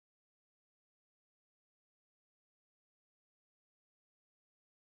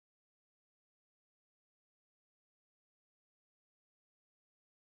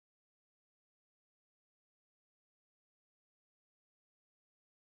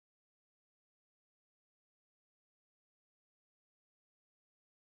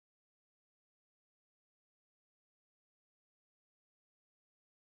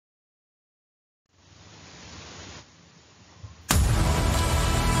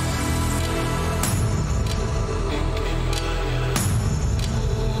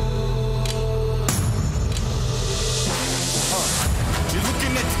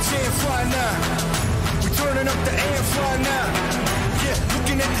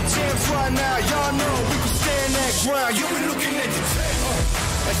right now. Y'all know we can stand that ground. You been looking at the tape.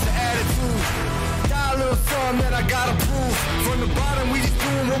 That's the attitude. Got a little something that I gotta prove. From the bottom, we just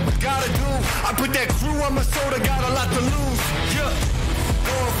doing what we gotta do. I put that crew on my shoulder, got a lot to lose. Yeah,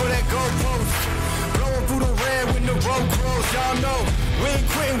 going for that goal post. Blowing through the red when the road closed. Y'all know we ain't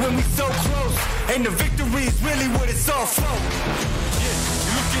quitting when we so close. And the victory is really what it's all for. Yeah,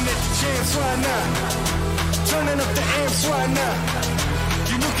 you're looking at the champs right now. Turning up the amps right now.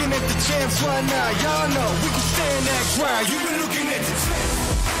 You're looking at the champs right now. Y'all know we can stand that ground. You've been looking at the champs.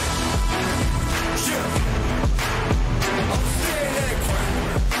 Yeah, I'm staying that ground.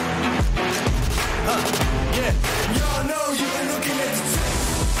 Yeah, y'all know you've been looking at the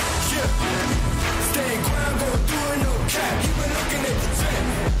champs. Yeah, staying ground, going through it, no cap. You've been looking at the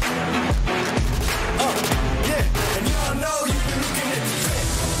champs. Yeah, and y'all know you've been looking at the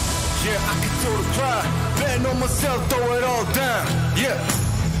champs. Yeah, I can throw the pride, betting on myself, throw it all down. Yeah,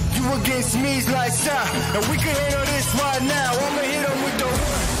 you against me's lights out, and we can handle this right now. I'ma hit them with the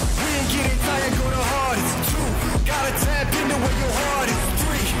one. We ain't getting tired, go the hardest. Two, gotta tap into where your heart is.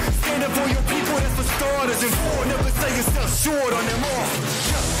 Three, stand up for your people, that's for starters. And four, never sell yourself short on them all.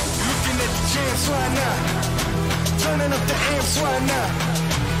 Yeah, looking at the champs right now. Turning up the amps right now.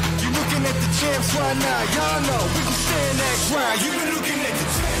 You looking at the champs right now. Y'all know we can stand that ground. You been looking at the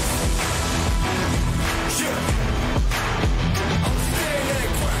champs. Yeah, I'm staying that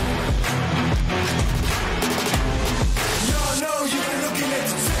ground. Y'all know you been looking at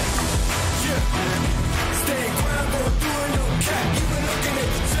the champs. Yeah, staying ground, going through it, no cap. You been looking at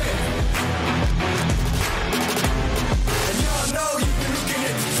the champs. And y'all know you been looking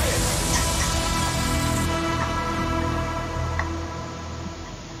at the champs.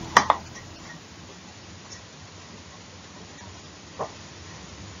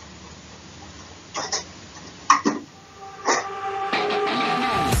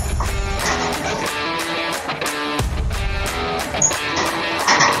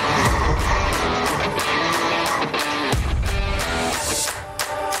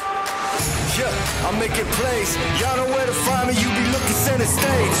 I'm making plays, y'all know where to find me, you be looking center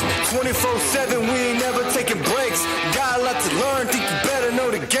stage 24/7, we ain't never taking breaks. Got a lot to learn, think you better know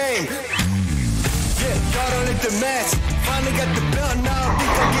the game. Yeah, y'all done hit the match. Finally got the belt, now I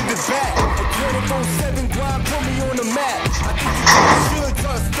think I'll give it back. A 24/7 grind, put me on the map. I think you should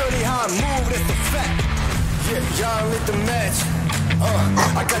try to study how I move, that's a fact. Yeah, y'all hit the match.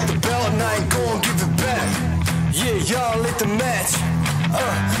 I got the belt, and I ain't gon' give it back. Yeah, y'all hit the match. I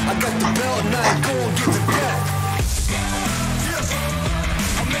got the belt, and I ain't gon' give it back. Yeah,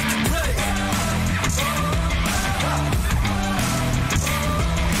 I'm making plays.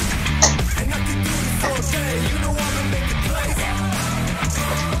 And I can do this all day, you know I'm making plays.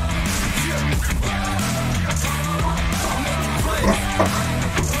 Yeah, I'm making plays.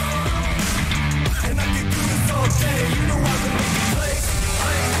 And I can do this all day, you know I'm making plays.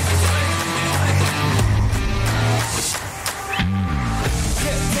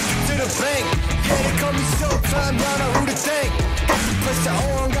 To the bank, yeah, they call me Showtime, y'all know who to thank. Press your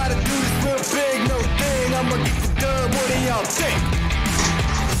arm, gotta do this real big, no thing. I'ma get the dub, what do y'all think?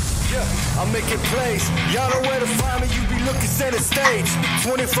 Yeah, I'm making plays, y'all know where to find me, you be looking center stage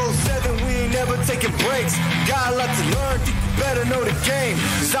 24/7, we ain't never taking breaks. Got a lot to learn, think you better know the game,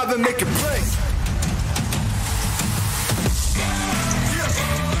 cause I've been making plays. Yeah,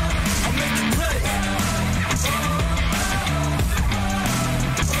 I'm making plays.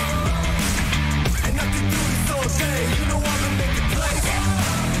 Day, you know I've been making plays.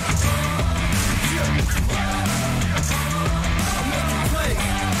 Yeah, I'm making plays.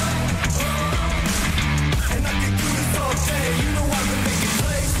 And I can do this all day, you know I've been making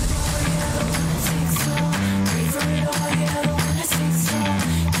plays. Keep for it all, yeah, the one that sings so.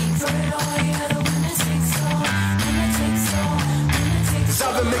 Keep for it all, yeah, the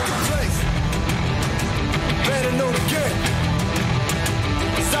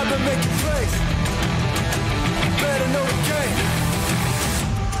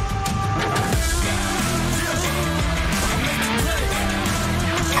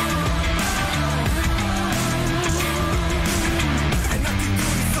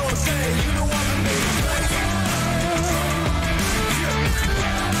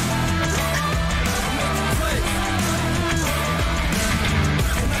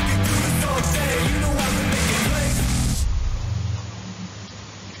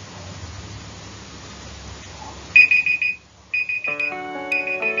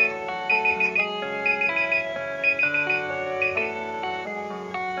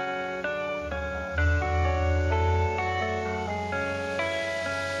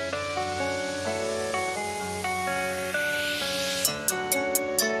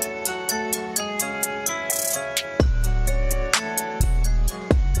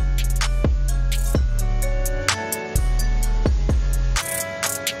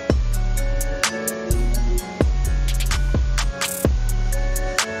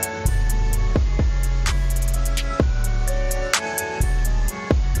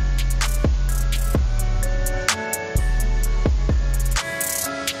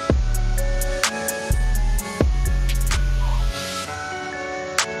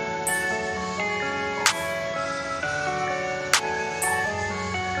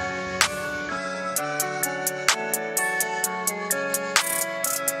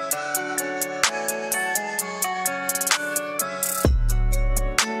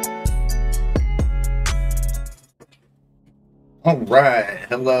All right,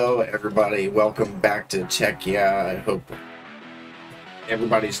 hello everybody. Welcome back to Tech. Yeah, I hope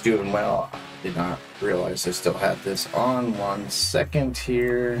everybody's doing well. I did not realize I still had this on. 1 second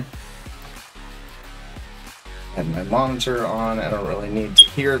here. Had my monitor on. I don't really need to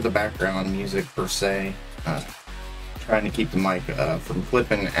hear the background music per se. Trying to keep the mic from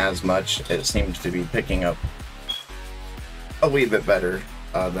flipping as much. It seems to be picking up a wee bit better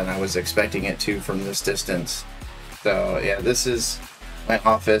than I was expecting it to from this distance. So yeah, this is my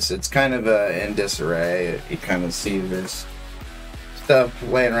office. It's kind of in disarray. You kind of see this stuff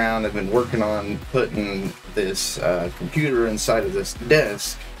laying around. I've been working on putting this computer inside of this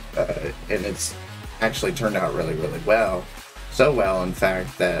desk, and it's actually turned out really well. So well, in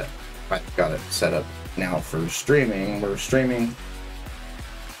fact, that I've got it set up now for streaming. We're streaming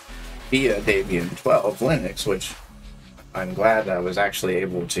via Debian 12 Linux, which I'm glad I was actually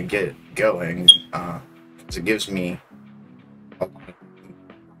able to get going. It gives me a lot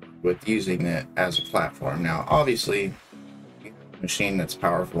with using it as a platform. Now, obviously, a machine that's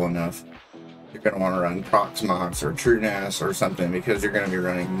powerful enough, you're going to want to run Proxmox or TrueNAS or something because you're going to be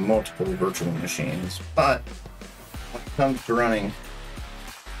running multiple virtual machines. But when it comes to running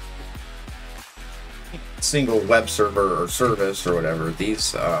a single web server or service or whatever,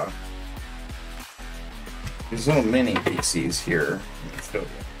 these little mini PCs here, let me show you.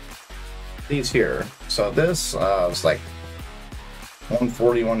 These here. So this was like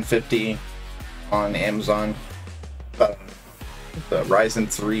 $140, $150 on Amazon. The Ryzen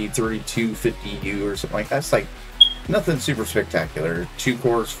 3 3250U or something like that. It's like nothing super spectacular. 2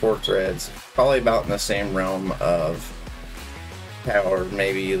 cores, 4 threads, probably about in the same realm of power,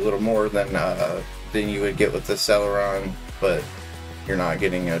 maybe a little more than you would get with the Celeron, but you're not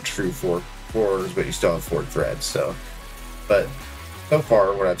getting a true 4 cores, but you still have 4 threads. So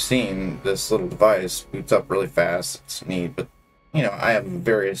far, what I've seen, this little device boots up really fast. It's neat, but you know, I have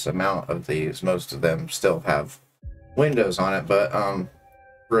various amount of these. Most of them still have Windows on it, but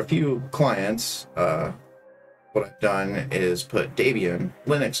for a few clients, what I've done is put Debian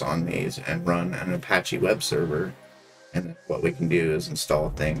Linux on these and run an Apache web server. And then what we can do is install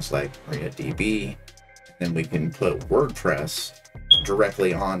things like MariaDB, and then we can put WordPress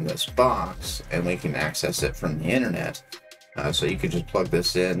directly on this box, and we can access it from the internet. So you could just plug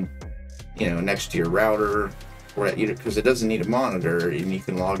this in, you know, next to your router, or because it doesn't need a monitor, and you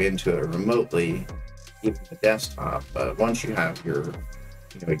can log into it remotely, even the desktop. But once you have your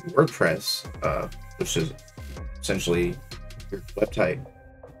WordPress, which is essentially your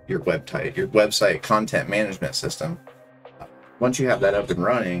website content management system. Once you have that up and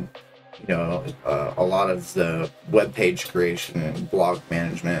running, you know, a lot of the web page creation and blog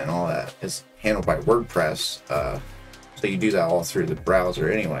management and all that is handled by WordPress. So you do that all through the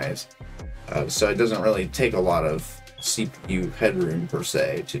browser anyways. So it doesn't really take a lot of CPU headroom per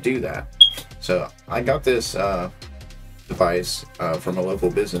se to do that. So I got this device from a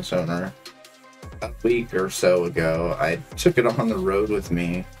local business owner a week or so ago. I took it on the road with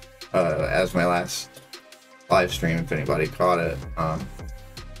me as my last live stream, if anybody caught it.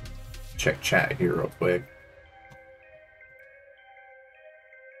 Check chat here real quick.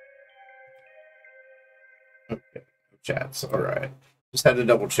 Okay. Chats. All right, just had to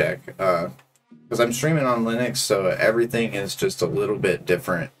double check because I'm streaming on Linux, so everything is just a little bit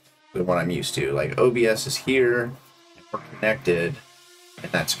different than what I'm used to. Like OBS is here and we're connected,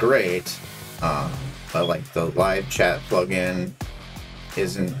 and that's great, but like the live chat plugin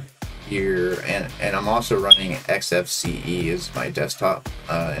isn't here, and I'm also running XFCE as my desktop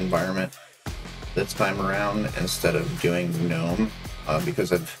environment this time around instead of doing GNOME,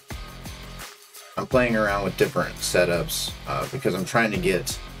 because I'm playing around with different setups because I'm trying to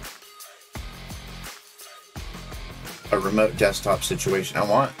get a remote desktop situation.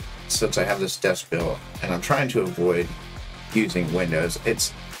 Since I have this desk built, and I'm trying to avoid using Windows.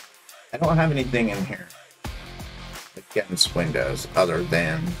 I don't have anything in here against Windows other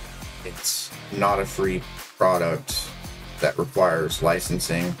than it's not a free product that requires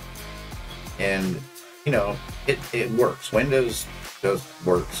licensing, and you know, it works. Windows does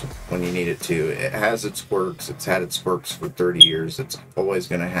works when you need it to. It has its quirks. It's had its quirks for 30 years. It's always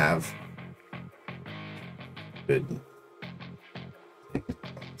going to have good. 1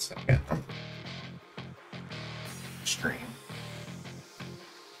 second. Stream.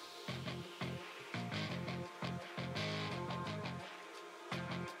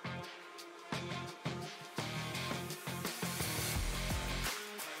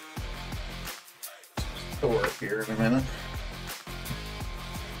 Store here in a minute.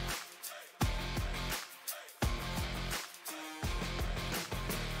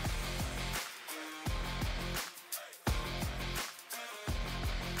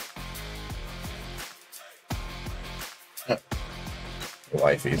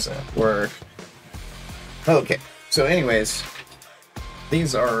 Wifey's at work. Okay, so anyways,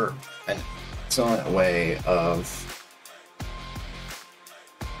 these are an excellent way of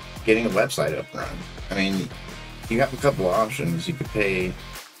getting a website up and running. I mean, you have a couple of options. You could pay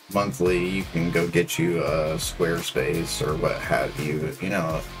monthly, you can go get you a Squarespace or what have you. You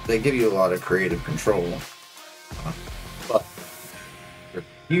know, they give you a lot of creative control. But for a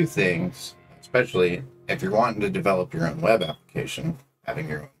few things, especially if you're wanting to develop your own web application, having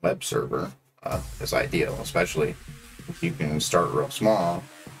your own web server is ideal, especially if you can start real small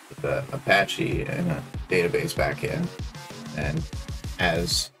with Apache and a database backend. And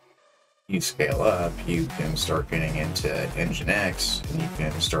as you scale up, you can start getting into Nginx and you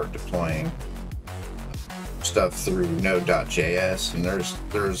can start deploying stuff through Node.js, and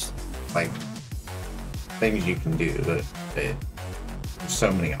there's like things you can do, but there's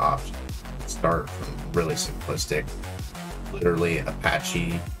so many options. Start from really simplistic, literally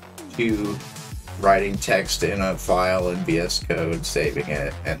Apache, to writing text in a file in VS Code, saving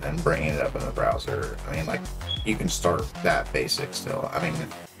it, and then bringing it up in the browser. I mean, like, you can start that basic still. I mean,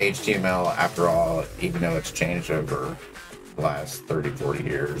 HTML, after all, even though it's changed over the last 30-40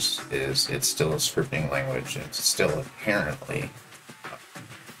 years, it's still a scripting language, and it's still inherently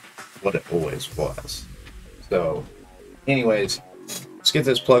what it always was. So anyways, let's get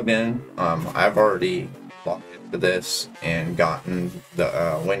this plugged in. I've already logged into this and gotten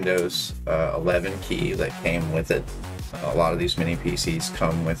the Windows 11 key that came with it. A lot of these mini PCs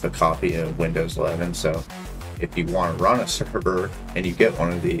come with a copy of Windows 11, so if you want to run a server and you get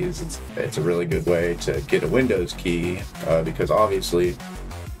one of these, it's a really good way to get a Windows key, because obviously you're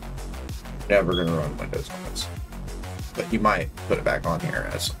never going to run Windows on this. But you might put it back on here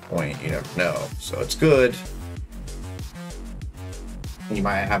at some point, you never know. So it's good. You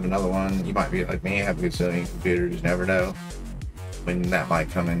might have another one. You might be like me, have a gazillion computers, you never know when that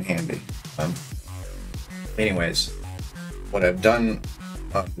might come in handy. Anyways, what I've done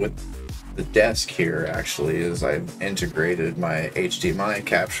with the desk here actually is I've integrated my HDMI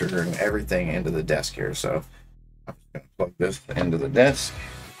capture and everything into the desk here. So I'm just going to plug this into the desk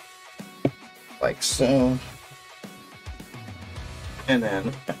like so. And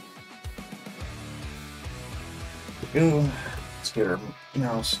then go. Let's get our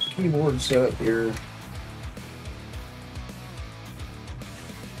mouse keyboard set up here.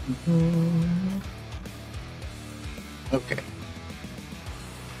 Okay.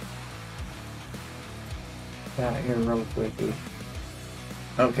 That here real quickly.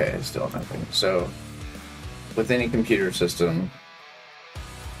 Okay, still nothing. So, with any computer system,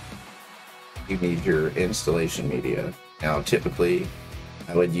 you need your installation media. Now, typically,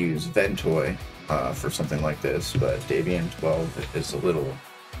 I would use Ventoy for something like this, but Debian 12 is a little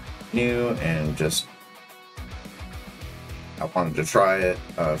new, and just I wanted to try it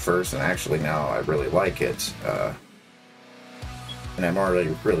first, and actually now I really like it, and I'm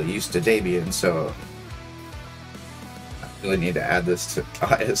already really used to Debian, so I really need to add this to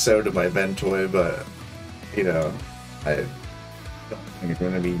ISO to my Ventoy, but you know, I don't think I'm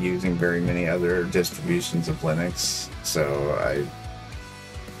going to be using very many other distributions of Linux, so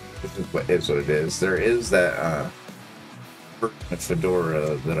this is what it is. There is that version of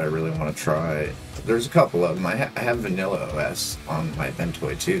Fedora that I really want to try. There's a couple of them. I have Vanilla OS on my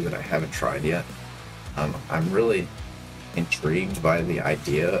Ventoy too that I haven't tried yet. I'm really intrigued by the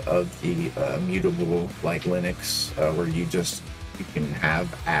idea of the mutable like Linux, where you can have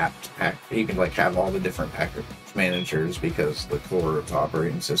you can like have all the different package managers, because the core of the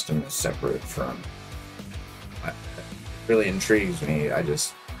operating system is separate from. It really intrigues me. I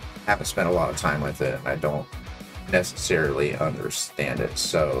just haven't spent a lot of time with it, and I don't necessarily understand it,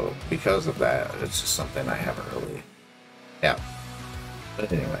 so because of that, it's just something I haven't really,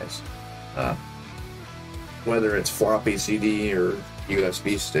 but anyways, whether it's floppy CD or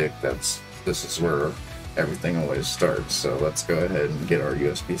USB stick, this is where everything always starts. So let's go ahead and get our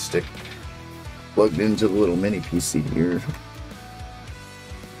USB stick plugged into the little mini PC here.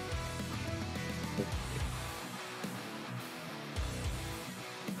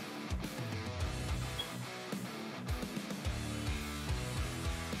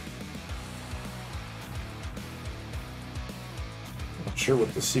 Not sure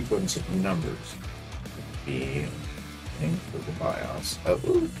what the sequence of numbers would be for the BIOS.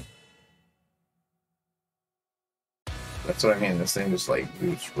 Oh, that's what I mean. This thing just like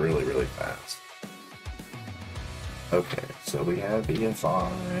boots really, really fast. Okay, so we have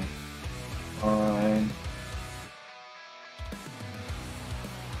EFI on.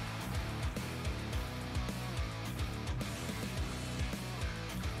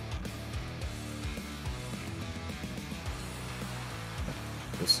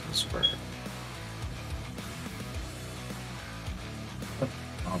 square.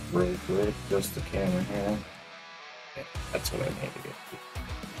 Off really quick, just the camera here. Yeah, that's what I need to get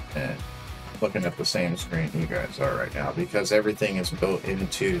to. And looking at the same screen you guys are right now because everything is built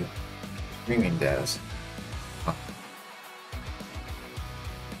into streaming desk.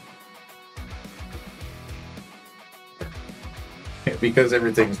 Because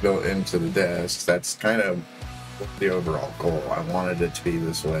everything's built into the desk, that's kind of the overall goal. I wanted it to be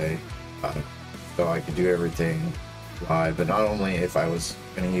this way, so I could do everything live, but not only if I was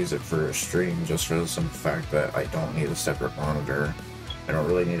going to use it for a stream, just for the simple fact that I don't need a separate monitor. I don't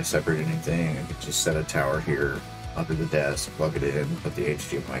really need to separate anything. I could just set a tower here under the desk, plug it in, put the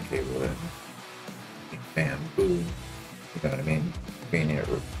HDMI cable in, and boom. You know what I mean? Convenient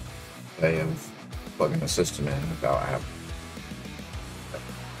way of plugging the system in without having.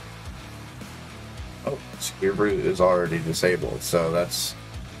 Oh, secure boot is already disabled, so that's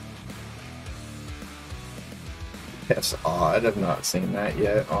odd. I've not seen that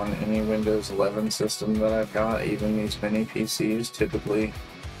yet on any Windows 11 system that I've got. Even these mini PCs typically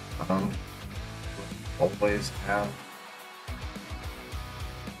always have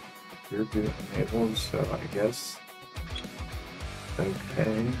secure boot enabled, so I guess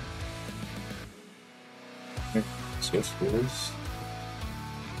okay. Switch this.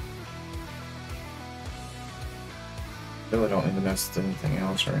 Really don't need to mess with anything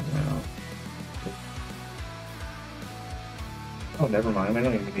else right now. Oh, never mind. I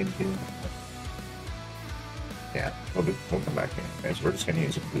don't even need to do that. Yeah, we'll come back anyways. We're just going to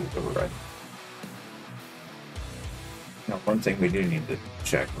use a boot override. Now, one thing we do need to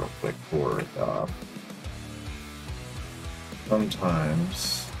check real quick for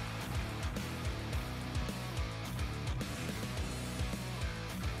sometimes.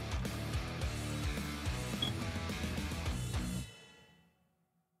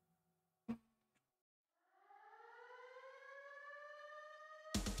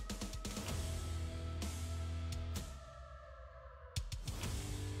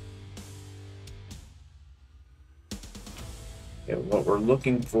 What we're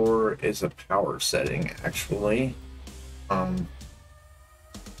looking for is a power setting, actually. So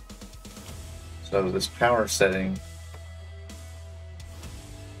this power setting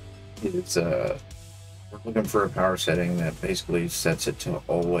is we're looking for a power setting that basically sets it to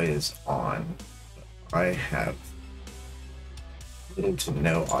always on. I have little to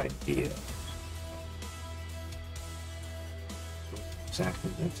no idea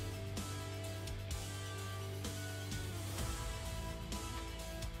exactly this.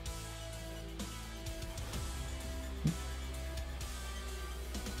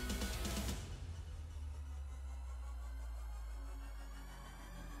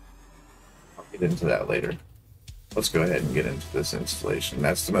 Into that later. Let's go ahead and get into this installation.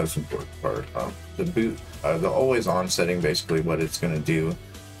 That's the most important part. The boot, the always on setting, basically what it's going to do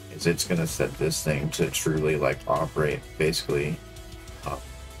is it's going to set this thing to truly like operate basically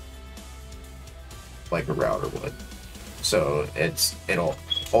like a router would. So it'll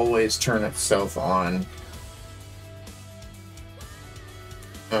always turn itself on.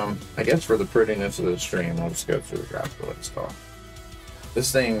 I guess for the prettiness of the stream, I'll just go through the graphical install. This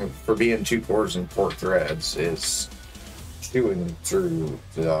thing, for being 2 cores and 4 threads, is chewing through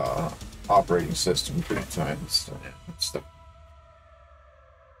the operating system 3 times.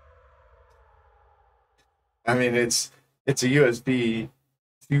 I mean, it's a USB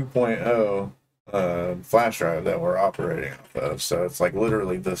 2.0 flash drive that we're operating off of, so it's like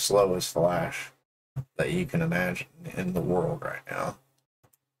literally the slowest flash that you can imagine in the world right now.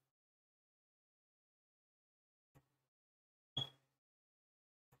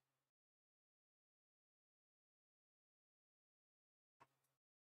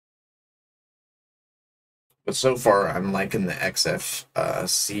 But so far, I'm liking the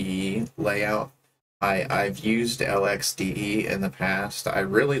XFCE layout. I've used LXDE in the past. I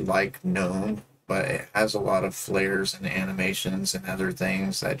really like GNOME, but it has a lot of flares and animations and other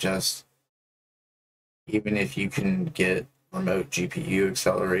things that just, even if you can get remote GPU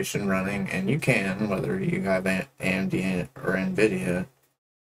acceleration running, and you can, whether you have AMD or NVIDIA,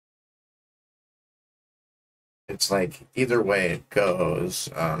 it's like either way it goes,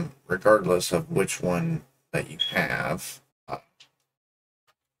 regardless of which one that you have,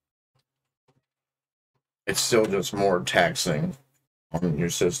 it's still just more taxing on your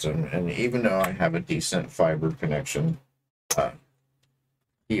system. And even though I have a decent fiber connection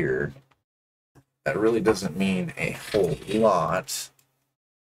here, that really doesn't mean a whole lot.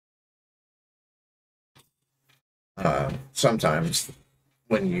 Sometimes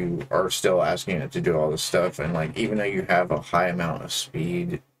when you are still asking it to do all this stuff, and like even though you have a high amount of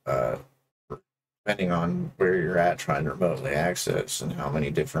speed, depending on where you're at trying to remotely access and how many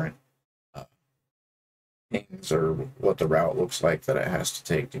different things or what the route looks like that it has to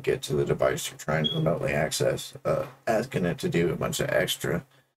take to get to the device you're trying to remotely access, asking it to do a bunch of extra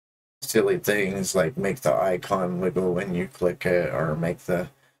silly things like make the icon wiggle when you click it, or make the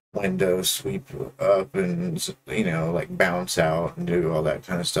window sweep up and, you know, like bounce out and do all that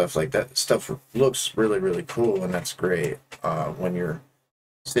kind of stuff. Like that stuff looks really, really cool, and that's great when you're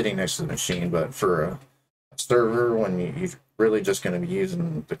sitting next to the machine. But for a server, when you're really just going to be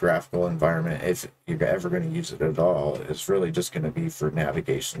using the graphical environment, if you're ever going to use it at all, it's really just going to be for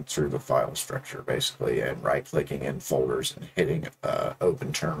navigation through the file structure, basically, and right clicking in folders and hitting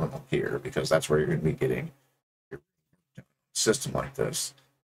open terminal here, because that's where you're going to be getting your system like this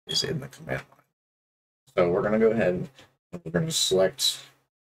is in the command line. So we're going to go ahead and we're going to select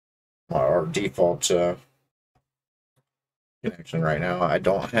our default connection right now. I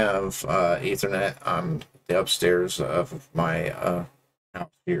don't have Ethernet. I'm the upstairs of my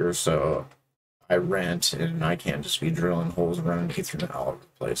house here, so I rent, and I can't just be drilling holes around Ethernet all over the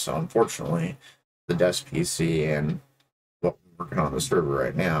place. So unfortunately, the desk PC and what we're working on the server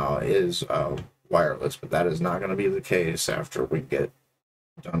right now is wireless, but that is not going to be the case after we get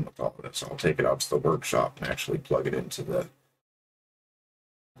done with all of this. I'll take it out to the workshop and actually plug it into the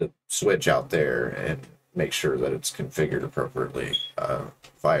switch out there and make sure that it's configured appropriately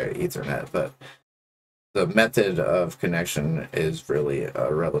via Ethernet. But the method of connection is really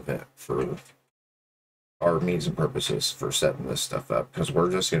relevant for our needs and purposes for setting this stuff up, because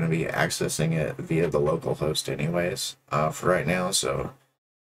we're just going to be accessing it via the local host anyways for right now. So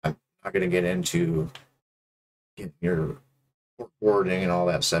I'm not going to get into getting your boarding and all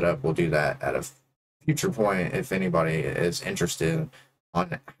that set up. We'll do that at a future point if anybody is interested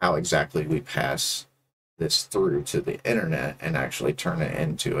on how exactly we pass this through to the internet and actually turn it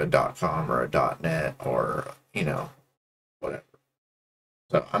into a .com or a .net or, you know, whatever.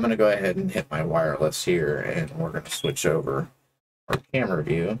 So I'm going to go ahead and hit my wireless here, and we're going to switch over our camera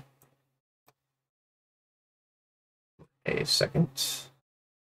view. A second.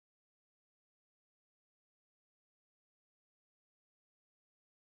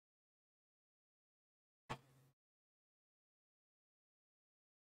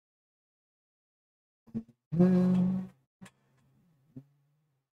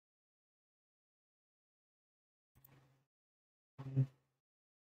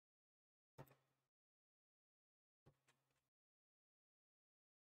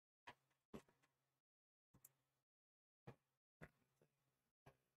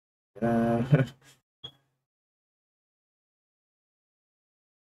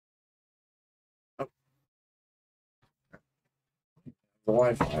 The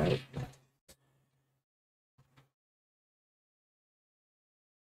Wi-Fi.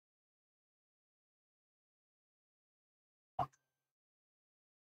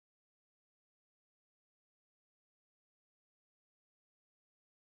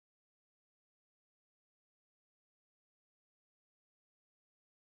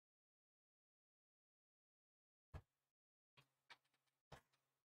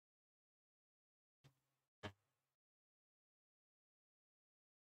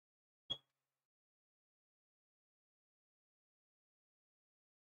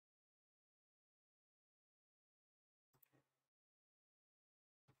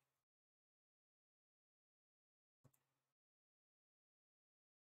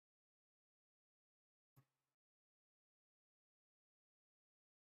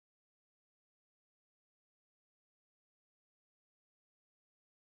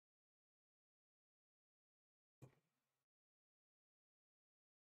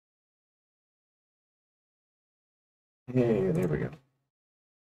 Hey, there we go.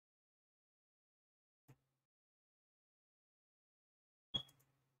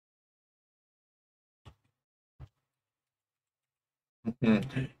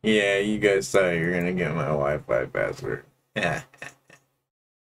 Yeah, you guys thought you were gonna get my Wi-Fi password. Yeah,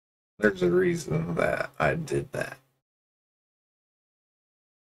 there's a reason that I did that.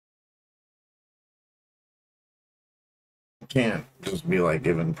 Can't just be like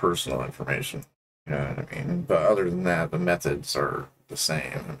giving personal information. You know what I mean? But other than that, the methods are the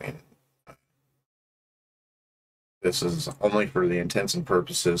same. I mean, this is only for the intents and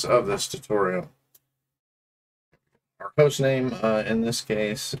purposes of this tutorial. Our host name in this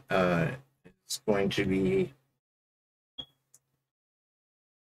case is going to be, I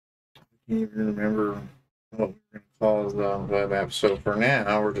can't even remember what we're going to call the web app. So for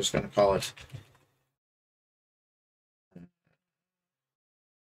now, we're just going to call it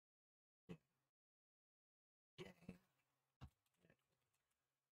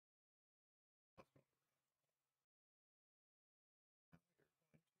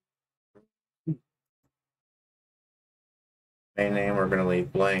Main name we're going to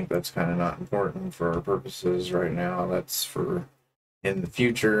leave blank. That's kind of not important for our purposes right now. That's for in the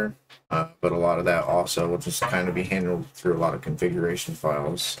future. But a lot of that also will just kind of be handled through a lot of configuration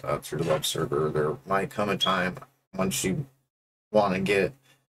files through the web server. There might come a time once you want to get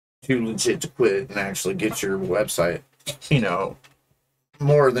too legit to quit and actually get your website,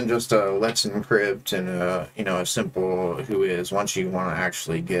 more than just a let's encrypt and a simple who is. Once you want to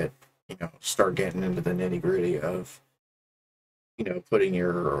actually get, start getting into the nitty gritty of, putting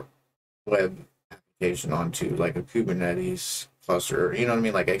your web application onto like a Kubernetes cluster, you know what I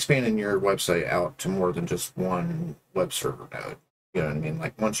mean? Like expanding your website out to more than just one web server node. You know what I mean?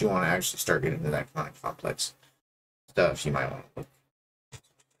 Like once you want to actually start getting into that kind of complex stuff, you might want to look.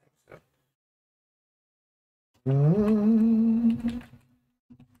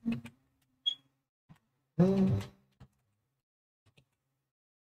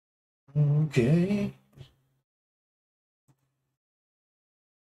 Okay.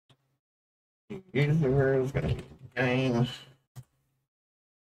 User is going to be game.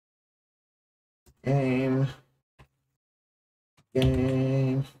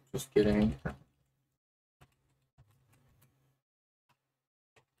 Just kidding.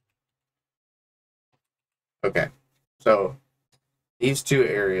 Okay, so these two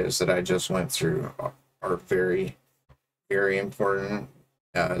areas that I just went through are very, very important.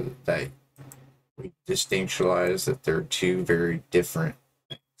 That we distinctualize that they're two very different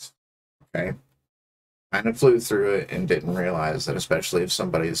things. Okay, kind of flew through it and didn't realize that, especially if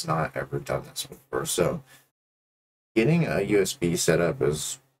somebody's not ever done this before. So getting a USB setup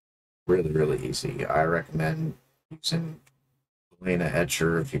is really, really easy. I recommend using Elena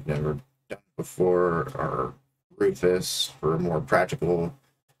Etcher if you've never done it before, or Rufus for more practical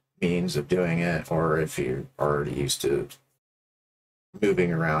means of doing it, or if you're already used to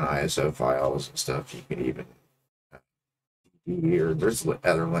moving around ISO files and stuff, you can even or there's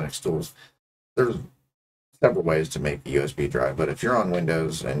other Linux tools. There's several ways to make a USB drive, but if you're on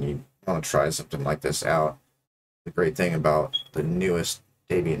Windows and you want to try something like this out, the great thing about the newest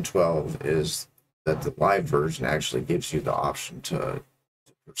Debian 12 is that the live version actually gives you the option to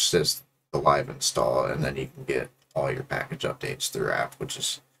persist the live install, and then you can get all your package updates through app, which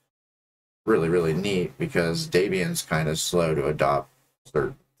is really, really neat because Debian's kind of slow to adopt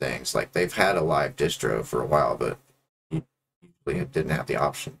certain things. Like they've had a live distro for a while, but you usually didn't have the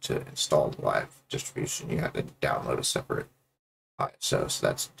option to install the live distribution. You had to download a separate ISO, so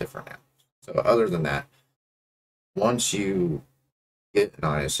that's different now. So other than that, once you get an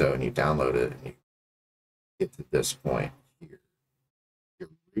ISO and you download it and you get to this point, your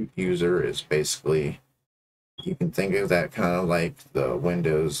root user is basically, you can think of that kind of like the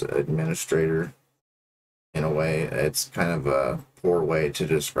Windows administrator in a way. It's kind of a poor way to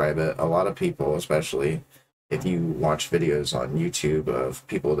describe it. A lot of people, especially if you watch videos on YouTube of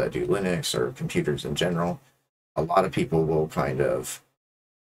people that do Linux or computers in general, a lot of people will kind of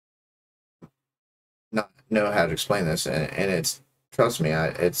not know how to explain this, and it's, trust me,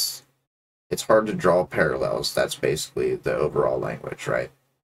 it's hard to draw parallels. That's basically the overall language, right?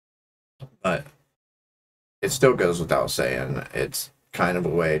 But it still goes without saying, it's kind of a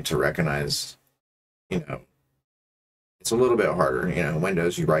way to recognize, it's a little bit harder.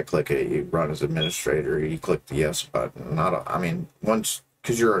 Windows, you right click it, you run as administrator, you click the yes button. Once,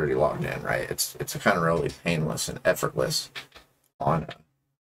 because you're already logged in, right? It's kind of really painless and effortless on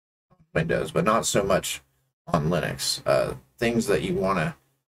Windows, but not so much on Linux. Things that you want to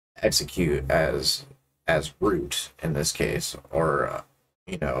execute as root in this case, or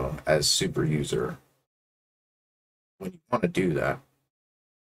as super user, when you want to do that,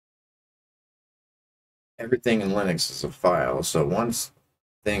 everything in Linux is a file. So once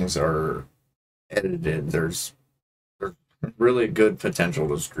things are edited, there's really good potential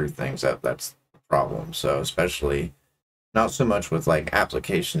to screw things up. That's the problem. So especially not so much with like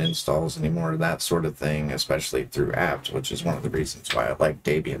application installs anymore, that sort of thing, especially through apps, which is one of the reasons why I like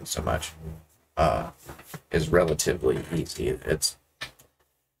Debian so much, is relatively easy.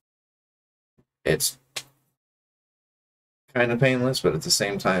 It's kind of painless, but at the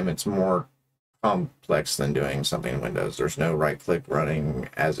same time, it's more complex than doing something in Windows. There's no right click running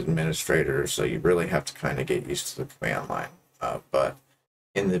as administrator, so you really have to kind of get used to the command line. But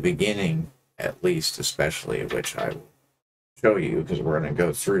in the beginning, at least, especially, which I will show you because we're going to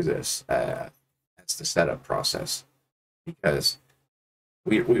go through this, that's the setup process, because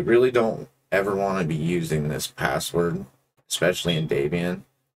we really don't ever want to be using this password, especially in Debian,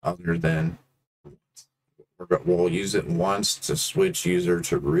 other than we'll use it once to switch user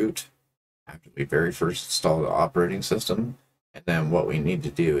to root after we very first install the operating system. And then what we need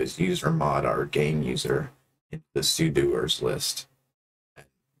to do is user mod our game user into the sudoers list, and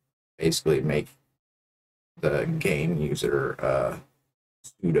basically make the game user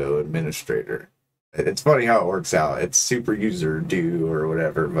sudo administrator. It's funny how it works out. It's super user do or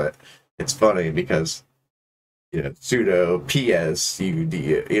whatever, but it's funny because sudo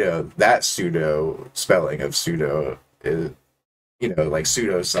psud, that pseudo spelling of sudo is like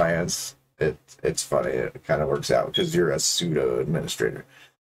pseudoscience. It's funny. It kind of works out because you're a pseudo administrator.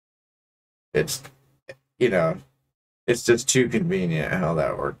 It's it's just too convenient how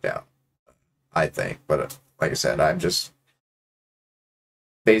that worked out, I think. But like I said, I'm just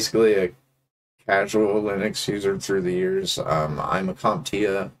basically a casual Linux user through the years. I'm a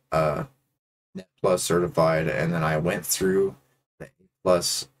CompTIA Net Plus certified, and then I went through the A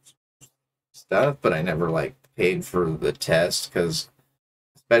Plus stuff, but I never like paid for the test because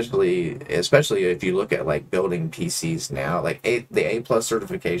especially if you look at like building PCs now, like the A Plus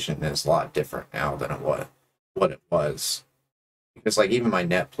certification is a lot different now than what it was. Because like even my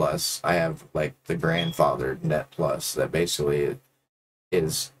Net Plus, I have like the grandfathered Net Plus that basically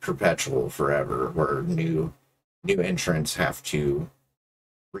is perpetual forever, where new entrants have to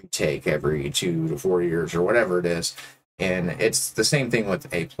retake every 2 to 4 years or whatever it is. And it's the same thing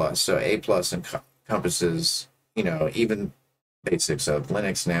with A Plus. So A Plus encompasses even basics of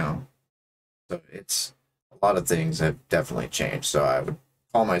Linux now. So it's a lot of things have definitely changed. So I would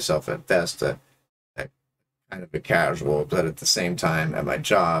call myself at best a kind of a casual, but at the same time at my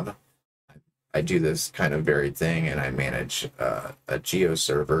job, I do this kind of varied thing, and I manage a geo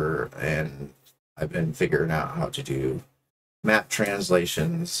server, and I've been figuring out how to do map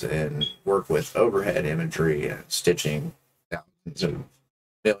translations and work with overhead imagery and stitching thousands of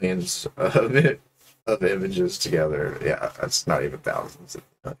millions of images together. Yeah, that's not even thousands.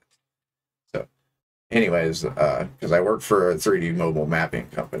 So anyways, because I work for a 3D mobile mapping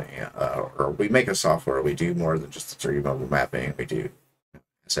company, or we make a software. We do more than just the 3D mobile mapping. We do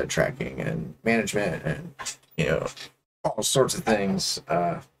asset tracking and management and all sorts of things.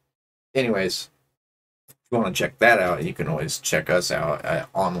 Anyways, if you want to check that out, you can always check us out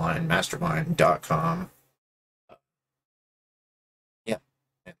at onlinemastermind.com.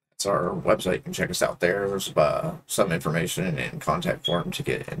 That's our website. You can check us out there. There's some information and contact form to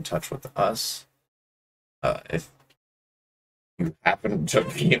get in touch with us. If you happen to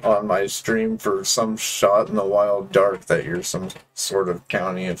be on my stream for some shot in the wild dark that you're some sort of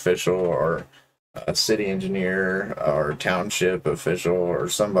county official or a city engineer or township official or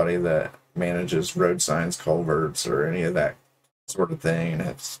somebody that manages road signs, culverts, or any of that sort of thing, and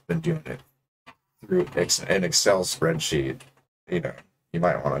has been doing it through an Excel spreadsheet, you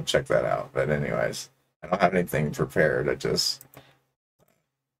might want to check that out. But anyways, I don't have anything prepared. That's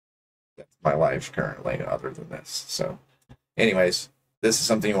my life currently other than this. So anyways, this is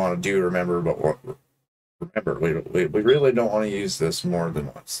something you want to do, remember, but remember, we really don't want to use this more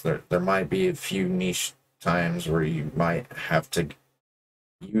than once. There might be a few niche times where you might have to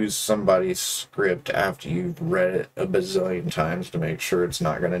use somebody's script after you've read it a bazillion times to make sure it's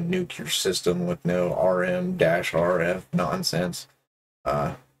not going to nuke your system with no RM-RF nonsense.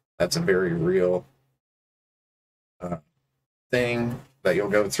 That's a very real thing that you'll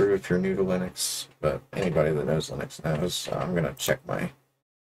go through if you're new to Linux, but anybody that knows Linux knows. So I'm going to check my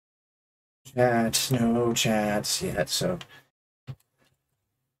chat. No chats yet, so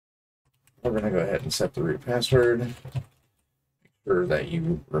we're going to go ahead and set the root password. Make sure that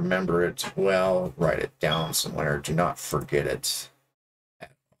you remember it well. Write it down somewhere. Do not forget it.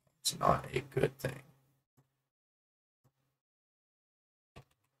 It's not a good thing.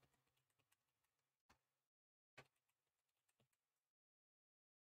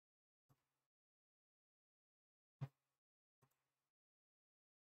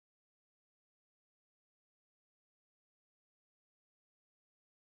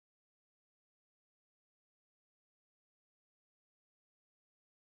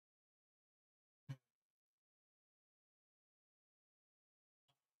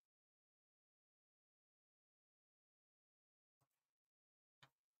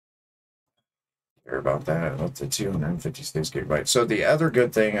 Care about that with the 256 gigabytes. So the other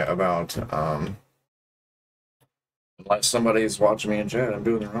good thing about unless somebody's watching me in chat, I'm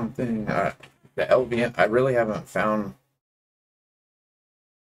doing the wrong thing. The LVM, I really haven't found,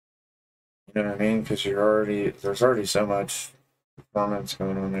 you know what I mean? Because there's already so much performance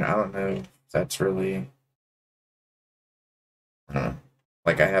going on there. I don't know if that's really, I don't know.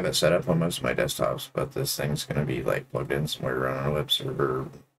 Like, I have it set up on most of my desktops, but this thing's going to be like plugged in somewhere running a web server.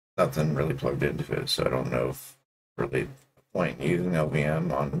 Nothing really plugged into it, so I don't know if really the point in using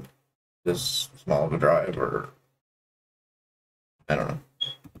LVM on this small of a drive, or I don't know.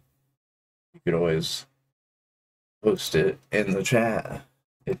 You could always post it in the chat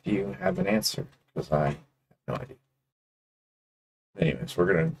if you have an answer, because I have no idea. Anyways,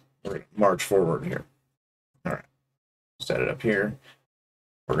 we're gonna march forward here. All right, set it up here.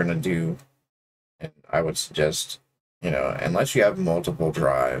 We're gonna do, and I would suggest, unless you have multiple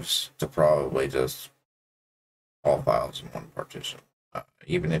drives, to probably just all files in one partition.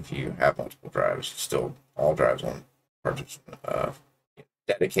 Even if you have multiple drives, still all drives one partition.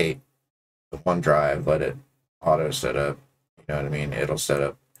 Dedicate the one drive, let it auto set up. You know what I mean? It'll set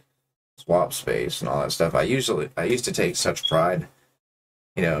up swap space and all that stuff. I used to take such pride,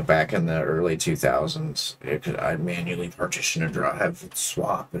 back in the early 2000s. I'd manually partition a drive and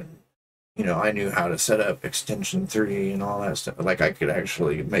swap, and I knew how to set up extension 3 and all that stuff. Like, I could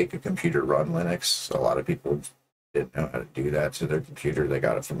actually make a computer run Linux. A lot of people didn't know how to do that to their computer. They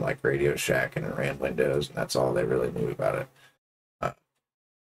got it from like Radio Shack, and it ran Windows, and that's all they really knew about it.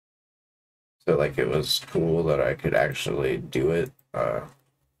 So like, it was cool that I could actually do it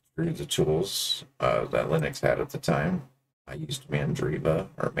through the tools that Linux had at the time. I used Mandriva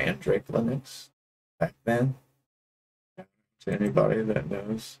or Mandrake Linux back then. To anybody that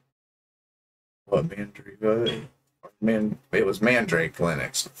knows what Mandriva is. It was Mandrake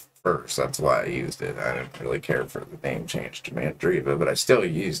Linux first. That's why I used it. I didn't really care for the name change to Mandriva, but I still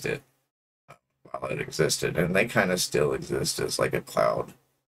used it while it existed. And they kind of still exist as like a cloud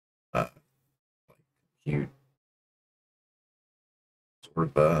huge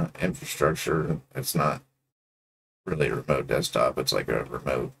sort of infrastructure. It's not really a remote desktop. It's like a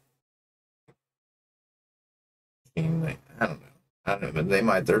remote machine. I don't know,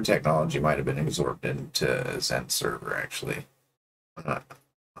 but their technology might have been absorbed into Zen server, actually. I'm not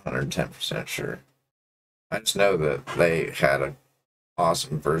 110% sure. I just know that they had an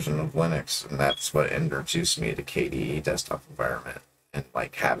awesome version of Linux, and that's what introduced me to KDE desktop environment, and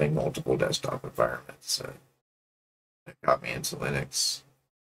like having multiple desktop environments. That got me into Linux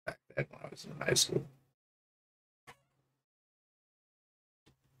back then when I was in high school.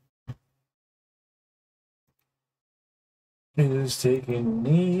 It is taking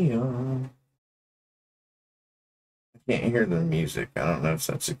me on. I can't hear the music. I don't know if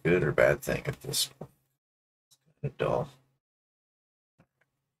that's a good or bad thing at this point. It's kind of dull.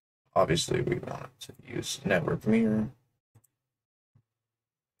 Obviously, we want to use network mirror.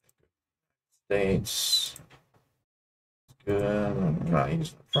 States. Good. I'm not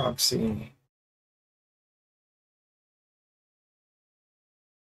using a proxy.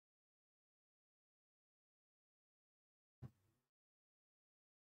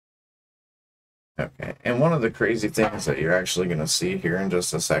 Okay, and one of the crazy things that you're actually going to see here in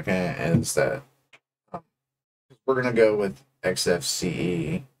just a second is that we're going to go with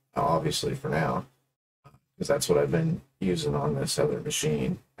XFCE, obviously, for now, because that's what I've been using on this other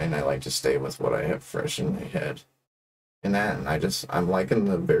machine, and I like to stay with what I have fresh in my head. And I'm liking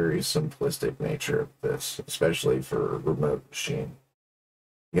the very simplistic nature of this, especially for a remote machine.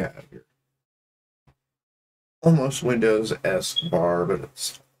 Yeah, you're almost Windows-esque bar, but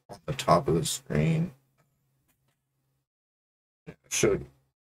it's on the top of the screen. I'll show you.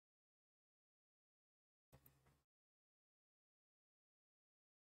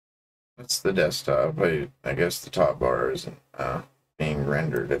 That's the desktop. I guess the top bar isn't being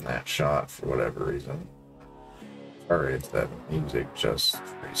rendered in that shot for whatever reason. Sorry if that music just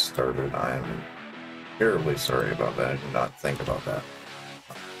restarted. I am terribly sorry about that. I did not think about that.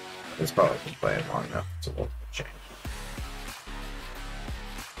 It's probably been playing long enough to change.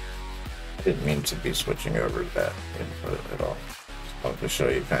 I didn't mean to be switching over to that input at all. Just wanted to show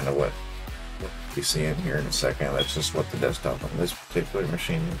you kind of what you see in here in a second. That's just what the desktop on this particular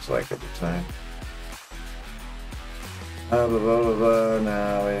machine looks like at the time.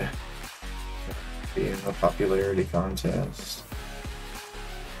 Now we be in a popularity contest.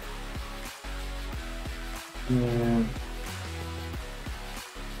 Yeah.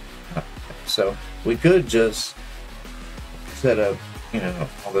 Okay, so we could just set up,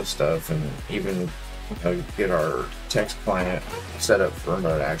 all this stuff, and even get our text client set up for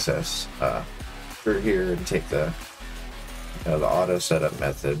remote access through here and take the the auto setup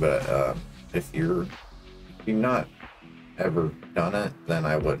method. But if you've not ever done it, then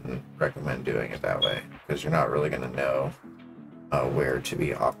I wouldn't recommend doing it that way, because you're not really going to know where to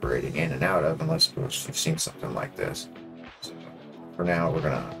be operating in and out of unless, of course, you've seen something like this. So for now, we're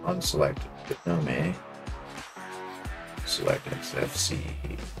going to unselect Gnome, select XFC,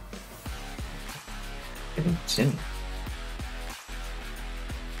 continue,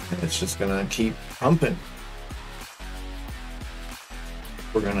 and it's just going to keep pumping.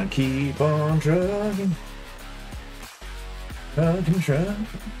 We're going to keep on trucking. Trucking.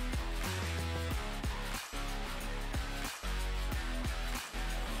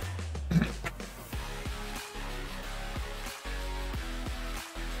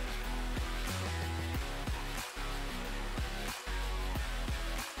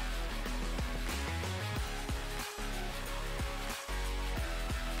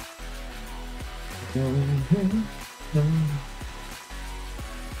 You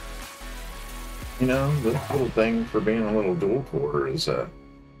know, the little thing for being a little dual core is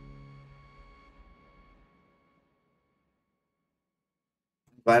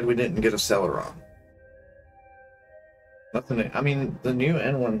glad we didn't get a Celeron. Nothing. I mean, the new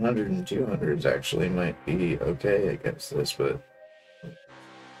N100 and 200s actually might be okay against this, but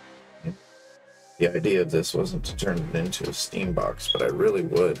the idea of this wasn't to turn it into a Steam box. But I really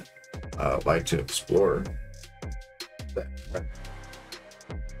would like to explore that.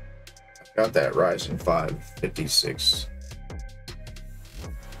 I've got that Ryzen 5 56,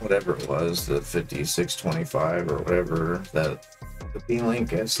 whatever it was, the 5625 or whatever, that the P-Link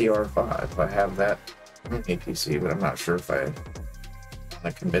SCR5. I have that APC, but I'm not sure if I want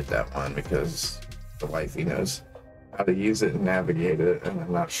to commit that one because the wifey knows how to use it and navigate it, and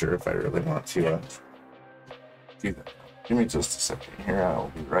I'm not sure if I really want to do that. Give me just a second here, I'll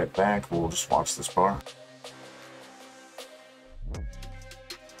be right back. We'll just watch this bar.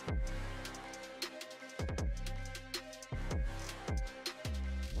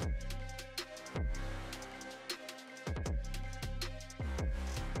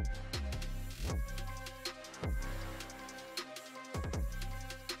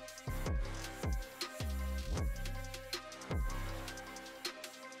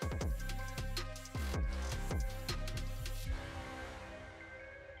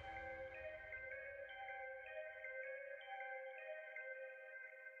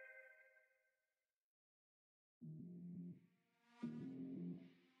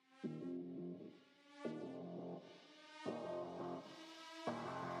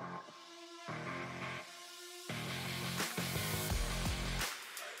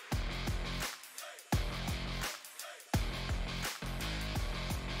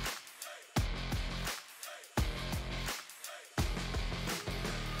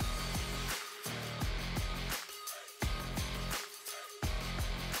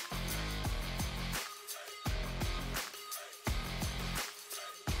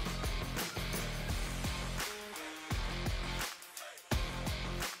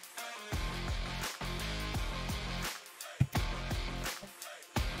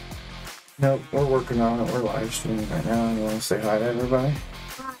 Nope, we're working on it. We're live streaming right now. You want to say hi to everybody?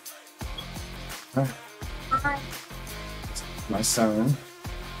 Hi. Hi. My son,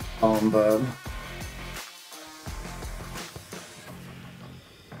 Bub.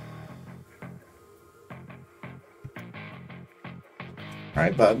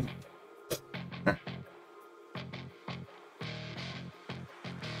 Alright, Bub.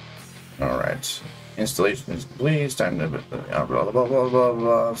 Alright. Installation is complete. Time to blah blah blah blah blah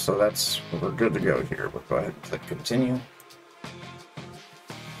blah. So we're good to go here. We'll go ahead and click continue.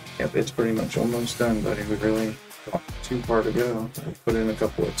 Yep, it's pretty much almost done, buddy. We really got too far to go. We'll put in a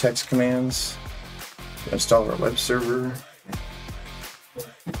couple of text commands to install our web server.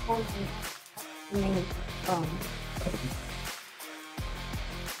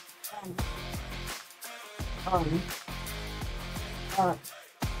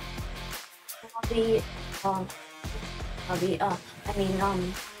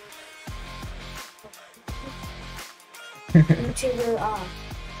 YouTuber,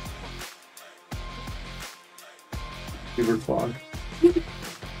 Uber clog.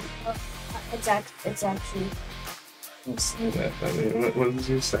 it's actually. What did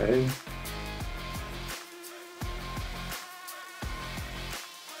you say?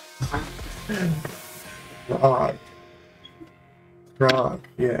 Croc.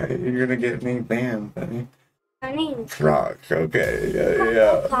 Yeah, you're gonna get me banned, buddy. I mean. Croc. Okay.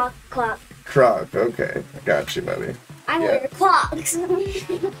 Yeah. Croc. Okay. I got you, buddy. I wear clocks.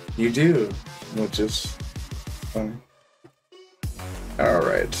 You do, which is funny. All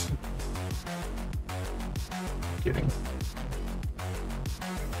right. Kidding.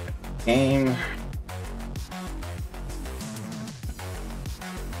 Game.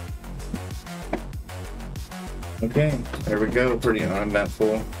 Okay, there we go. Pretty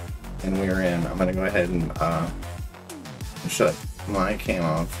uneventful, and we're in. I'm gonna go ahead and shut my cam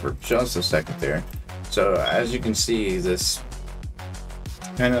off for just a second there. So as you can see, this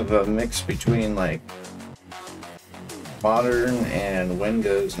kind of a mix between like modern and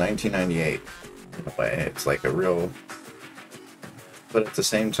Windows 1998 in a way. It's like a real, but at the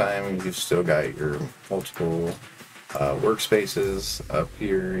same time, you've still got your multiple workspaces up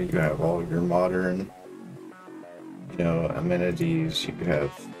here. You have all your modern, amenities. You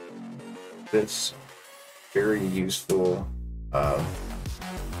have this very useful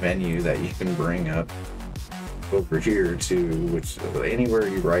menu that you can bring up over here to, which anywhere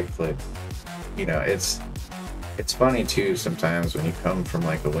you right click, it's It's funny too sometimes when you come from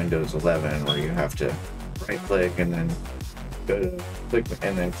like a Windows 11 where you have to right click and then go to click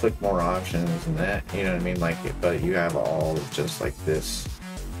and then click more options and that, you know what I mean? Like, but you have all just like this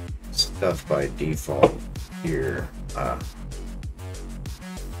stuff by default here.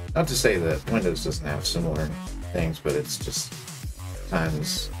 Not to say that Windows doesn't have similar things, but it's just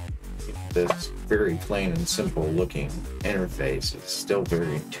sometimes this very plain and simple looking interface is still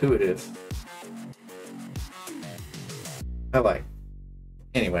very intuitive. I like.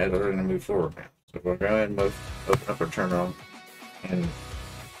 Anyway, we're going to move forward now. So we'll go ahead and open up our terminal and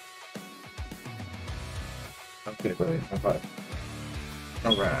okay, buddy. High five.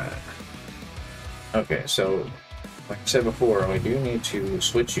 All right. Okay, so like I said before, we do need to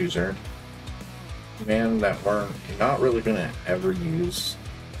switch user. Command that we're not really going to ever use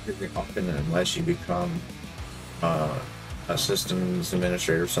very often unless you become a systems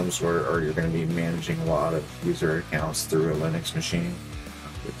administrator of some sort, or you're going to be managing a lot of user accounts through a Linux machine,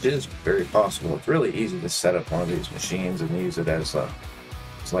 which is very possible. It's really easy to set up one of these machines and use it as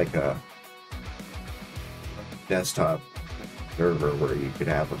it's like a desktop server where you could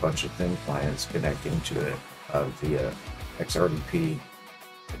have a bunch of thin clients connecting to it via XRDP,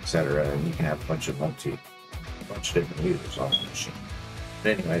 etc., and you can have a bunch of different users on the machine.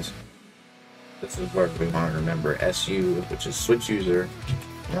 But anyways, this is where we want to remember SU, which is switch user.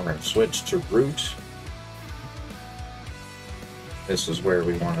 We're going to switch to root. This is where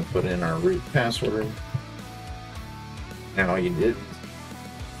we want to put in our root password. Now there's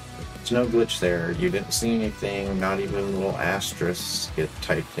no glitch there. You didn't see anything, not even little asterisks get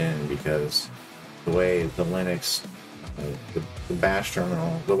typed in, because the way the Linux, the bash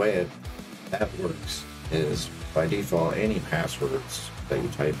terminal, the way that works is by default any passwords that you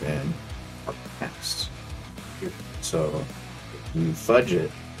type in are passed. So if you fudge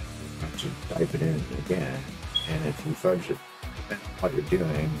it, you have to type it in again, and if you fudge it, depending on what you're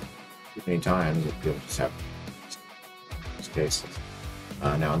doing, too many times you'll just have these cases.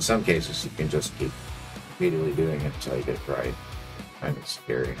 Now in some cases you can just keep repeatedly doing it until you get it right. Kind of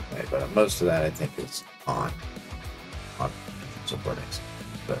scary in a way, but most of that I think is on supporting.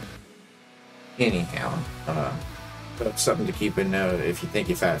 But anyhow, so it's something to keep in note. If you think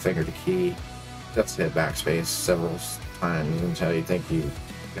you fat fingered a key, just hit backspace several times until you think you've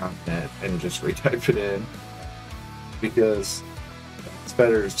gotten it and just retype it in, because it's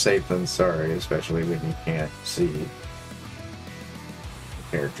better safe than sorry, especially when you can't see the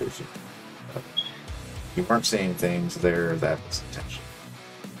characters. You weren't seeing things there, that's intentional.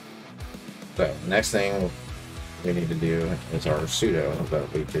 So the next thing we need to do is our sudo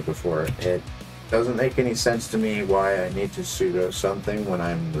that we did before. It doesn't make any sense to me why I need to sudo something when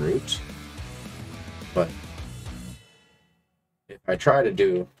I'm root, but if I try to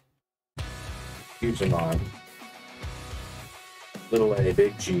do user mod little a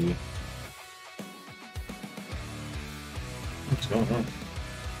big G, what's going on?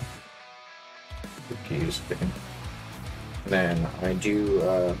 Keys thing. Then I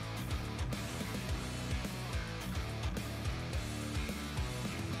do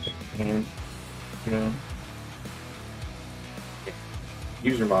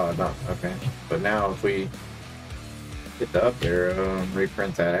user mod, not okay. But now if we hit the up arrow and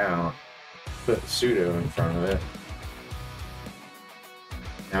reprint that out, put sudo in front of it,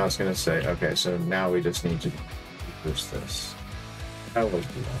 now it's going to say, okay, so now we just need to push this. I always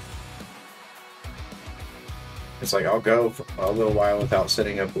do that. It's like I'll go for a little while without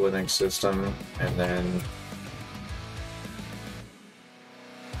setting up a Linux system, and then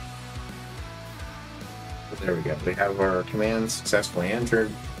there we go. We have our commands successfully entered.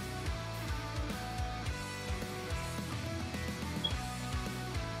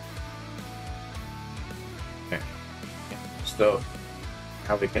 Okay. So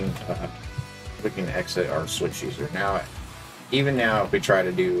now we can exit our switch user. Now, even now, if we try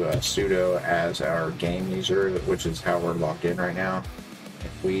to do sudo as our game user, which is how we're logged in right now,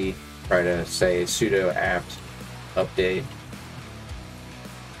 if we try to say sudo apt update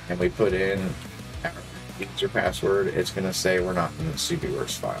and we put in our user password, it's going to say we're not in the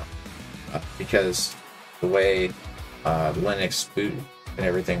cdworks file, because the way the Linux boot and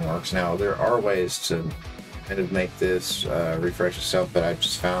everything works now. There are ways to kind of make this refresh itself, but I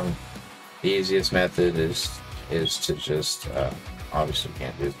just found the easiest method is to just obviously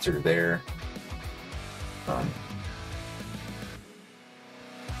can't do it through there.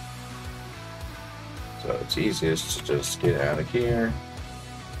 So it's easiest to just get out of here,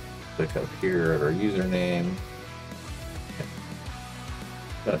 click up here at our username,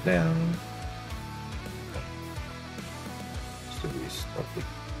 shut down.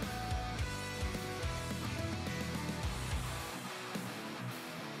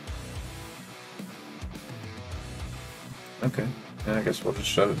 Okay. Yeah, I guess we'll just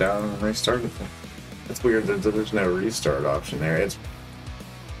shut it down and restart it then. It's weird that there's no restart option there. It's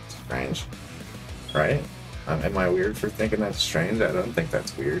strange, right? Am I weird for thinking that's strange? I don't think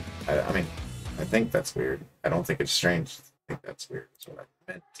that's weird. I mean, I think that's weird. I don't think it's strange. I think that's weird. That's what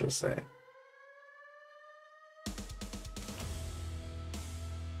I meant to say.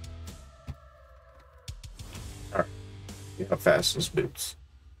 Alright. See how fast this boots.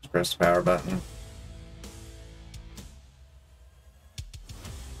 Just press the power button.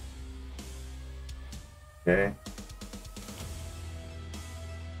 Okay.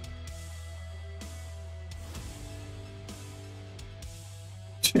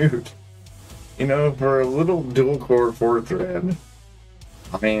 Dude, you know, for a little dual core 4-thread,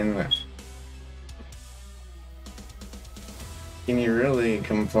 I mean, can you really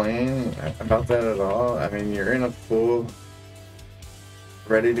complain about that at all? I mean, you're in a full,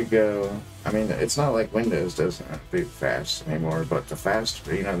 ready to go. I mean, it's not like Windows doesn't boot fast anymore, but the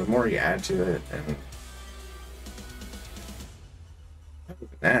faster, you know, the more you add to it, and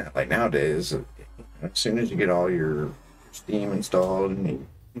that, like nowadays, as soon as you get all your Steam installed, and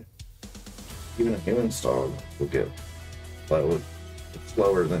even a new install will get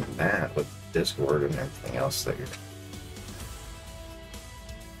slower than that with Discord and everything else that you're.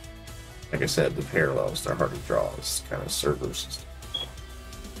 Like I said, the parallels, they're hard to draw. It's kind of server system.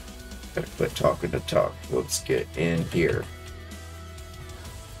 Gotta quit talking to talk. Let's get in here.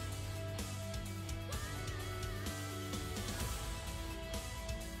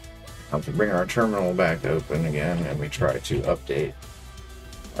 Have to bring our terminal back open again, and we try to update.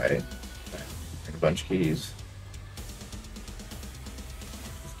 Right? A bunch of keys.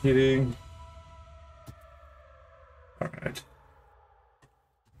 Just kidding. All right.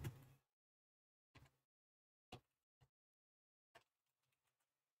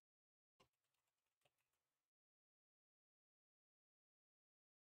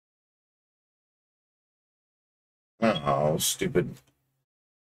 Oh, stupid.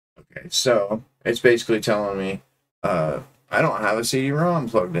 Okay, so it's basically telling me I don't have a CD-ROM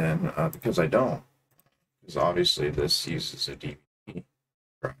plugged in because I don't. Because obviously this uses a DVD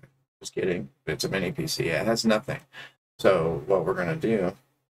drive. Just kidding. It's a mini PC. It has nothing. So what we're going to do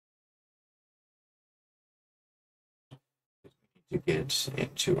is to get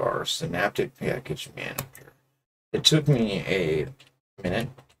into our Synaptic Package Manager. It took me a minute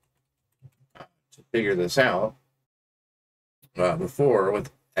to figure this out. Before with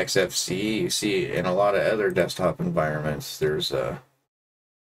XFC, you see in a lot of other desktop environments, there's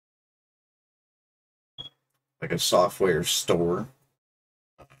like a software store,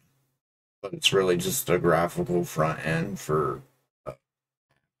 but it's really just a graphical front end for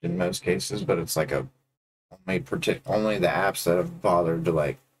in most cases. But it's like only the apps that have bothered to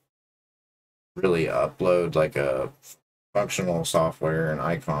like really upload like a functional software and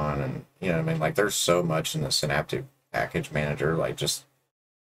icon, and you know what I mean. Like there's so much in the Synaptic Package Manager, like just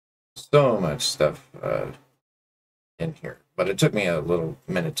so much stuff in here. But it took me a little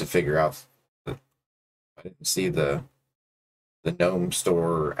minute to figure out that I didn't see the GNOME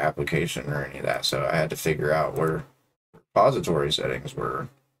store application or any of that, so I had to figure out where repository settings were,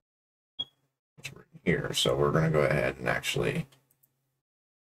 which were here. So we're going to go ahead and actually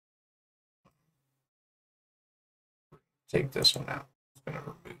take this one out. It's going to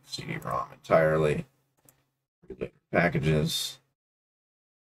remove CD-ROM entirely. Packages.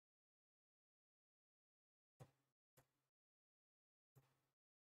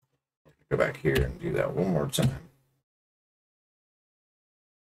 Go back here and do that one more time.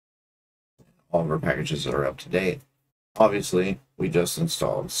 All of our packages are up to date. Obviously, we just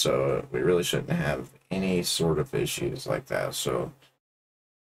installed, so we really shouldn't have any sort of issues like that. So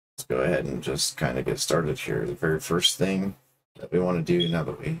let's go ahead and just kind of get started here. The very first thing that we want to do now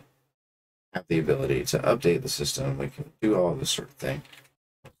that we have the ability to update the system, we can do all this sort of thing.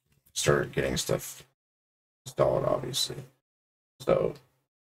 Start getting stuff installed, obviously. So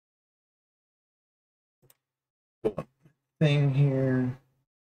one thing here.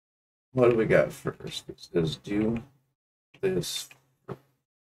 What do we got first? It says do this.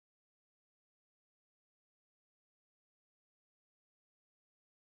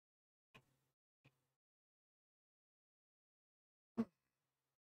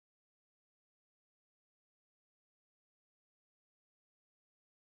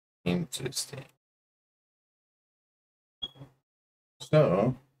 Interesting.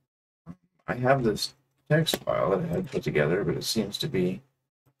 So I have this text file that I had put together, but it seems to be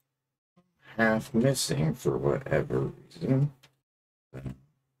half missing for whatever reason.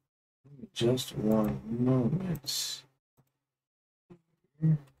 Just one moment.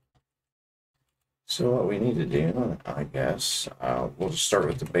 So what we need to do, I guess, we'll just start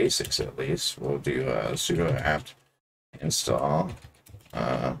with the basics at least. We'll do sudo apt install,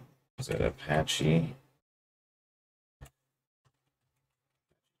 is it Apache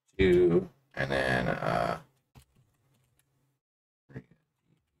 2, and then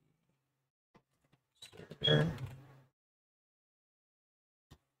server.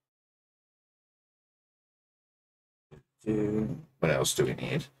 What else do we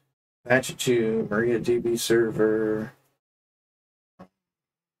need? Apache 2, MariaDB server. It's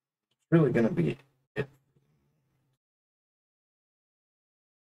really going to be it.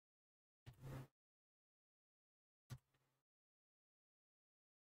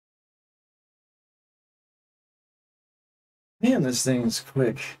 Man, this thing's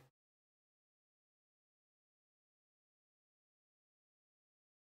quick.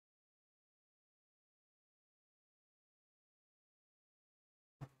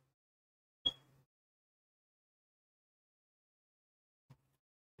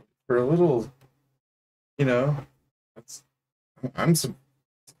 For a little, you know, I'm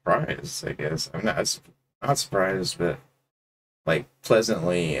surprised, I guess. I'm not surprised, but like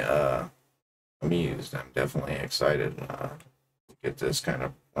pleasantly amused. I'm definitely excited to get this kind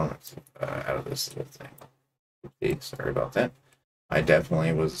of performance out of this little thing. Okay, sorry about that. I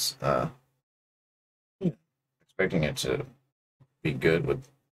definitely was expecting it to be good with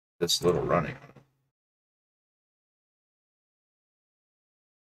this little running on it.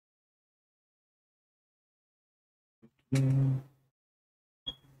 And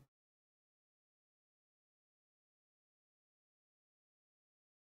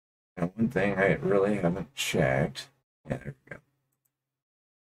one thing I really haven't checked. Yeah, there we go.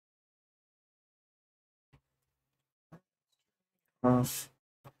 Off.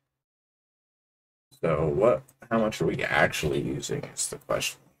 So how much are we actually using is the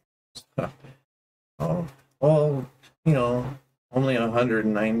question. Oh, well, you know, only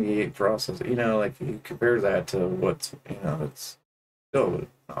 198 processes. You know, like you compare that to what's, it's still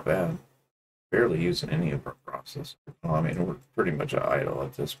not bad. Barely using any of our processors. Well, I mean, we're pretty much idle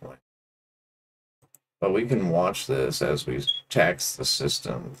at this point. But we can watch this as we tax the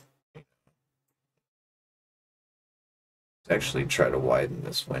system. Let's actually try to widen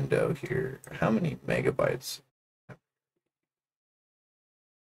this window here. How many megabytes?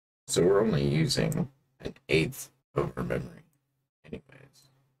 So we're only using 1/8 of our memory anyways.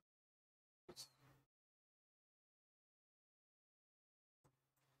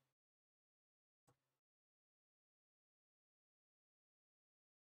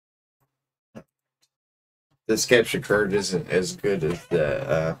 This capture card isn't as good as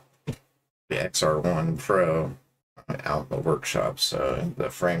the XR1 Pro out in the workshop, so the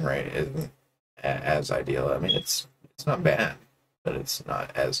frame rate isn't as ideal. I mean, it's not bad, but it's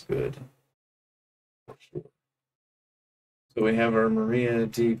not as good. For sure. So we have our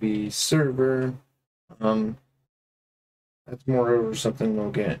MariaDB server. That's moreover something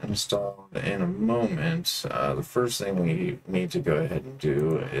we'll get installed in a moment. The first thing we need to go ahead and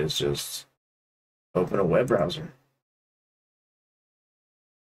do is just open a web browser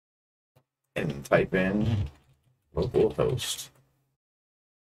and type in localhost.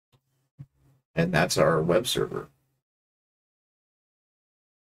 And that's our web server.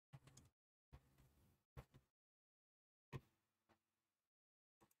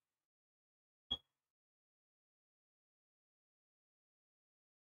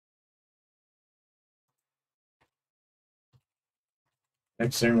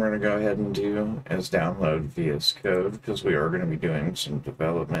 Next thing we're going to go ahead and do is download VS Code, because we are going to be doing some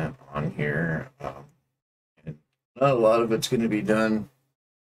development on here. And not a lot of it's going to be done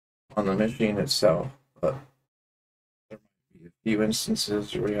on the machine itself, but there might be a few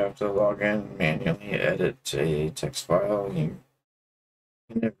instances where we have to log in, manually edit a text file. You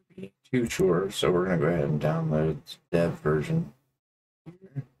can never be too sure, so we're going to go ahead and download the dev version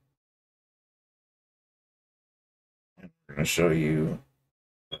here. And we're going to show you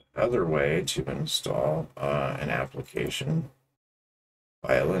other way to install an application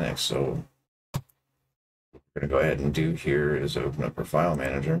via Linux. So what we're going to go ahead and do here is open up our file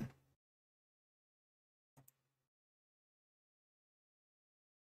manager.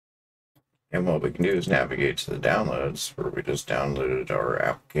 And what we can do is navigate to the downloads, where we just downloaded our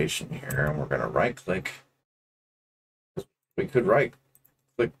application here, and we're going to right click. We could right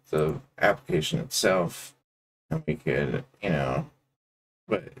click the application itself, and we could,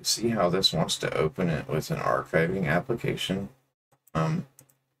 but see how this wants to open it with an archiving application.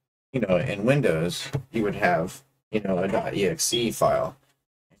 In Windows, you would have, a .exe file.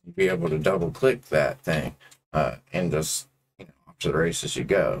 You'd be able to double click that thing and just, off to the races you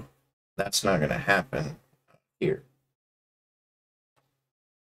go. That's not going to happen here.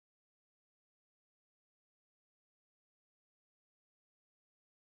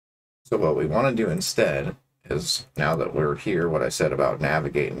 So what we want to do instead is, now that we're here, what I said about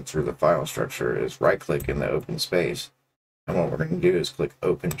navigating through the file structure is right-click in the open space. And what we're going to do is click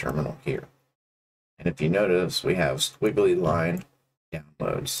Open Terminal here. And if you notice, we have squiggly line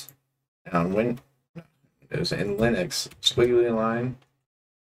downloads. Now, when there's in Linux, squiggly line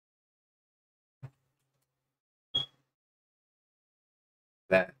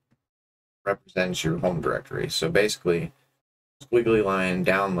that represents your home directory. So basically, squiggly line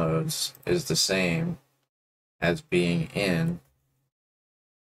downloads is the same as being in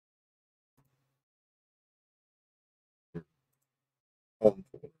home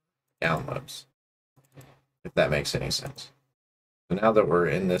folder downloads, if that makes any sense. So now that we're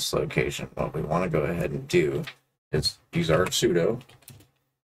in this location, what we want to go ahead and do is use our sudo.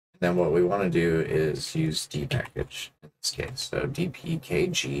 And then what we want to do is use dpackage in this case. So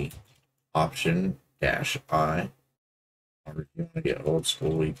dpkg option -I. Or if you want to get old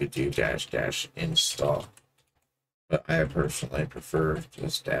school, you could do -- install. But I personally prefer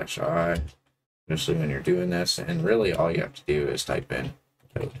just -I, especially when you're doing this. And really all you have to do is type in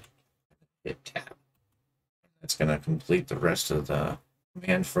code, hit tab. That's going to complete the rest of the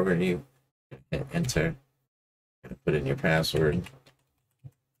command for you. Hit enter, put in your password.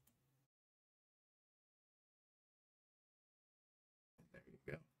 There you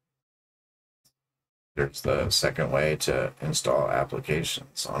go. There's the second way to install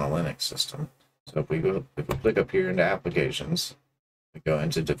applications on a Linux system. So if we click up here into applications, we go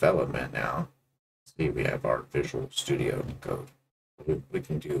into development now. See, we have our Visual Studio Code. We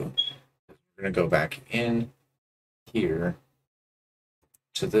can do. We're going to go back in here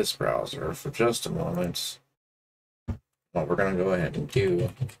to this browser for just a moment. What we're going to go ahead and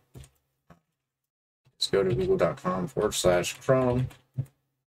do is go to google.com/Chrome.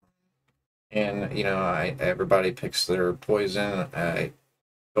 And, you know, everybody picks their poison. I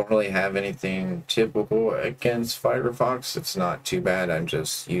don't really have anything typical against Firefox. It's not too bad. I'm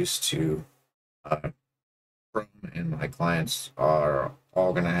just used to Chrome, and my clients are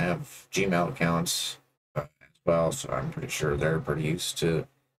all going to have Gmail accounts as well, so I'm pretty sure they're pretty used to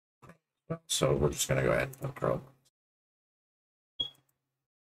Chrome. So we're just going to go ahead and put Chrome.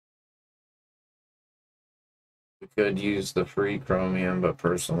 We could use the free Chromium, but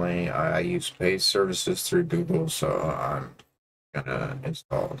personally, I use paid services through Google, so I'm going to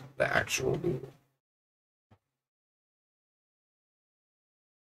install the actual Google.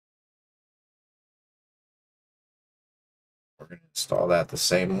 We're going to install that the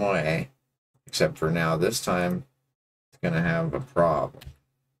same way, except for now, this time, it's going to have a problem.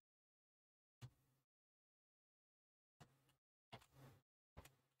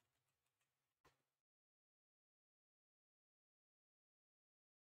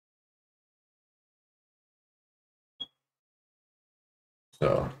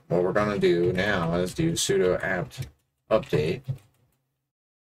 So what we're going to do now is do sudo apt update. And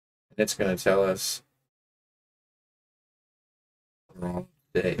it's going to tell us the wrong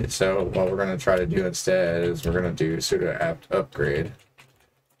date. So what we're going to try to do instead is we're going to do sudo apt upgrade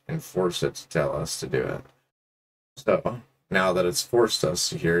and force it to tell us to do it. So now that it's forced us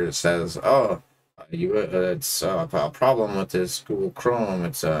here, it says, oh, it's a problem with this Google Chrome.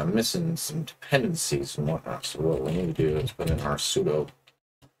 It's missing some dependencies and whatnot. So what we need to do is put in our sudo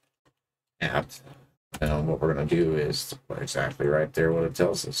apt. And what we're going to do is exactly right there what it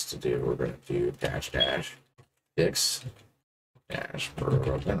tells us to do. We're going to do --fix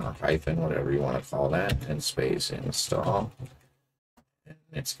 -broken or hyphen, whatever you want to call that, and space install. And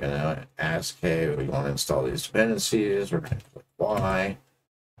it's going to ask, hey, we want to install these dependencies. We're going to click Y,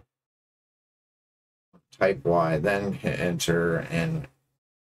 type Y, then hit enter. And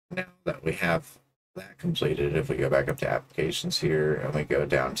now that we have that completed, if we go back up to applications here and we go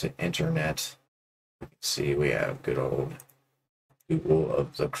down to internet, you can see we have good old Google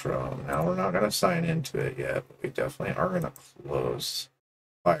of the Chrome. Now we're not going to sign into it yet, but we definitely are going to close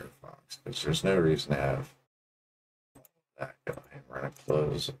Firefox because there's no reason to have that going. We're going to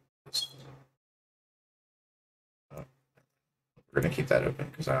close this. We're going to keep that open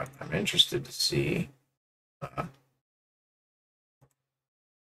because I'm interested to see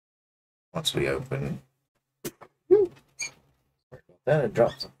once we open. Sorry about that, it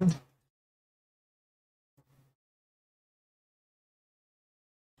dropped something.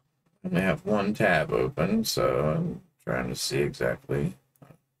 I only have one tab open, so I'm trying to see exactly.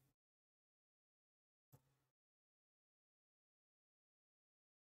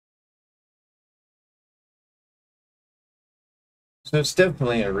 So it's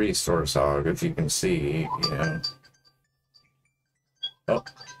definitely a resource hog, if you can see, you know. Oh,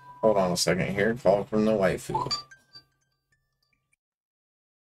 hold on a second here. Call from the waifu.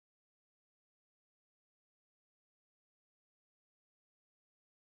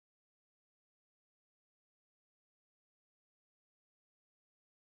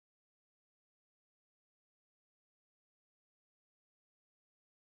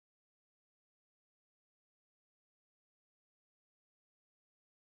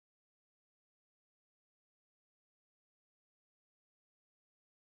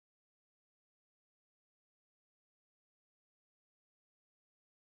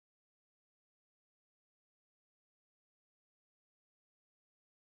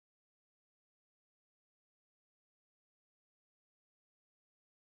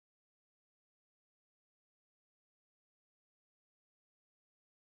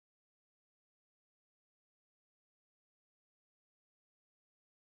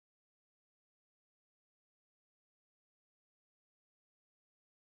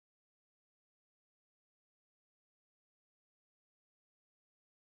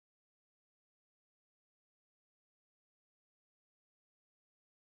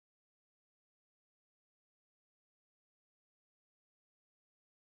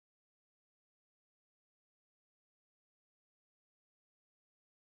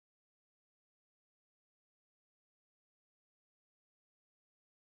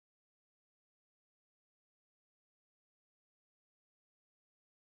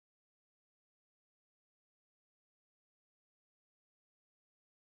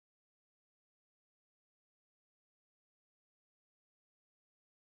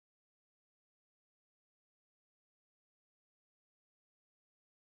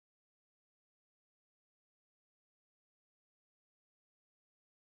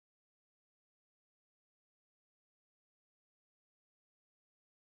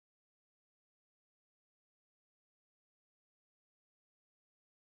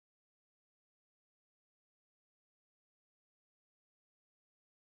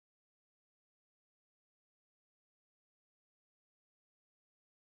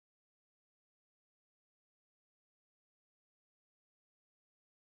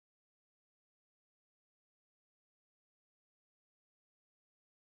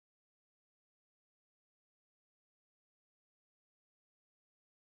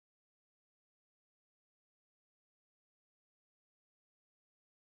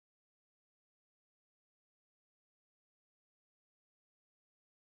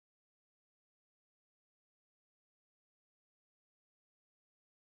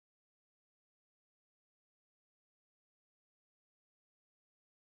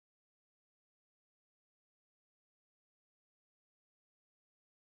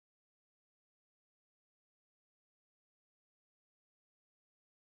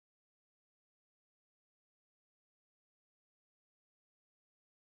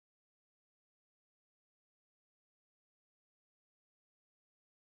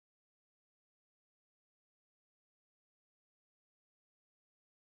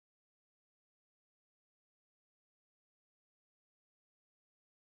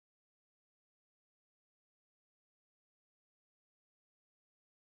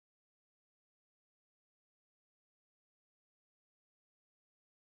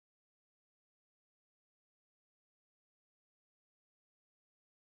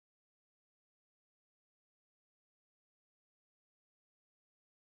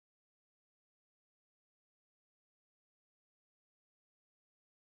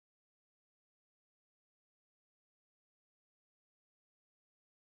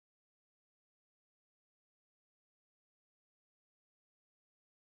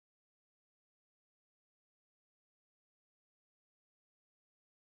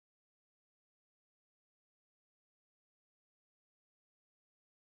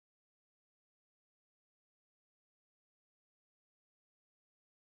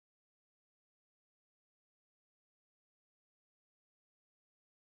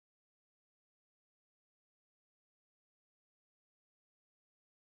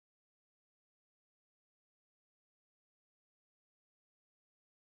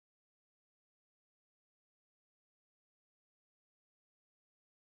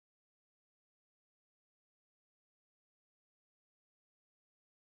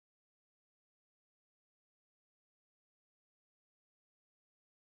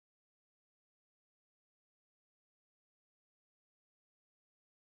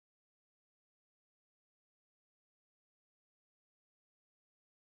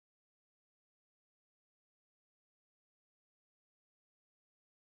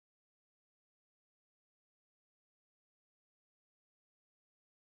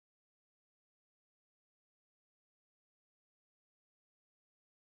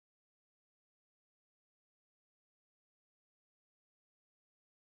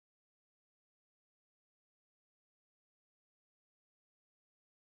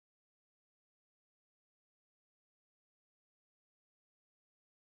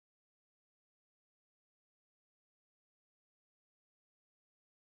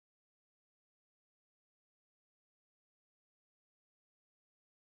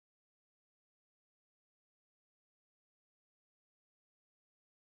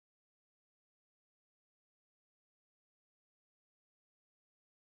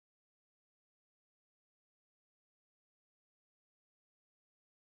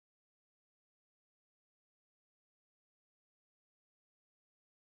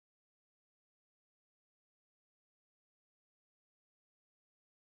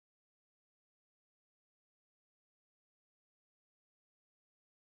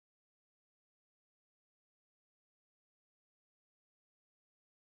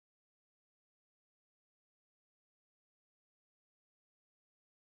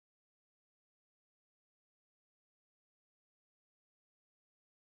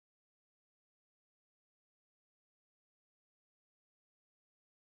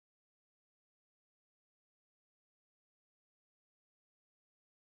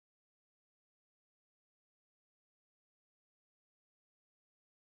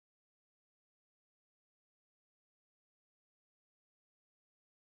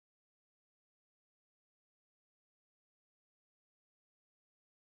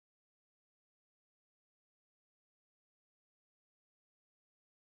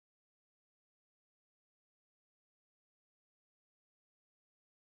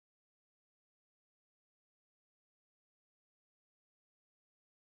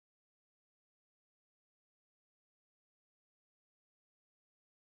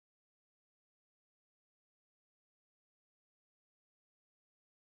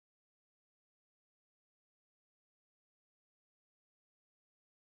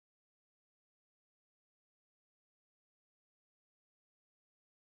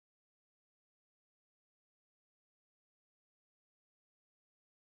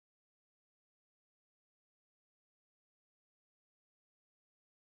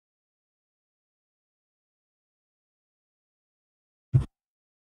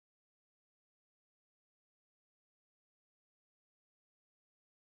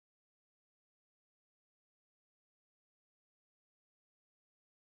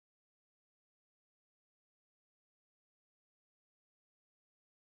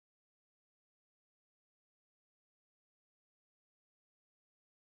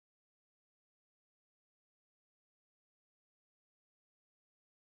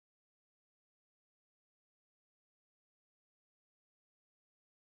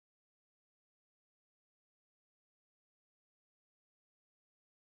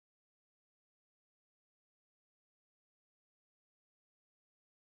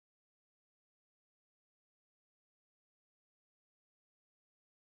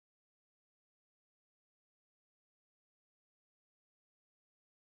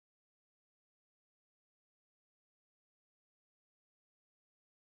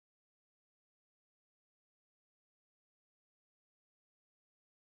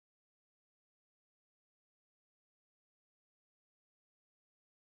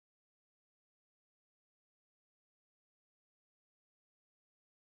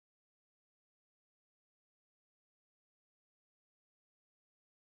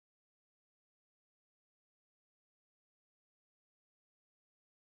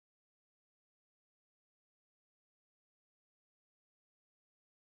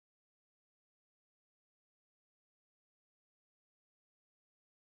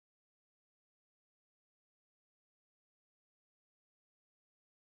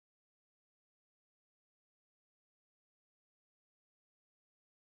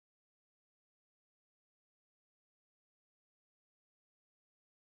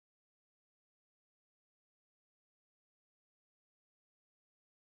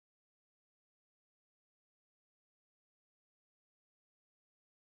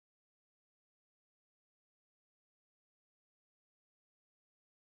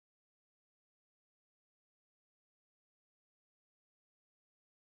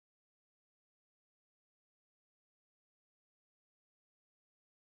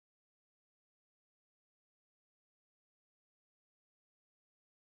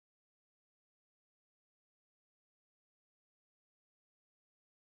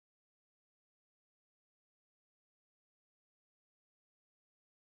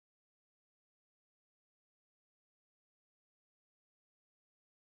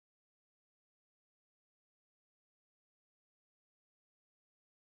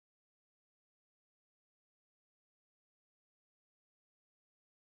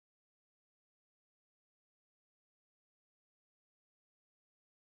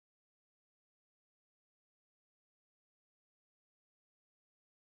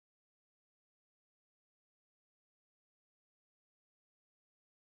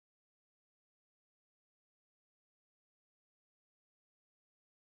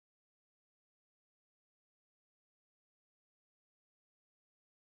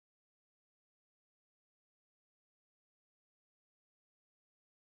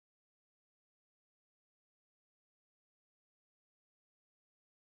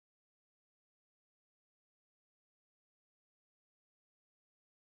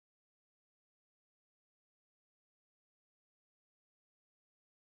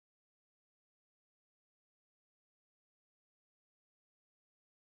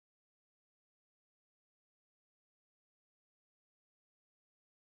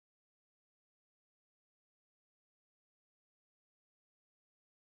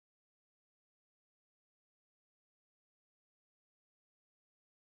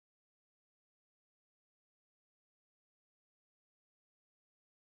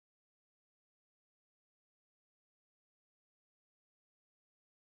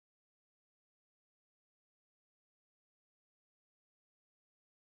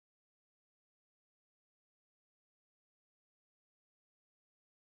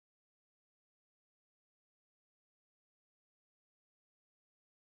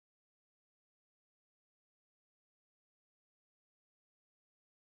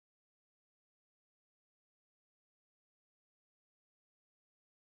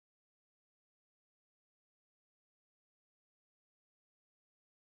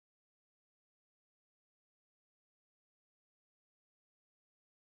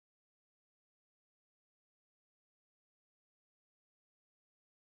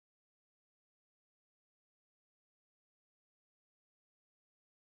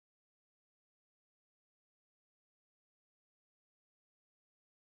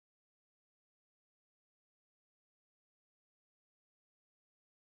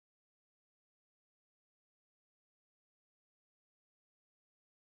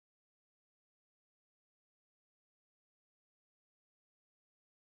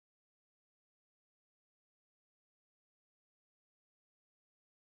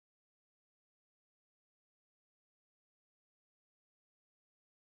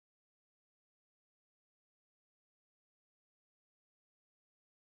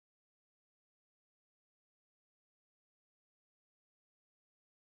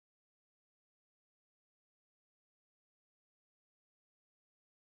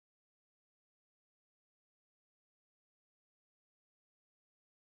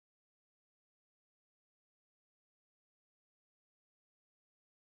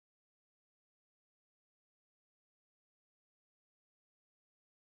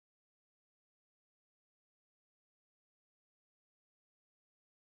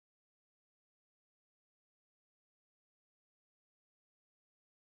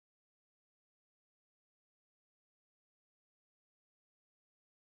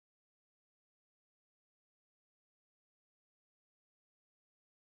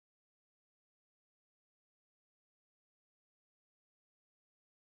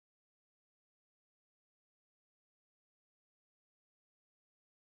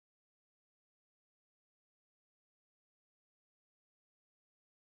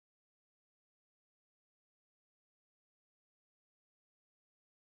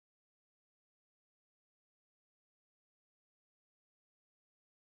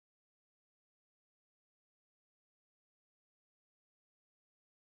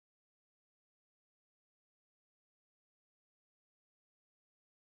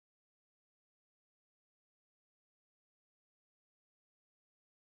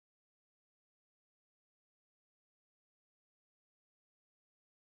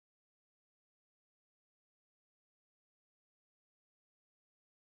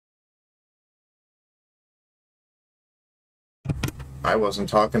 I wasn't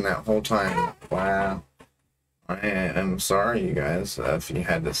talking that whole time. Wow. I am sorry, you guys, if you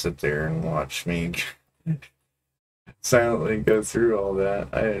had to sit there and watch me silently go through all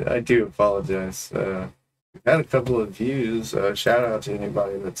that. I do apologize. We've had a couple of views. Shout out to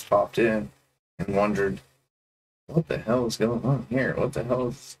anybody that's popped in and wondered, what the hell is going on here? What the hell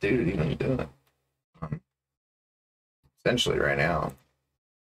is this dude even doing? Essentially, right now,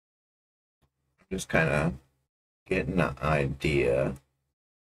 I'm just kind of getting an idea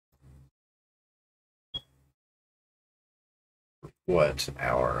what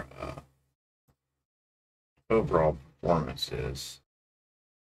our overall performance is.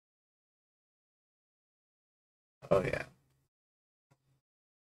 Oh yeah,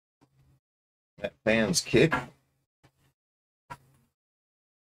 that fan's kick.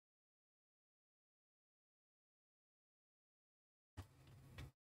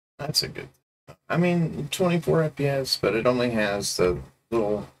 That's a good. I mean, 24 FPS, but it only has the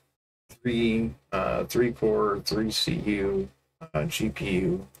little three core, 3 CU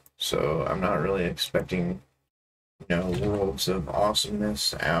GPU. So I'm not really expecting, worlds of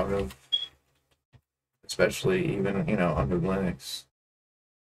awesomeness out of, especially even, under Linux.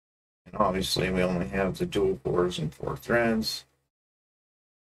 And obviously we only have the dual cores and 4 threads.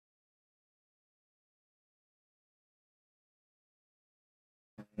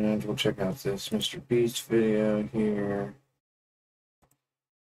 And we'll check out this Mr. Beast video here.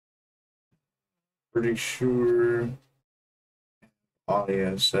 Pretty sure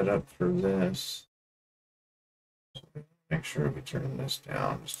audio set up for this. So make sure we turn this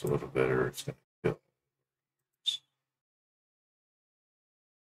down just a little bit or it's going to kill.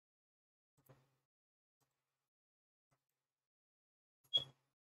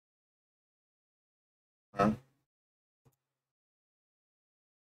 Huh?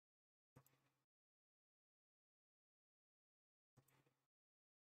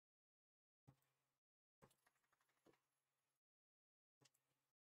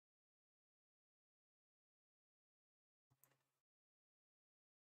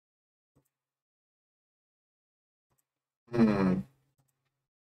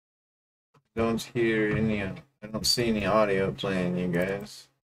 Don't hear any, I don't see any audio playing, you guys.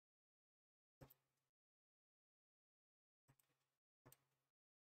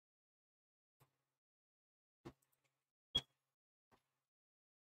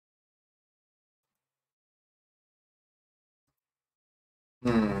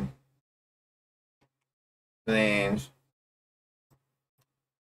 Strange.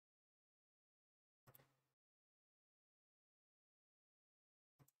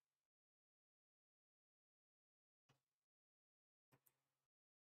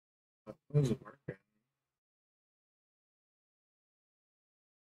 How's it working?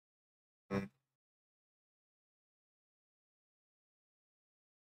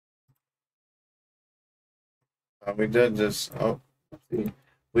 We did just,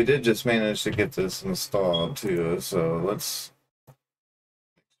 we did just manage to get this installed too, so let's make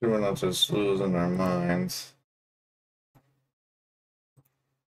sure we're not just losing our minds.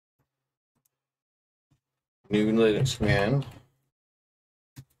 New Linux command.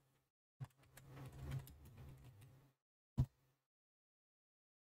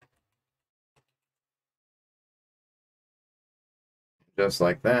 Just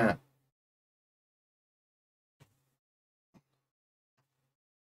like that.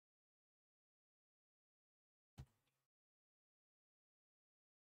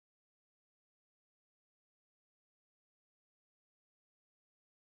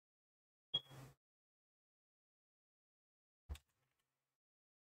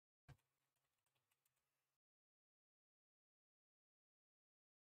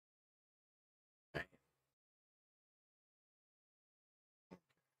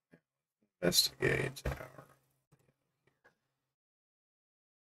 Investigate our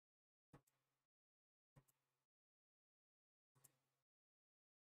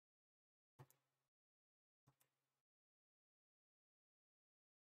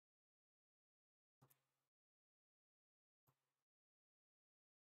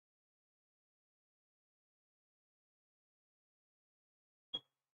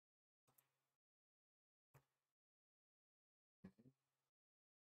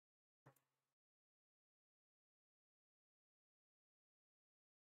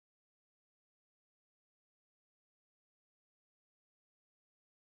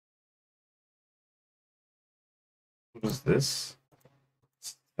what is this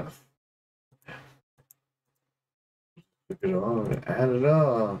stuff? Look at all, add it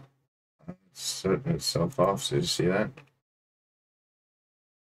all. It's setting itself off, so you see that?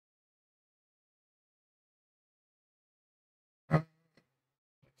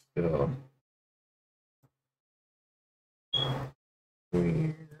 still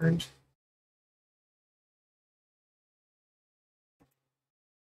weird.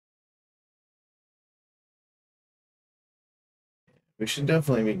 We should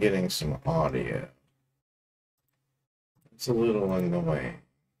definitely be getting some audio. It's a little annoying.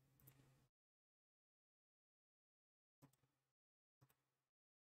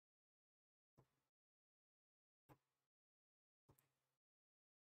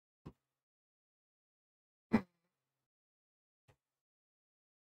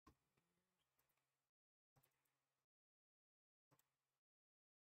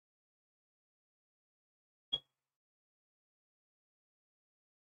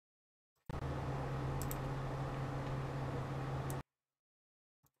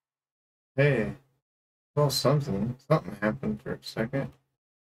 Hey, well, something happened for a second.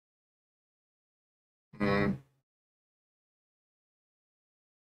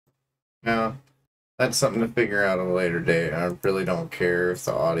 Yeah, that's something to figure out at a later date. I really don't care if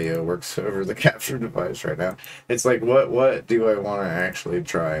the audio works over the capture device right now. It's like, what do I want to actually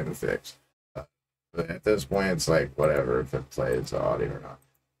try and fix? But at this point, it's like whatever if it plays the audio or not.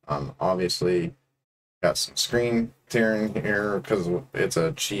 Obviously, got some screen tearing here because it's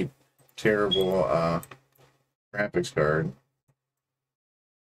a cheap, terrible graphics card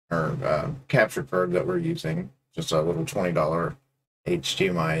or capture card that we're using. Just a little $20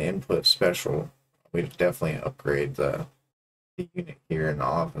 HDMI input special. We definitely upgrade the unit here in the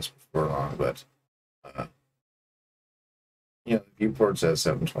office before long, but you know, the viewport says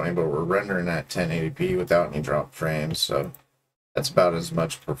 720, but we're rendering at 1080p without any drop frames, so that's about as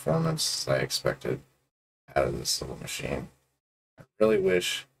much performance as I expected out of this little machine. I really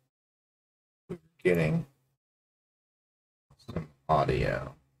wish we were getting some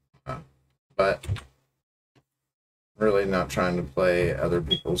audio, but really not trying to play other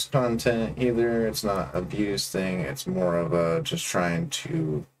people's content either. It's not a views thing. It's more of a just trying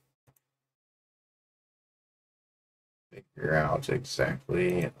to figure out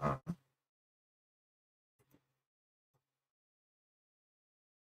exactly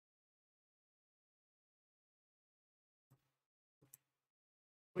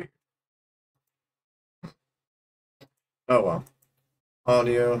wait. Oh well.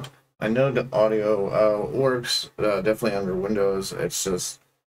 Audio. I know the audio works definitely under Windows. It's just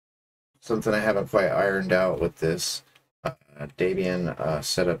something I haven't quite ironed out with this Debian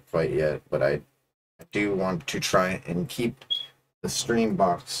setup quite yet, but I do want to try and keep the stream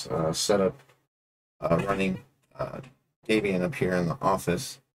box setup running Debian up here in the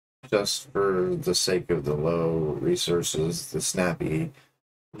office just for the sake of the low resources, the snappy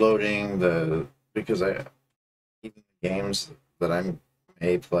loading, because even the games that I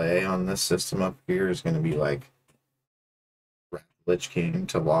may play on this system up here is going to be like Lich King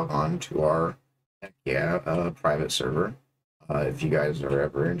to log on to our private server. If you guys are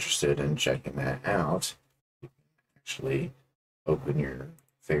ever interested in checking that out, you can actually open your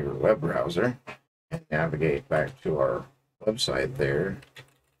favorite web browser and navigate back to our website there.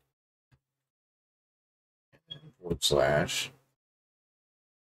 /.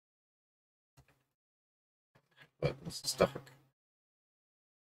 Button's stuck.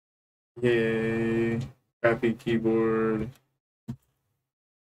 Yay! Crappy keyboard.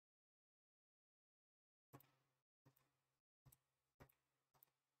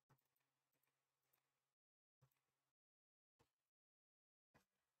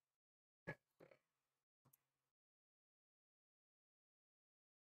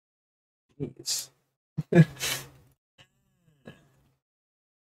 Jeez.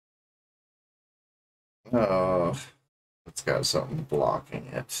 Oh, it's got something blocking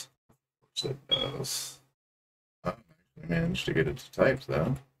it. Which it does. I managed to get it to type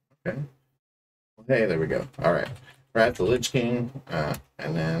though. Okay. Well, hey, there we go. All right. We're at the Lich King, and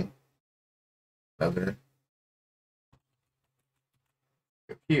then another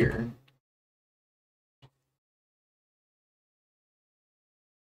here.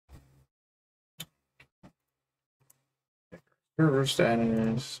 Server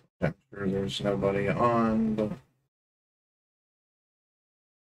status. I'm sure there's nobody on, but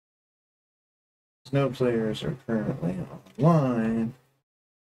no players are currently online.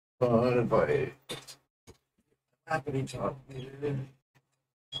 But invite. Happy talk.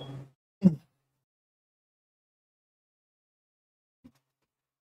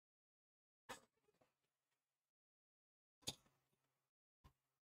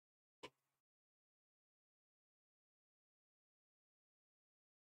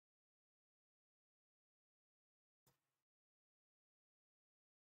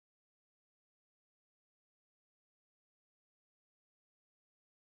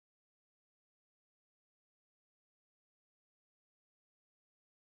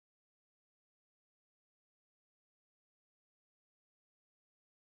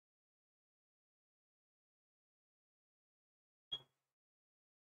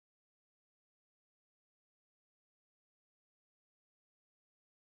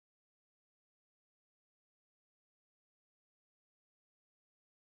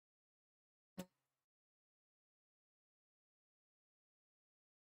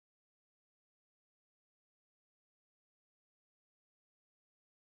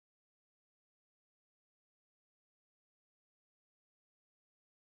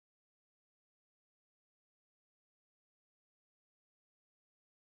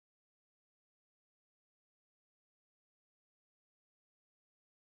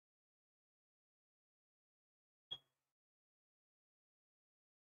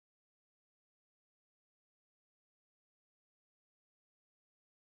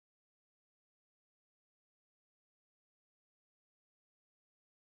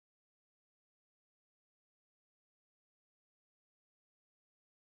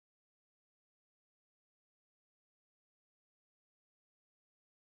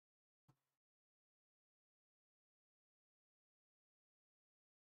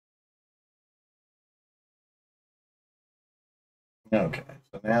 Okay,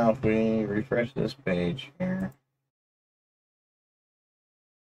 so now if we refresh this page here.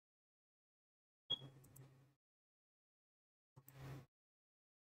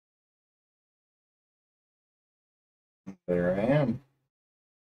 There I am.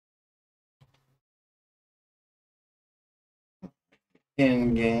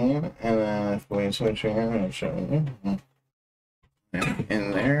 In game, and then if we switch here, I'm going to show you.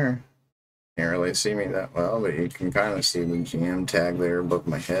 In there, you can't really see me that well, but you can kind of see the GM tag there above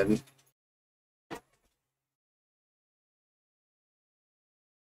my head.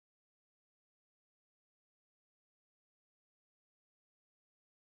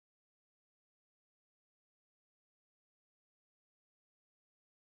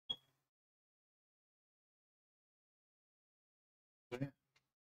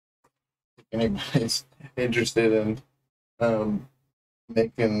 If anybody's interested in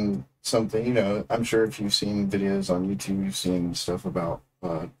making something, you know, I'm sure if you've seen videos on YouTube, you've seen stuff about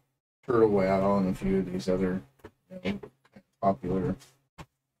Turtle Wow and a few of these other, you know, popular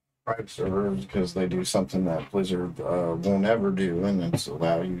private servers, because they do something that Blizzard won't ever do, and it's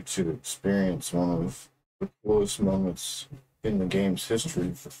allow you to experience one of the coolest moments in the game's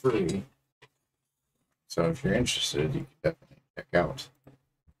history for free. So if you're interested, you can definitely check out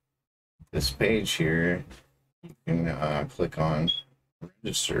this page here. You can click on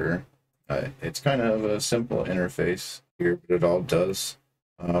register. It's kind of a simple interface here, but it all does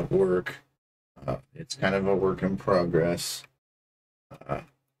work. It's kind of a work in progress.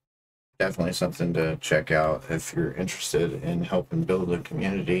 Definitely something to check out if you're interested in helping build a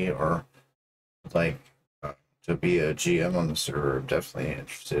community, or like to be a GM on the server. Definitely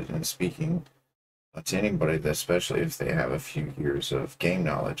interested in speaking to anybody, especially if they have a few years of game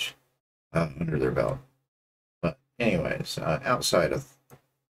knowledge under their belt. But anyways, outside of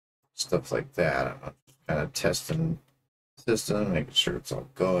stuff like that, I'm kind of testing the system, making sure it's all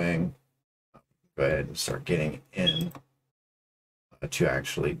going. Go ahead and start getting in to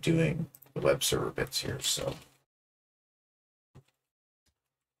actually doing the web server bits here. So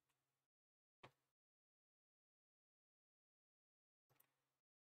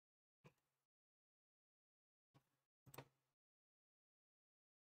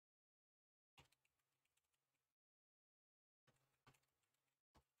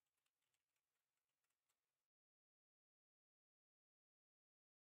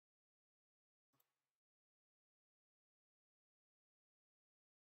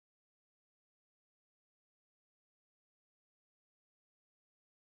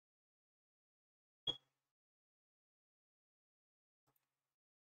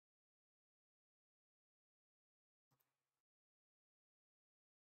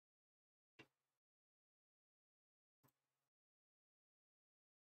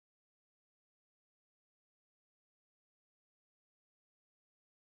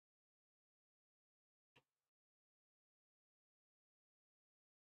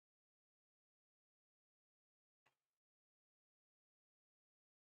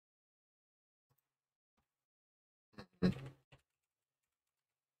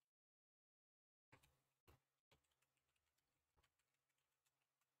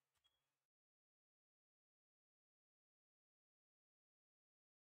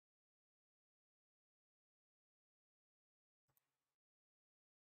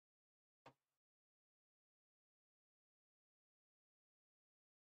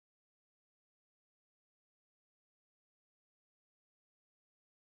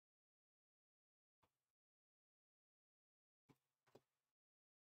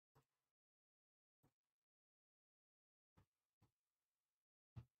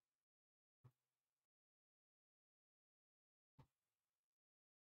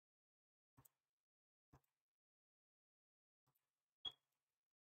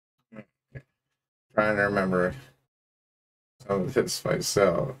trying to remember some of this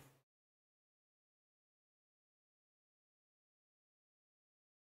myself.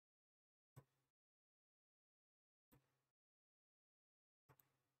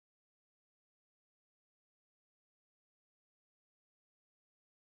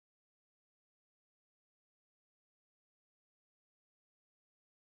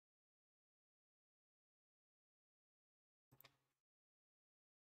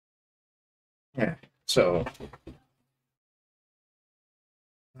 Yeah. So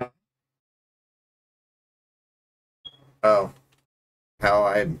oh, how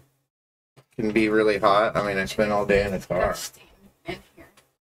I can be really hot. I mean, I spend all day in the car. Disgusting in here.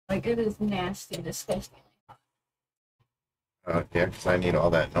 Like, it is nasty, disgusting. Yeah, because I need all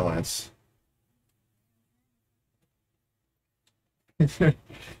that noise. Turn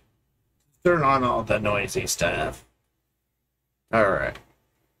on all the noisy stuff. All right.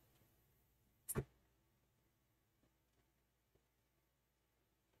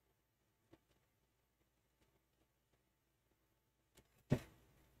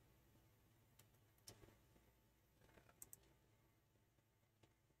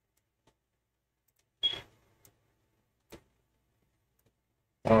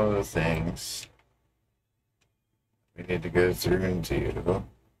 One of the things we need to go through and do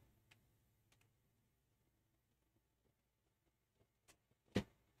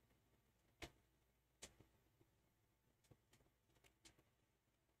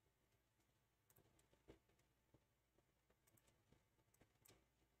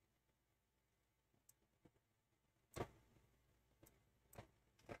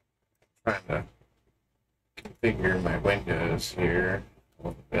trying to configure my windows here a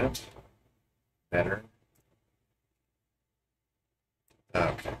little bit better.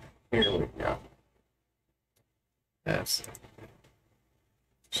 Okay, here we go. That's it.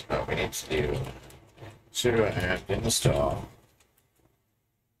 So we need to do sudo apt install.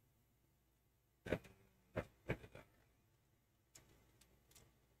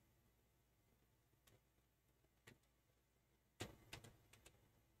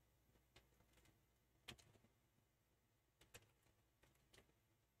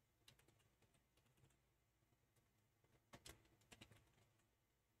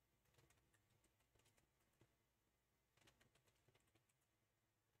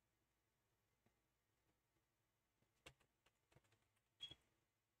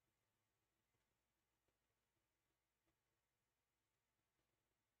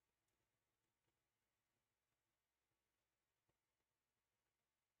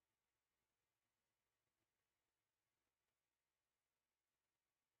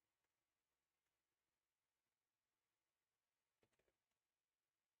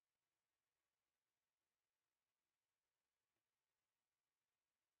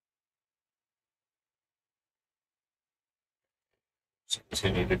 Just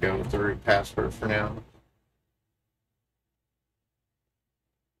continue to go with the root password for now.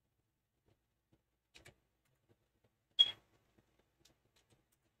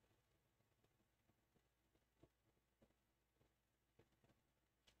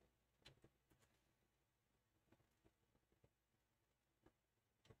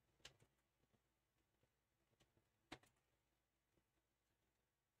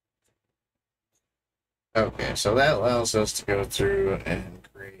 Okay, so that allows us to go through and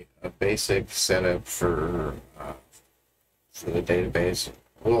create a basic setup for the database.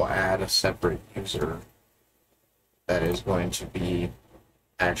 We'll add a separate user that is going to be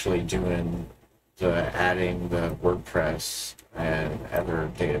actually doing the adding the WordPress and other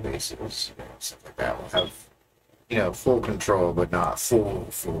databases and stuff like that. We'll have, full control, but not full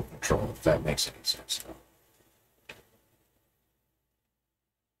control, if that makes any sense.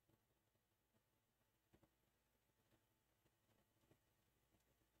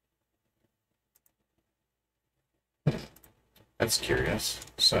 That's curious.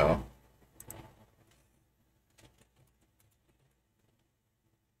 So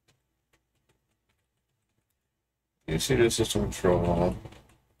you sudo system control.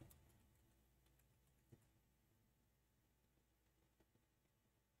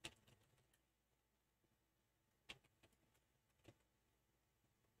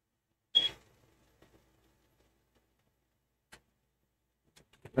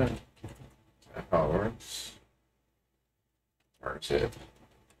 That's how it works. Where's it?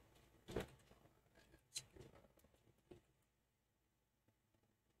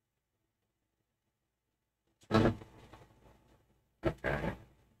 Okay.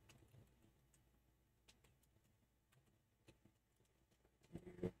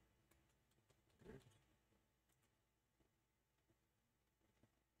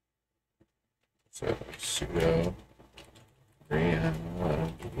 So sudo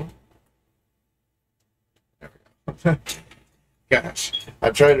MariaDB. There we go. Gosh,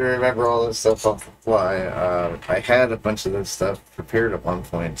 I'm trying to remember all this stuff off the fly. I had a bunch of this stuff prepared at one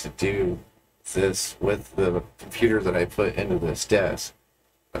point to do this with the computer that I put into this desk,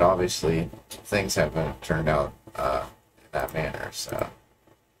 but obviously things haven't turned out in that manner, so.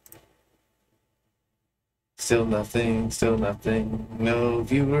 Still nothing, no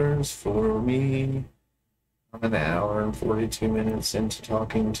viewers for me. I'm an hour and 42 minutes into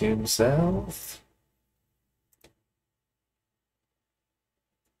talking to myself.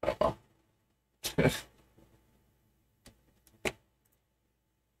 Oh.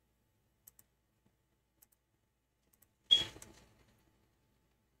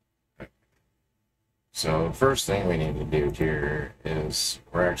 So the first thing we need to do here is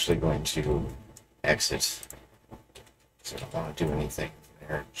we're actually going to exit So I don't want to do anything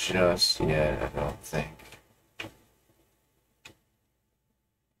there just yet, I don't think.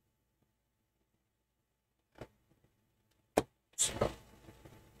 So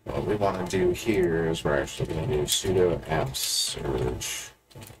what we want to do here is we're actually going to do sudo apt search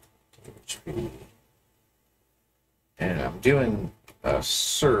PHP. And I'm doing a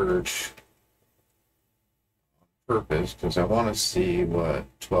search on purpose because I want to see what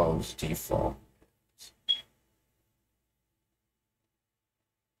 12's default is.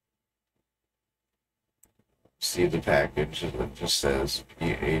 See the package that just says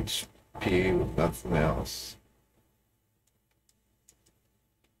PHP with nothing else.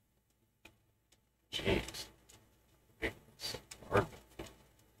 Jeez.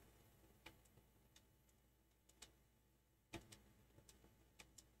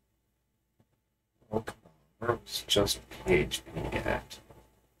 Where was just PHP at?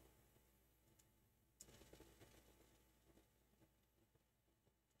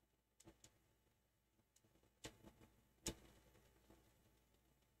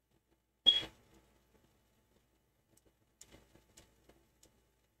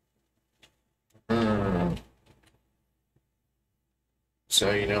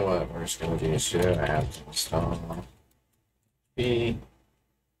 So you know what? We're just going to do sudo apt install p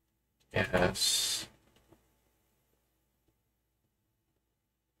s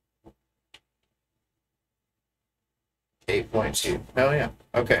 8.2. Oh yeah.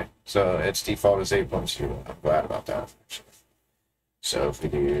 Okay. So its default is 8.2. I'm glad about that. Actually. So if we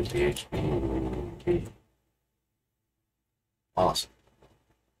do PHP, awesome.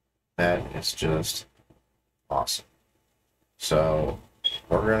 That is just awesome. So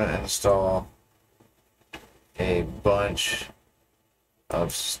we're gonna install a bunch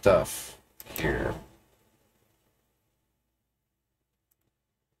of stuff here.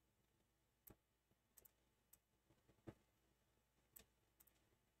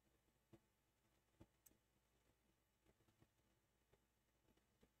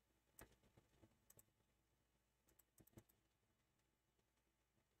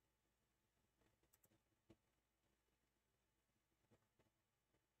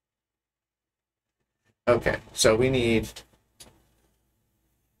 Okay, so we need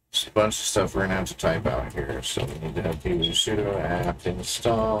a bunch of stuff we're gonna have to type out here. So we need to do sudo apt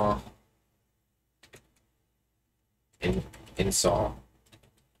install install.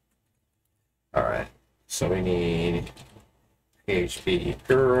 All right, so we need PHP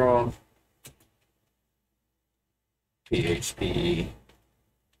girl, PHP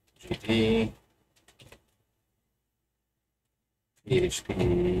GD,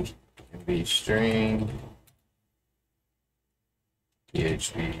 PHP MB string,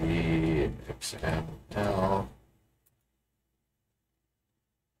 PHP XML,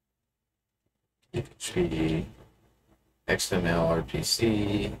 PHP XML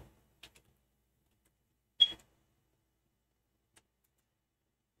RPC,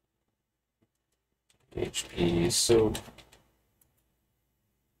 PHP SOAP,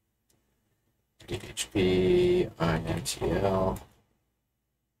 PHP INTL.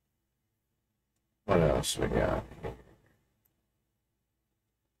 What else we got here?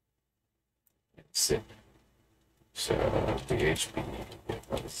 Zip. So PHP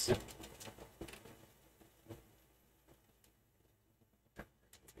zip.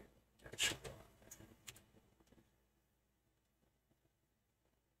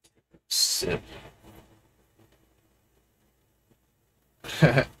 Zip.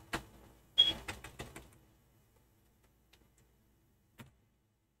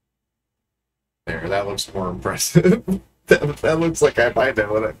 There, that looks more impressive. that looks like I might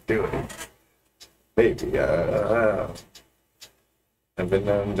know what I'm doing. Maybe. I've been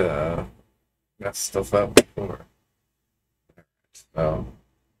known to mess stuff up before. So,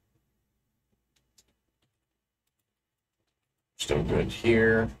 still good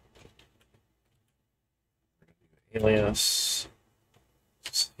here. Alias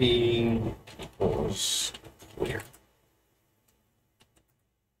C equals clear.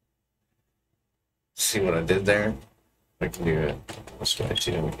 See what I did there? I can do it this way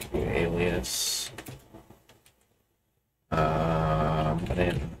too. We can do alias.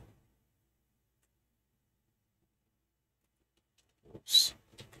 Banana. Oops.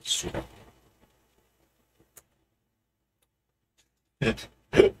 Shoot up.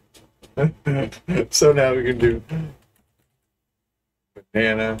 So now we can do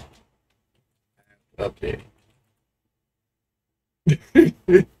banana update.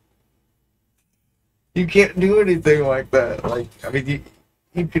 You can't do anything like that. Like, I mean,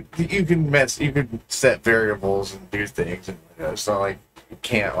 you could set variables and do things, and it's not like you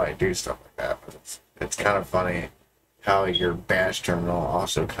can't like do stuff like that. But it's kind of funny how your bash terminal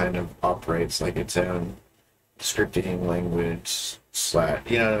also kind of operates like its own scripting language slash,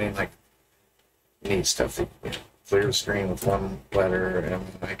 you know what I mean? Like, neat stuff. That, you know, clear the screen with one letter, and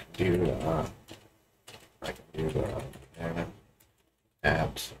I can do banana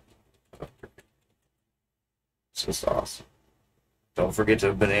apps. It's just awesome. Don't forget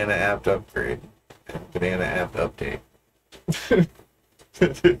to banana app upgrade and banana app update.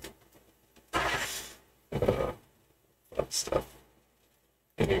 Fun stuff.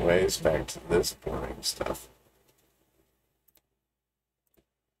 Anyways, back to this boring stuff.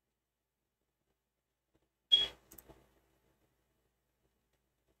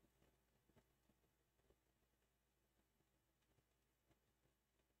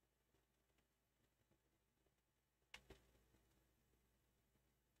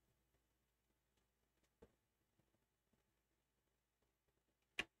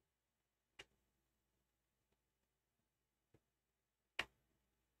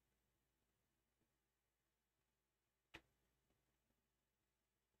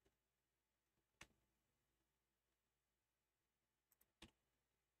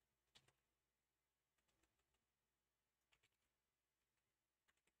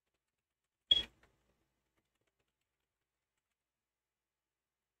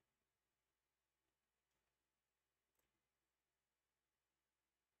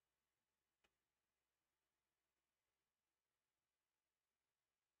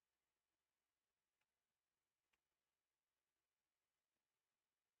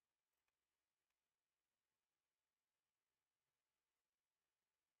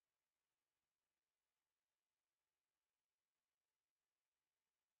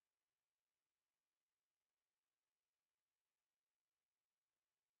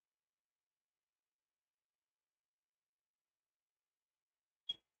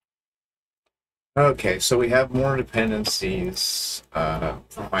 Okay, so we have more dependencies from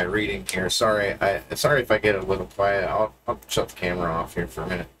my reading here. Sorry if I get a little quiet. I'll shut the camera off here for a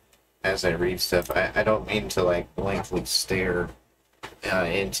minute as I read stuff. I don't mean to like blankly stare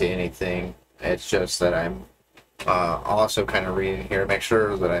into anything. It's just that I'm also kind of reading here to make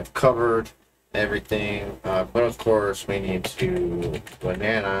sure that I've covered everything. But of course, we need to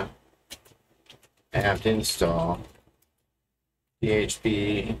banana apt install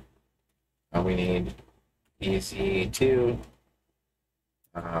PHP. We need EC2,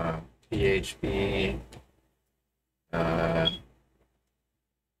 PHP,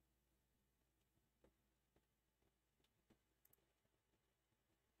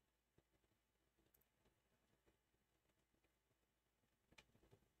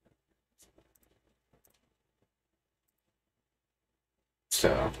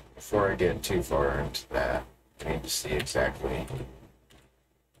 so before I get too far into that, I need to see exactly.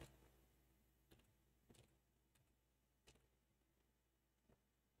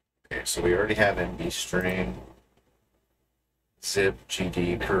 Okay, so we already have NB string, zip,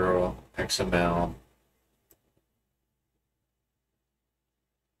 GD, curl, XML.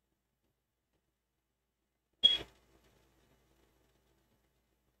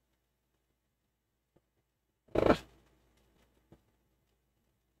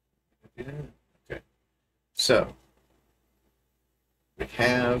 Okay, so we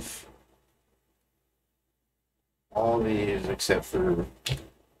have all these except for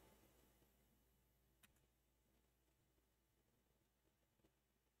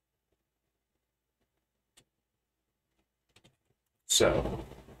so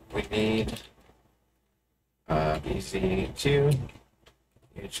we need EC2,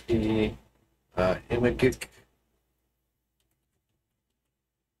 PHP, imagik,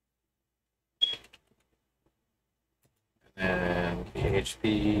 and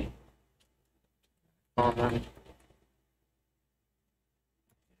PHP common.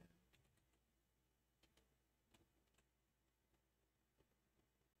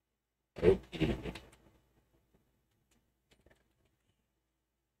 OP.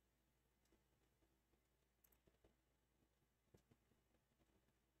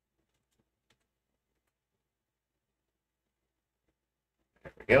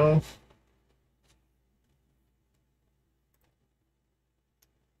 There we go.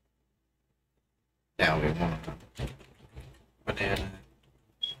 Now we want banana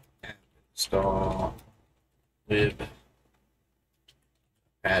app install lib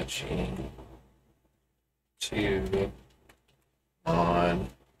Apache 2 on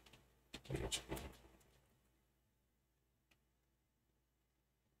PHP.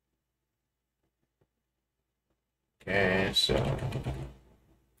 Okay, so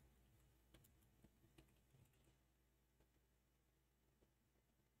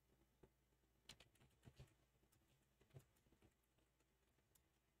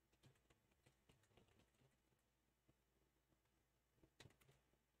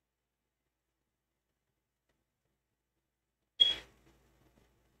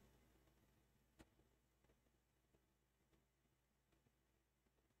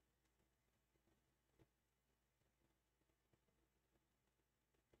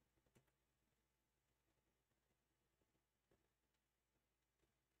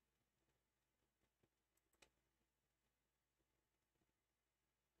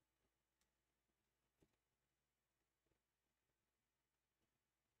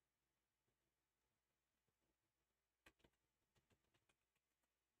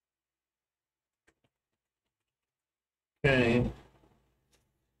Okay.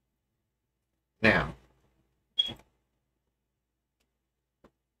 Now,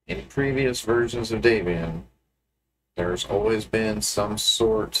 in previous versions of Debian, there's always been some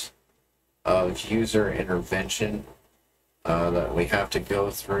sort of user intervention that we have to go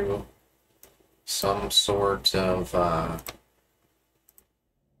through. Some sort of,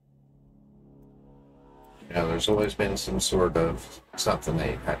 there's always been some sort of something that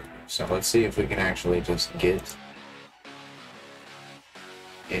you had to do. So let's see if we can actually just get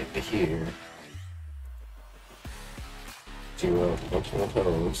into here to a local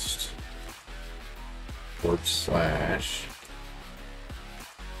host /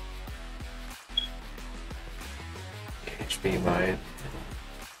 PhpMyAdmin.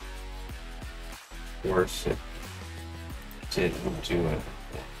 Of course, it didn't do it.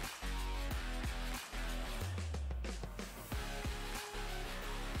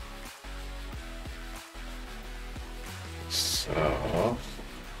 So,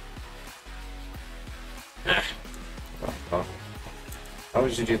 how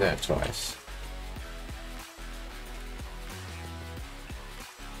would you do that twice?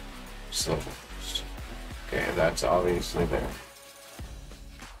 So, okay, that's obviously there.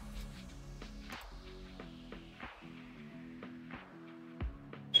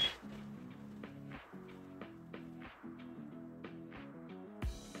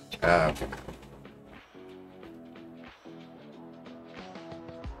 Okay.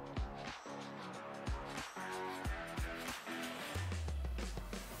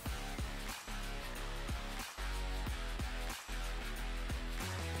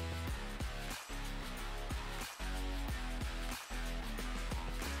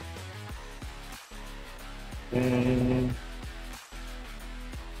 Mm.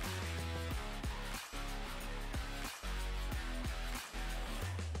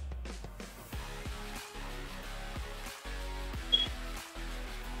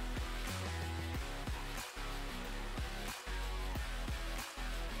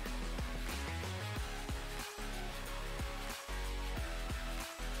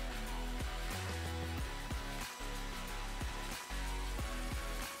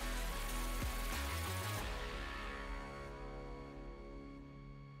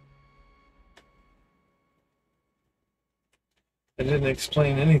 I didn't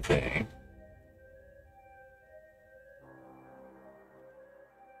explain anything.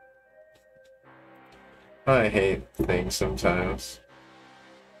 I hate things sometimes.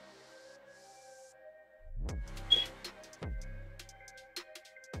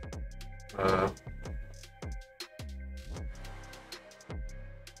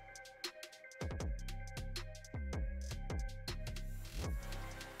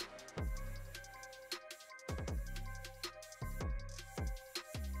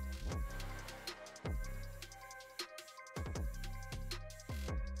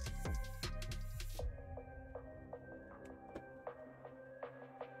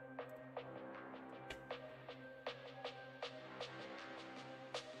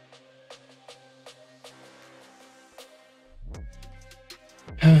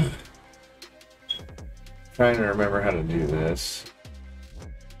 Trying to remember how to do this.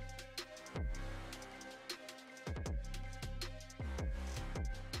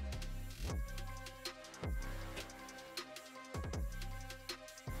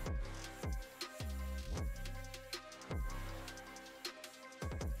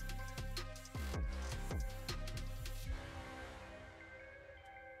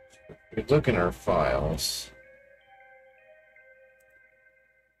 We look in our files.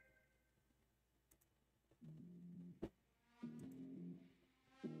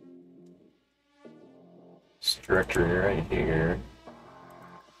 This directory right here.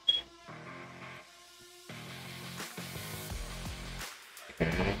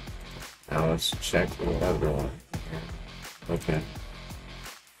 Okay. Now let's check the other one. Okay.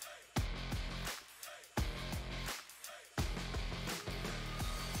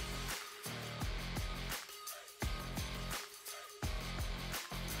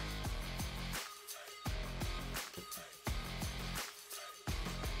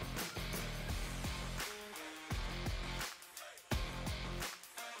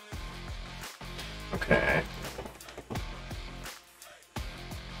 Okay.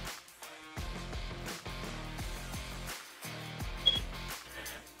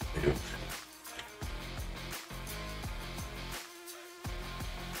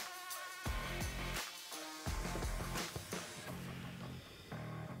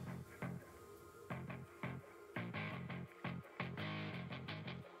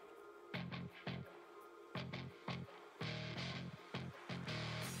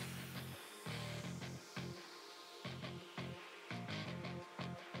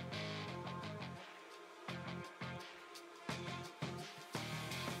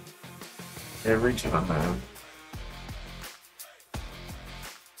 every time.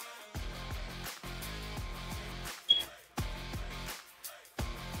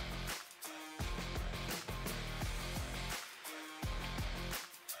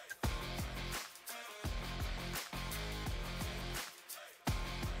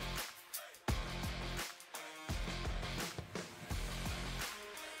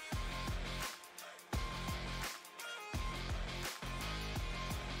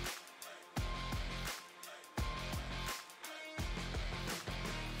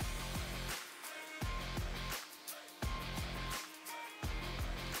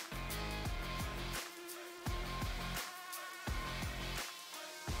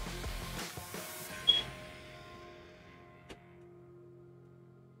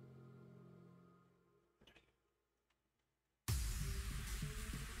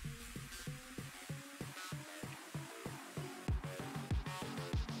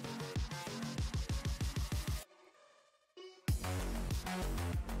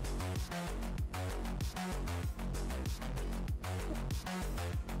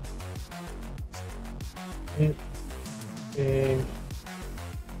 Okay.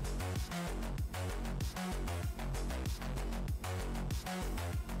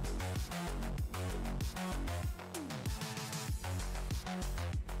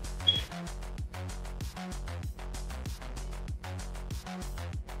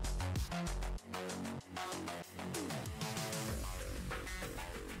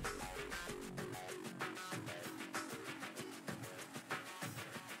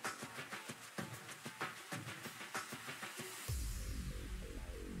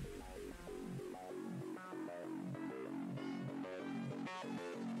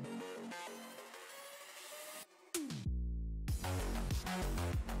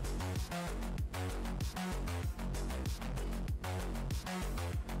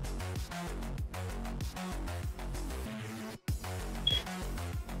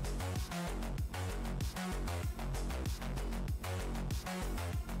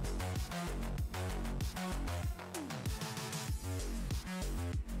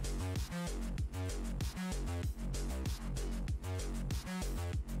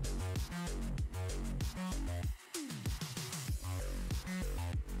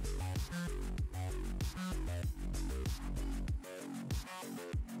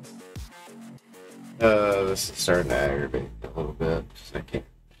 This is starting to aggravate a little bit. I can't.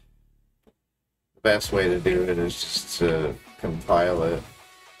 The best way to do it is just to compile it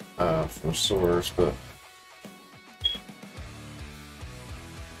from source, but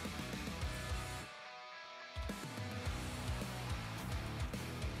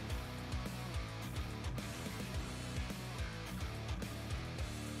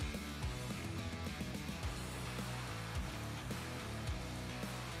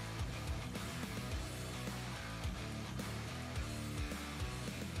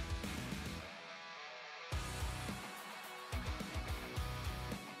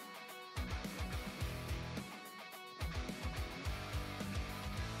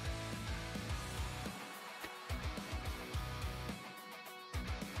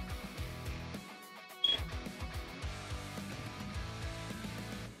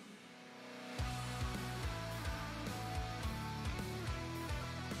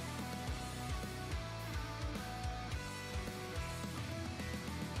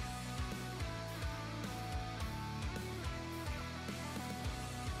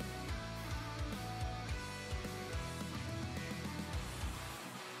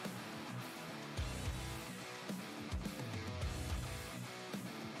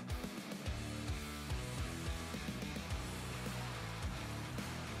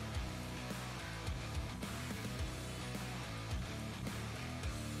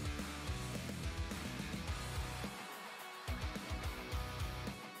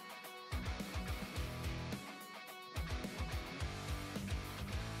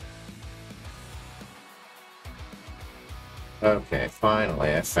okay,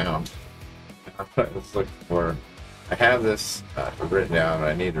 finally I found what I was looking for. I have this written down, but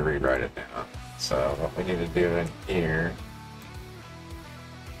I need to rewrite it now. So what we need to do in here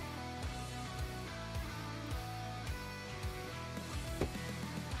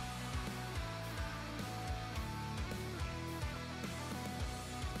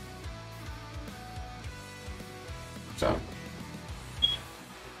so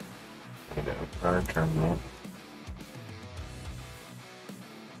our terminal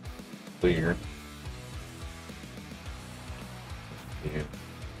clear. Yeah.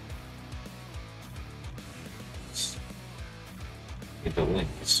 Need to link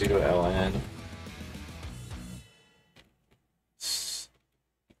sudo ln.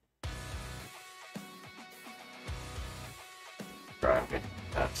 drive me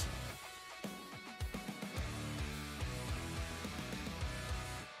nuts.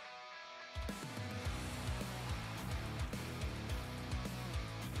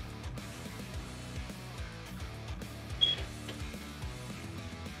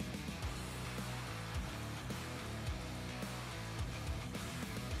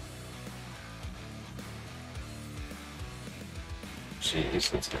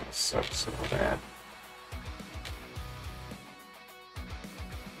 Jeez, that's gonna suck so bad.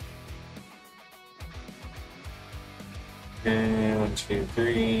 Okay, 1, 2,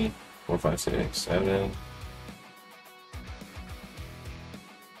 3, 4, 5, 6, 7.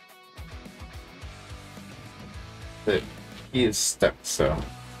 But he is stuck, so.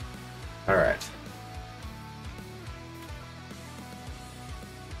 Alright.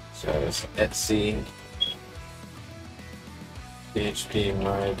 So it's Etsy.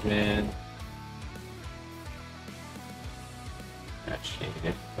 PhpMyAdmin.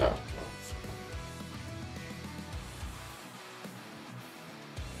 Actually, oh.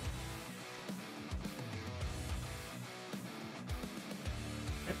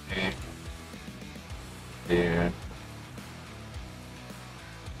 Okay. There.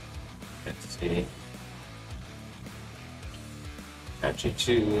 Let's see. Actually,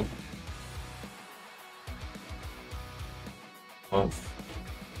 2. Month.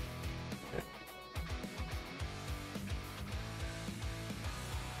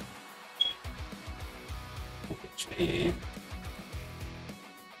 PHP.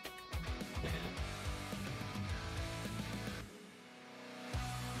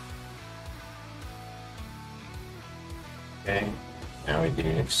 Okay, now we do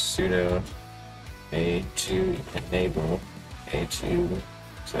sudo a2 enable a2,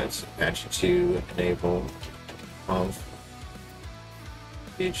 so that's Apache 2 enable conf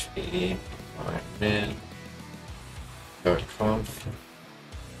PhpMyAdmin .conf,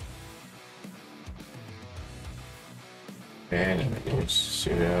 and we do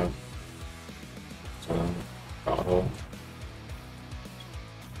sudo bottle.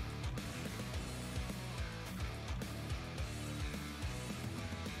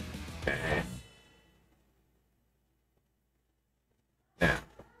 Okay. Now,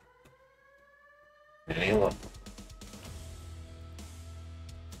 any look.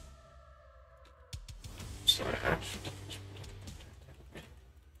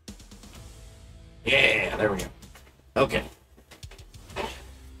 Yeah, there we go. Okay.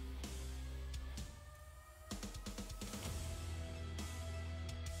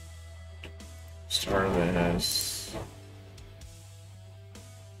 Start this.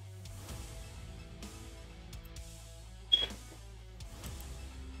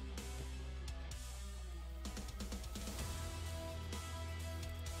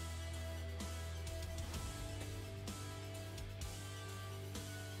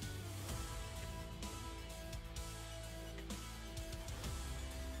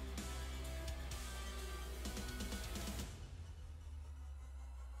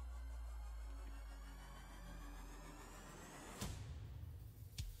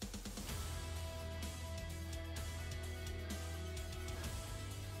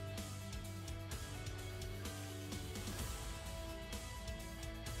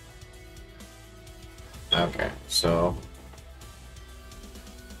 Okay, so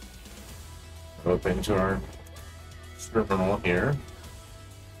open to our terminal here.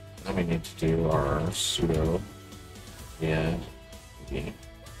 Then we need to do our sudo and then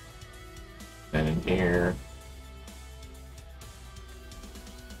in here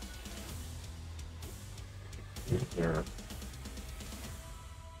there.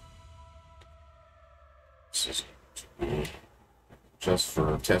 This is just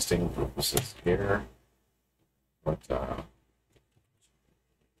for testing purposes here. But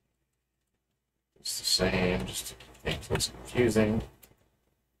it's the same, just to make things confusing.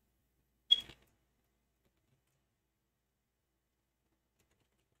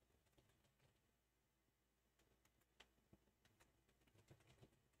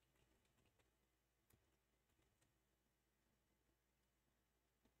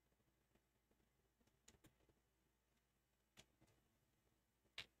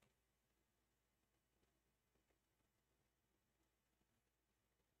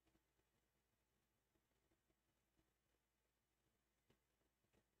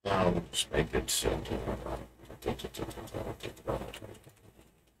 I'll just make it so.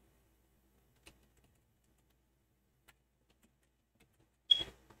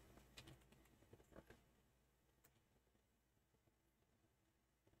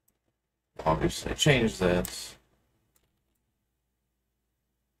 Obviously, change that.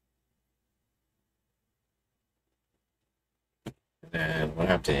 And we'll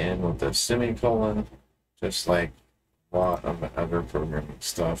have to end with a semicolon, just like a lot of the other programming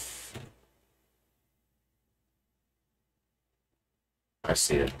stuff. I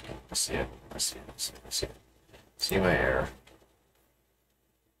see it. I see it. I see it. I see it. I see it. See my error.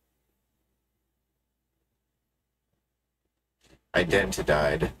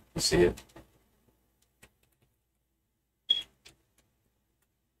 Identidied. You see it?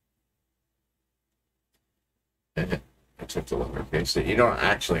 I took the lowercase. You don't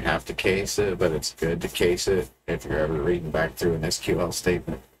actually have to case it, but it's good to case it if you're ever reading back through an SQL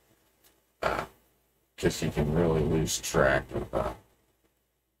statement. Because you can really lose track of that.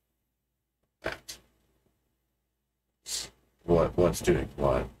 What's doing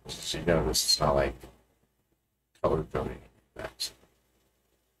what. So you notice it's not like color coding. That's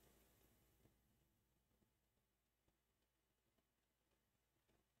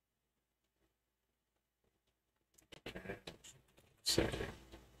okay. So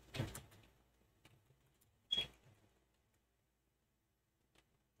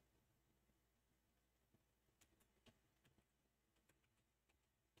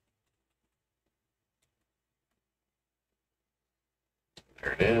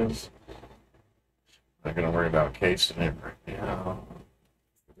there it is. Not gonna worry about casing it right now.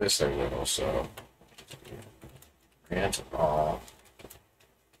 This I will, so grant all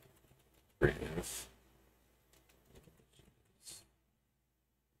creative.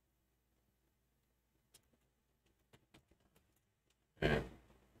 And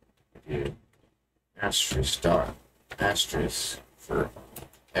do asterisk dot asterisk for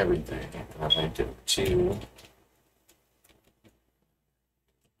everything. And I do 2.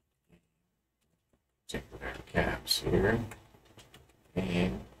 Take our caps here.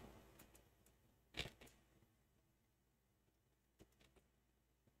 And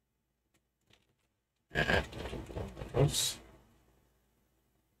oops.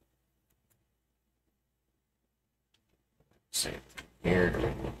 Same thing here.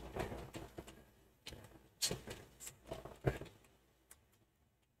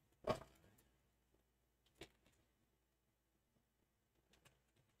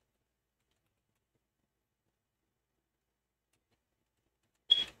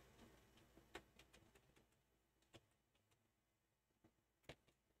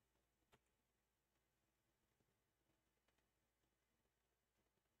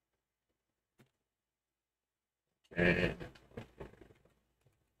 And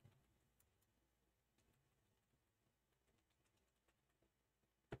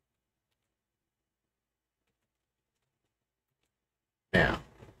now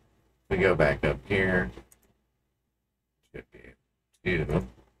we go back up here. Should be 2.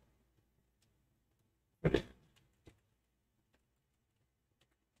 Put it.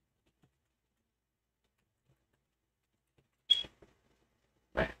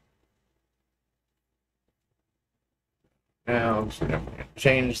 Right. Now, so then we're going to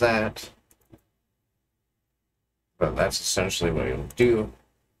change that. But that's essentially what you'll do.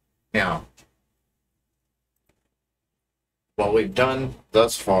 Now, what we've done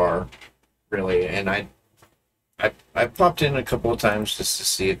thus far, really, and I popped in a couple of times just to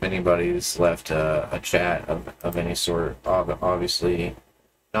see if anybody's left a chat of any sort. Obviously,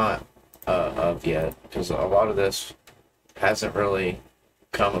 not of yet, because a lot of this hasn't really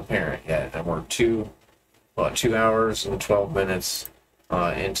come apparent yet, and we're 2 hours and 12 minutes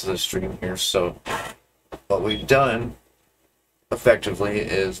into the stream here. So what we've done effectively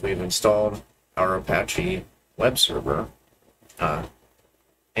is we've installed our Apache web server, and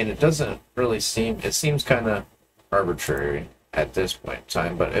it doesn't really seem, it seems kind of arbitrary at this point in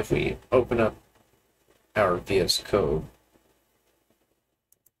time, but if we open up our VS Code,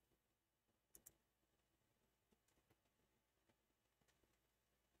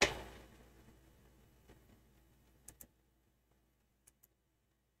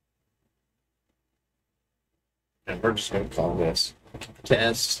 and we're just going to call this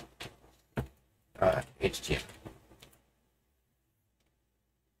test HTML.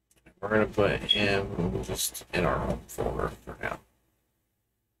 We're going to put him just in our home folder for now.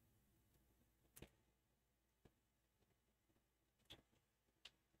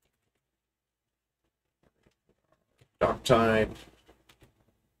 Doc type.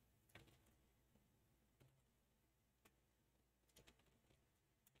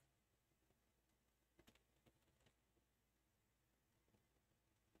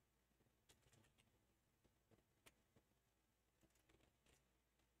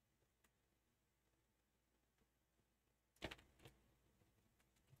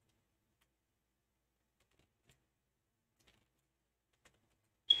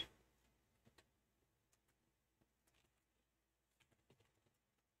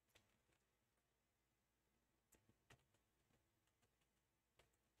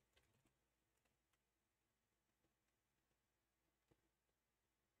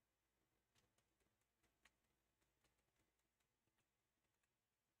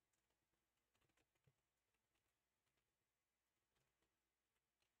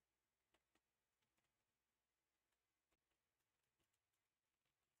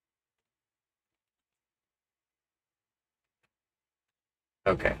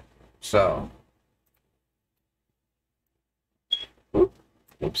 Okay, so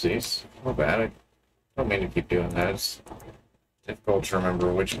oopsies. Oh, bad. I don't mean to keep doing that. It's difficult to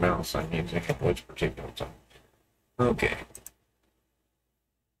remember which mouse I'm using at which particular time. Okay.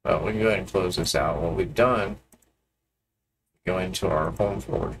 Well, we can go ahead and close this out. What we've done, go into our home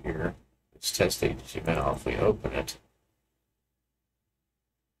folder here. It's test HTML. If we open it,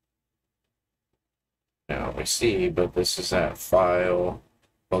 now we see, but this is that file,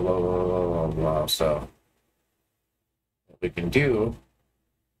 blah, blah, blah, blah, blah, blah. So what we can do,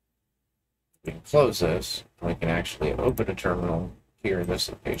 we can close this, and we can actually open a terminal here in this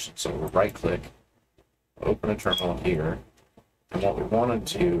location. So we'll right click, open a terminal here, and what we want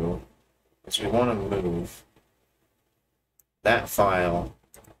to do is we want to move that file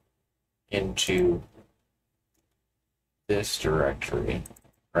into this directory,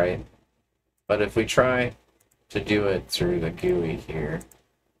 right? But if we try to do it through the GUI here,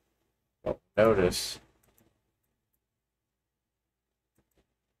 well, notice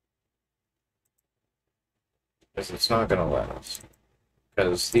because it's not going to let us,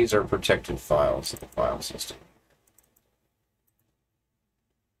 because these are protected files of the file system.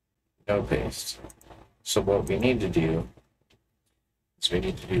 No paste. So what we need to do is we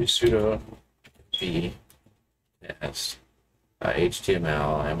need to do sudo vs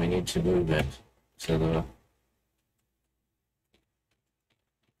HTML, and we need to move it to the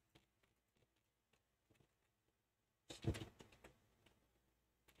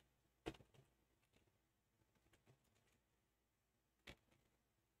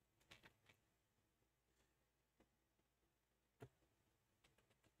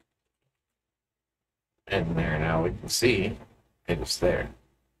in there. Now we can see it is there.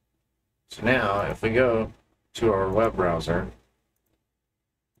 So now if we go to our web browser,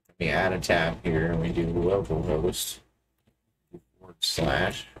 we add a tab here and we do localhost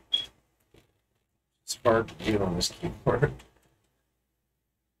 /. It's hard to do on this keyboard.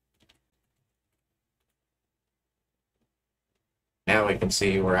 Now we can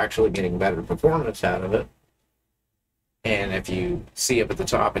see we're actually getting better performance out of it. And if you see up at the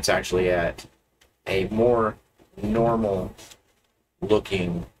top, it's actually at a more normal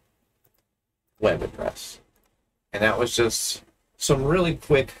looking web address. And that was just some really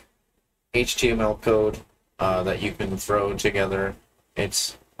quick HTML code that you can throw together.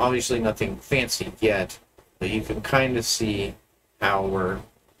 It's obviously nothing fancy yet, but you can kind of see how we're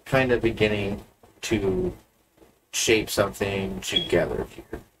kind of beginning to shape something together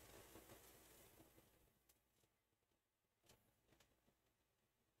here.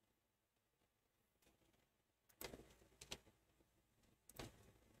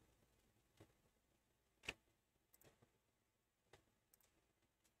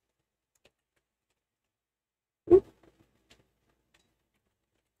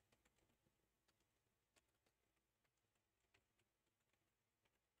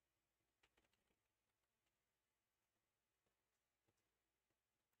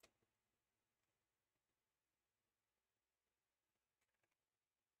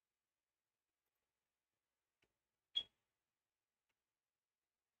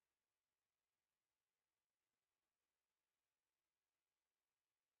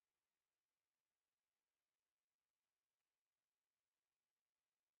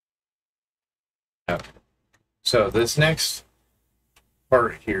 Okay. So this next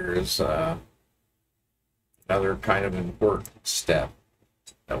part here is another kind of important step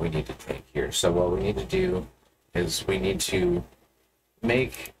that we need to take here. So what we need to do is we need to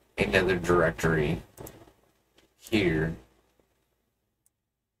make another directory here.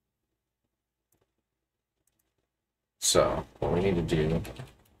 So what we need to do,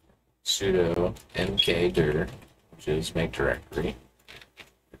 sudo mkdir, which is make directory.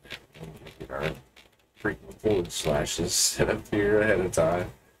 Get our freaking forward slashes set up here ahead of time.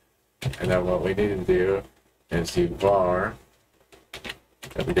 And then what we need to do is do var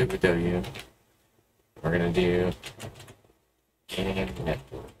www. We're going to do and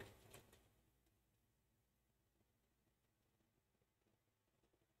network.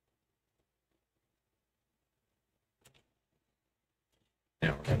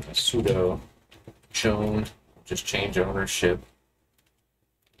 Now we're going to sudo chown, just change ownership,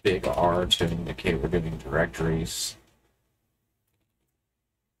 big R to indicate we're doing directories.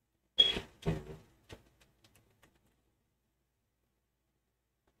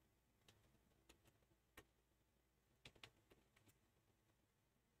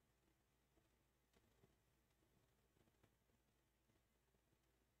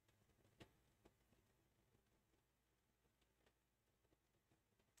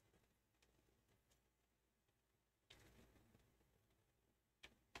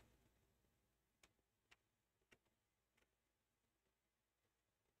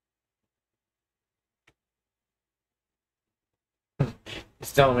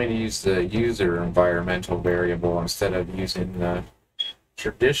 It's telling me to use the user environmental variable instead of using the.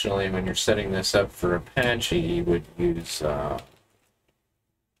 Traditionally, when you're setting this up for Apache, you would use. I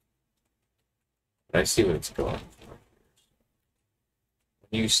see what it's going for.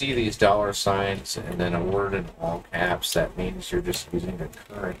 When you see these dollar signs and then a word in all caps, that means you're just using a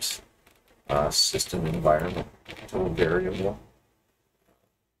current system environmental variable.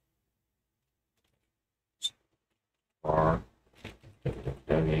 Or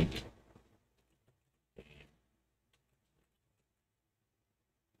www.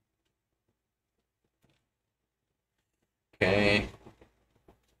 Okay.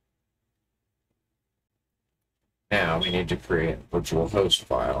 Now we need to create a virtual host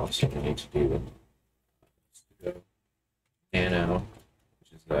file, so we need to do nano,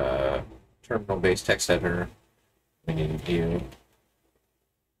 which is a terminal-based text editor. We need to do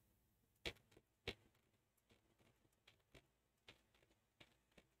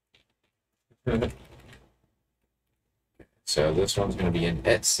so this one's going to be an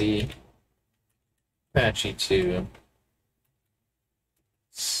Etsy Apache 2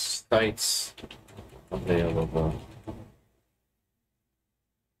 sites available.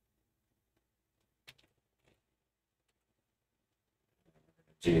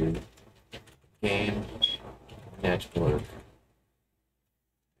 Do game network.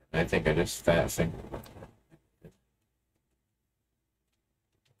 I think I just fastened.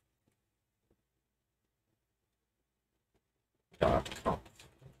 .com.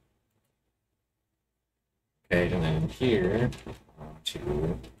 Okay, and then here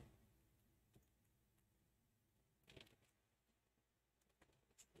to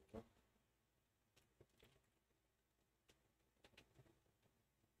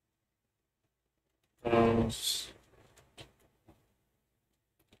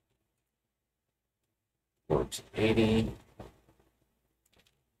port 80.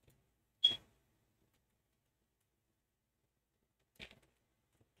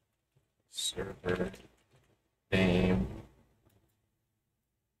 Server name.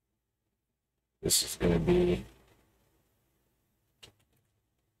 This is going to be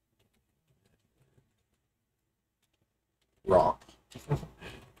raw.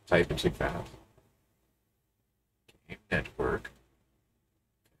 Type it too fast. Game network.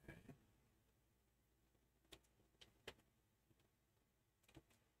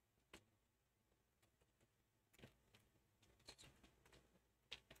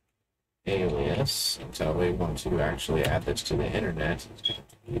 Alias, until we want to actually add this to the internet.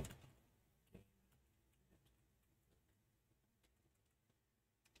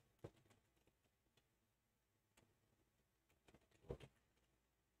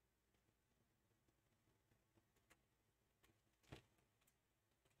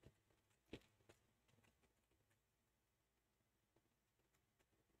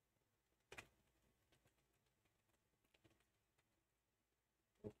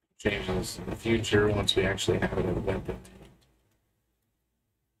 Change this in the future once we actually have it in the web domain.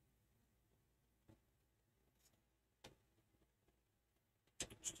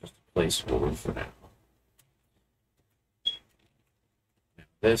 It's just a placeholder for now.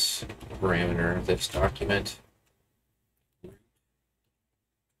 This parameter, this document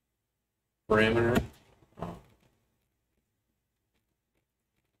parameter.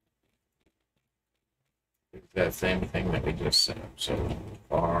 That same thing that we just set up. So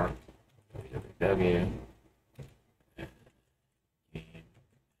var www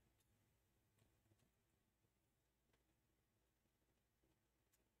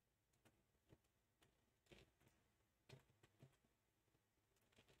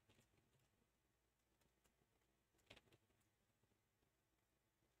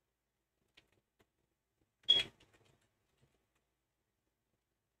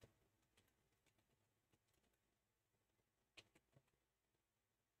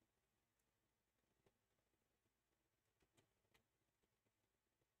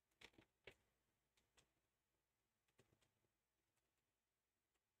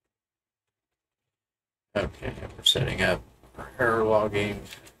Okay, we're setting up our error logging.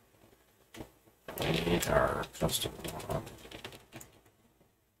 We need our custom log.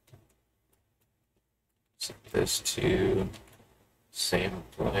 Set this to same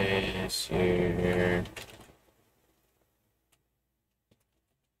place here.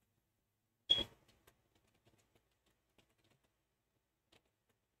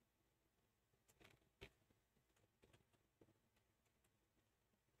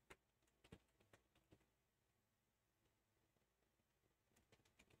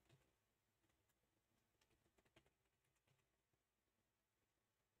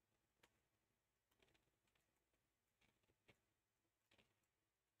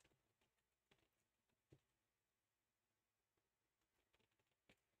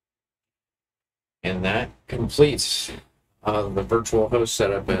 And that completes the virtual host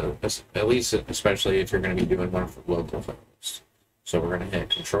setup, at least especially if you're going to be doing one for local host. So we're going to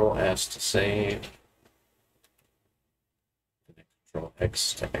hit Control S to save, Control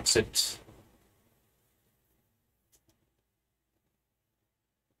X to exit.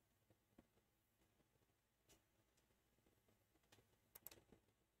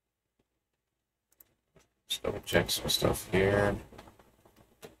 Just double check some stuff here.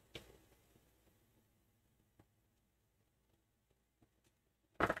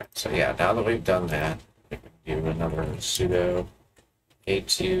 Alright, so yeah, now that we've done that, we can do another sudo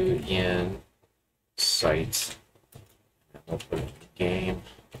a2 site, and we'll put game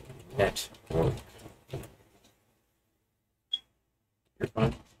network. You're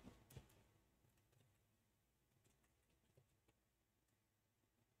fine.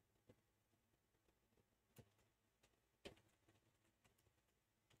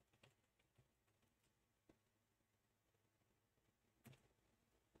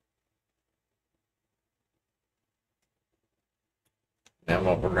 Then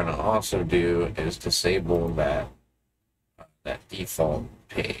what we're going to also do is disable that default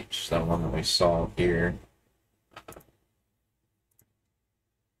page, the one that we saw here.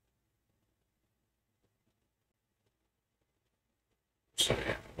 So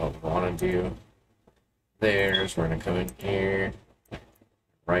yeah, what we want to do there is we're going to come in here,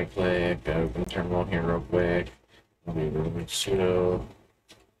 right click, open terminal here real quick. We'll do sudo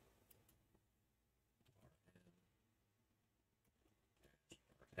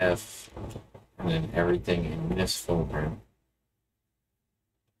F, and then everything in this folder.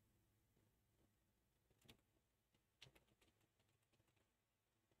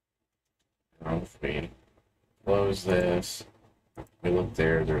 Now if we close this, we look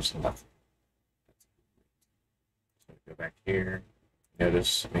there, there's nothing. So go back here.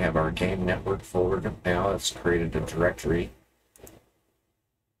 Notice we have our game network folder now. It's created a directory.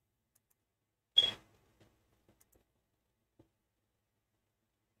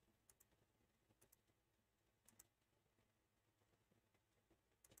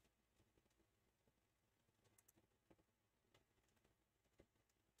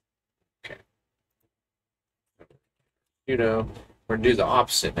 Sudo. We're going to do the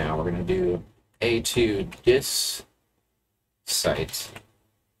opposite now. We're going to do a2 dis site.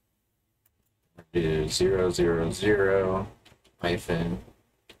 We're going to do 000 hyphen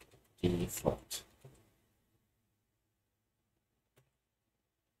default.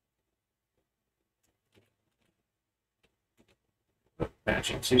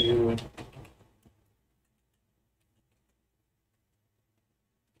 Matching to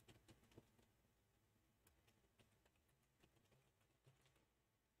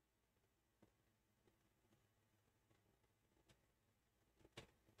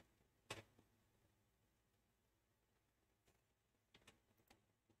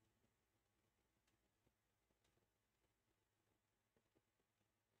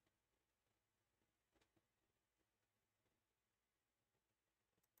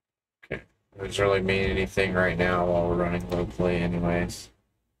It doesn't really mean anything right now while we're running locally anyways.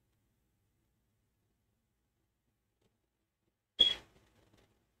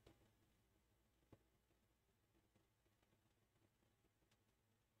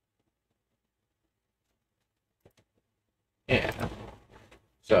 Yeah.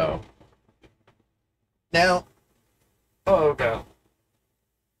 So now, oh god.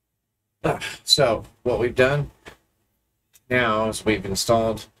 So what we've done now is we've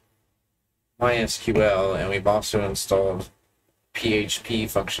installed MySQL, and we've also installed PHP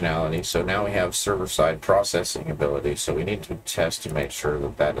functionality. So now we have server-side processing ability. So we need to test to make sure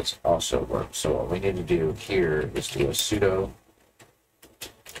that that is also works. So what we need to do here is do a sudo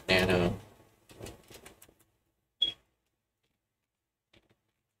nano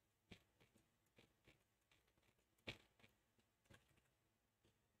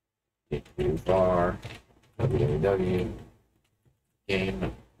var www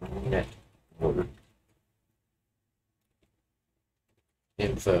game network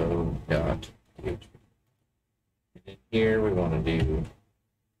info dot php. And in here we want to do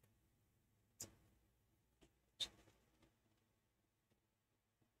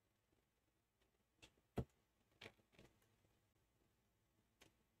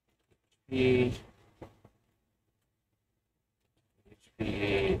php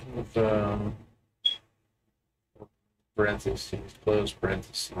info parentheses, close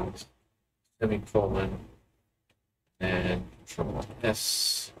parentheses, semicolon, and Control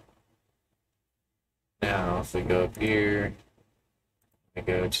S. Now, if we go up here, we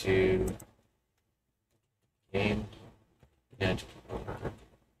go to game network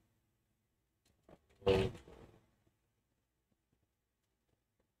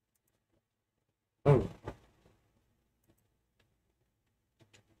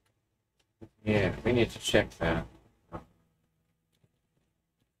Yeah, we need to check that.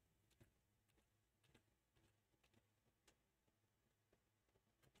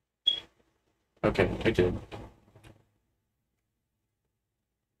 Okay, we did.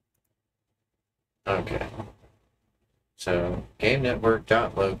 Okay. So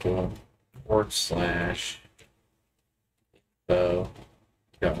GameNetwork.local /info.php.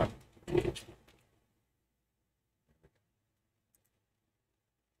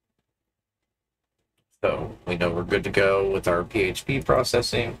 So we know we're good to go with our PHP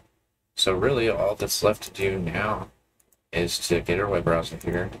processing. So really all that's left to do now is to get our web browser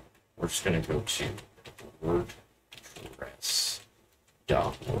here. We're just going to go to WordPress.org.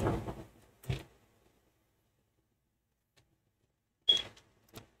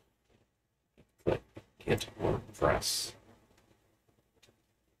 Click Get WordPress.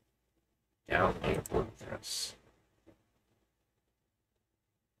 Download WordPress.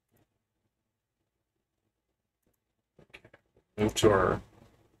 Okay. Move to our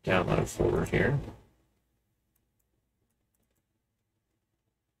download folder here.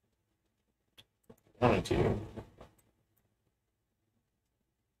 I want to do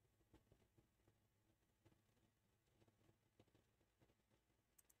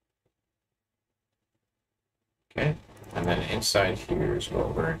okay, and then inside here is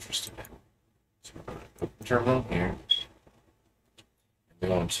what we're interested in. So we're going to open terminal here. We're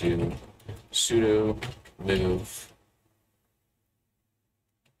going to sudo move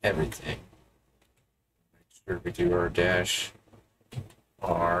everything. Make sure we do our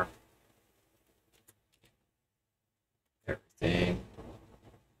 -r everything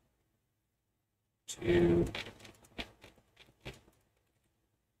to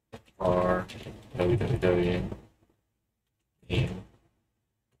r www and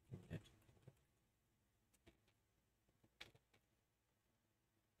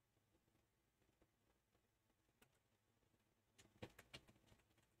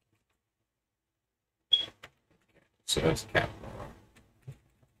so that's capital R,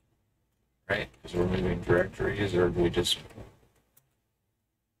 right? Because we're moving directories, or do we just?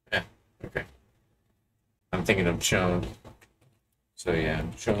 Yeah, okay. I'm thinking of chown. So yeah,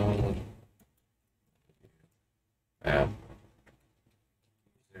 chown. User.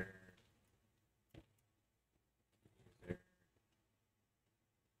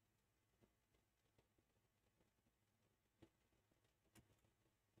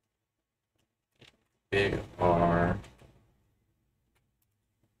 Big R.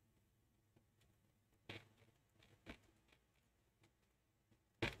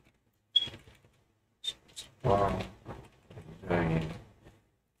 Wow. Okay.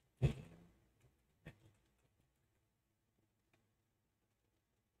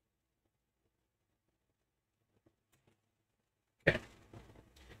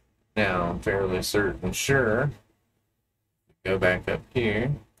 Now I'm fairly sure. Go back up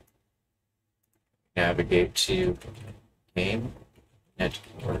here. Navigate to game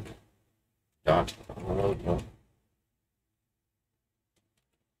network dot local.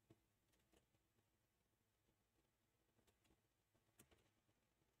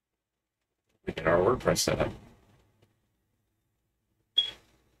 We get our WordPress set up.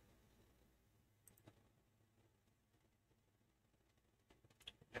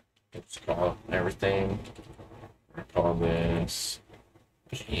 Let's call everything. We're gonna call this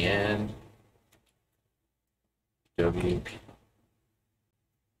GN WP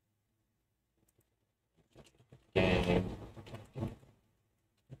game.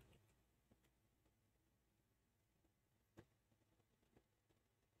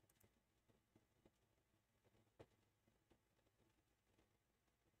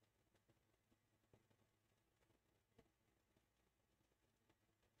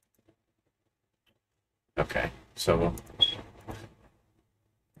 Okay, so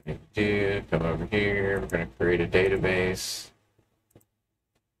come over here. We're going to create a database.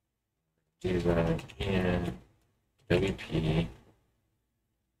 Do that in WP.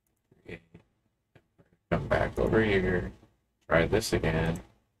 Come back over here. Try this again.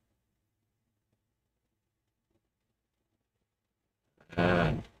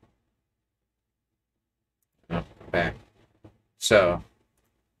 And back. So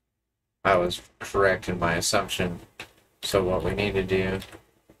I was correct in my assumption. So what we need to do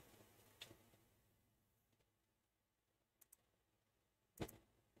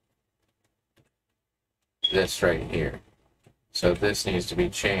this right here. So this needs to be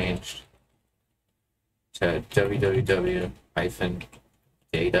changed to www-data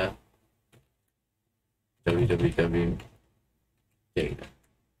www-data.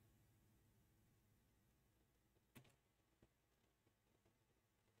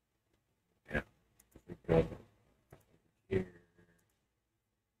 Yeah. Good. Here.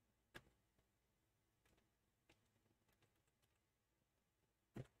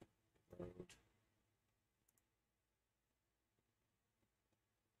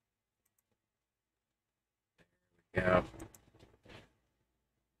 Yeah.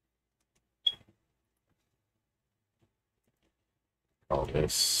 All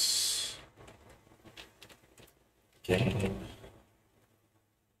this game.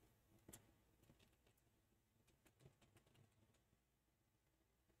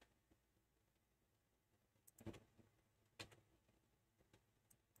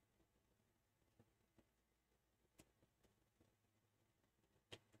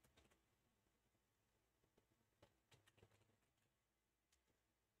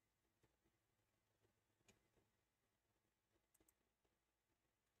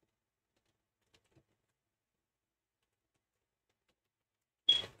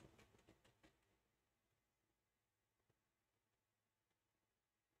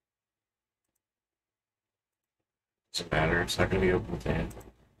 Doesn't matter. It's not going to be open to the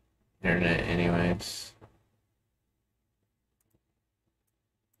internet anyways.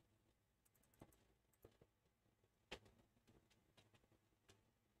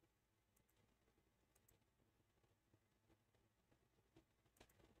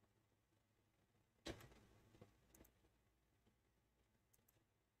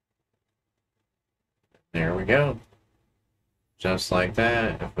 There we go. Just like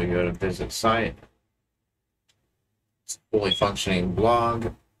that. If we go to visit site, it's a fully functioning blog.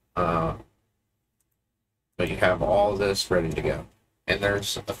 But you have all this ready to go. And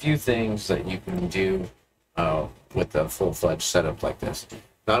there's a few things that you can do with a full-fledged setup like this.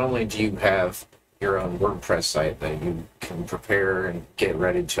 Not only do you have your own WordPress site that you can prepare and get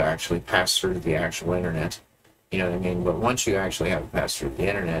ready to actually pass through the actual internet, you know what I mean? But once you actually have it pass through the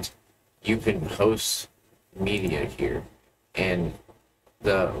internet, you can host media here. And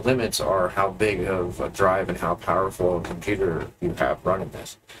the limits are how big of a drive and how powerful a computer you have running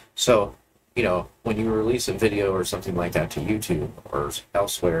this. So, you know, when you release a video or something like that to YouTube or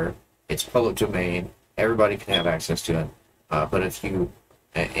elsewhere, it's public domain. Everybody can have access to it. But if you,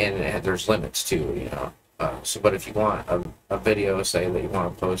 and there's limits too, you know. But if you want a video, say that you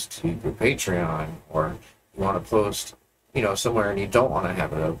want to post to your Patreon, or you want to post, you know, somewhere and you don't want to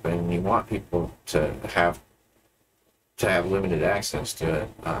have it open, and you want people to have limited access to it,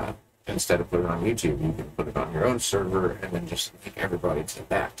 instead of putting it on YouTube, you can put it on your own server and then just link everybody to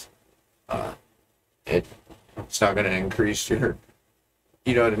that. It's not going to increase your,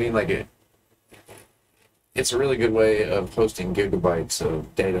 you know what I mean? Like it's a really good way of hosting gigabytes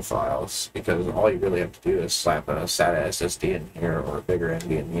of data files, because all you really have to do is slap a SATA SSD in here or a bigger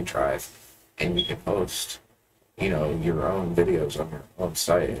NVMe drive, and you can host, you know, your own videos on your own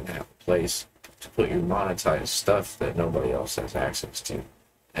site and have a place to put your monetized stuff that nobody else has access to.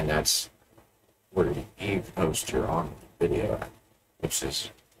 And that's where you can host your own video at, which is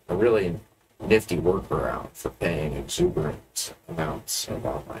a really nifty workaround for paying exuberant amounts of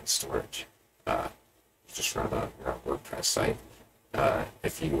online storage. Just run your own WordPress site.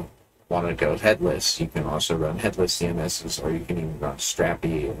 If you want to go headless, you can also run headless CMSs, or you can even run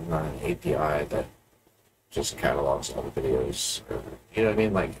Strappy and run an API that just catalogs all the videos, or, you know what I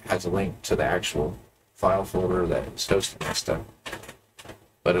mean, like has a link to the actual file folder that is hosting that stuff.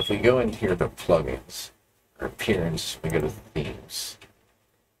 But if we go in here to plugins or appearance, we go to themes,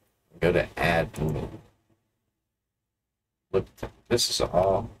 we go to admin. Look, this is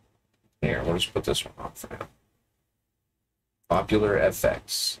all here. We'll just put this one on for now. Popular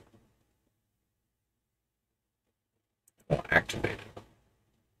FX. We'll activate it.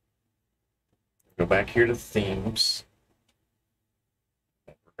 Go back here to themes.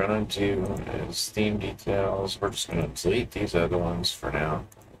 What we're going to do is theme details. We're just going to delete these other ones for now.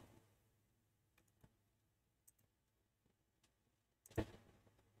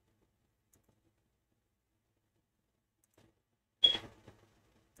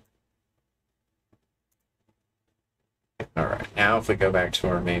 All right, now if we go back to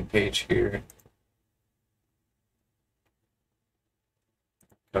our main page here,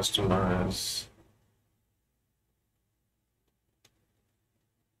 customize.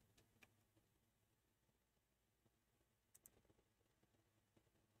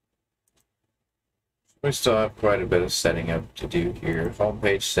 We still have quite a bit of setting up to do here.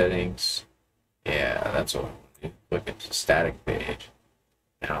 Homepage settings. Yeah, that's what we do. Look at the static page.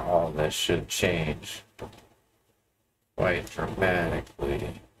 Now all this should change quite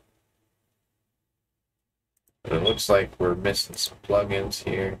dramatically. But it looks like we're missing some plugins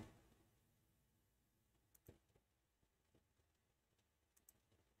here.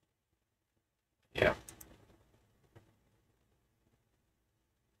 Yeah.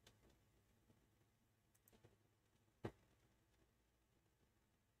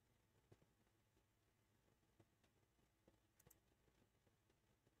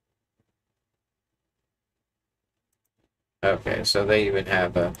 Okay, so they even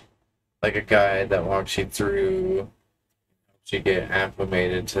have a guide that walks you through to get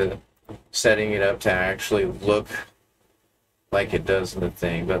acclimated to setting it up to actually look like it does in the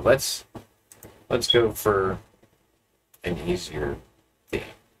thing. But let's go for an easier theme.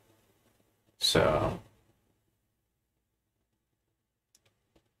 So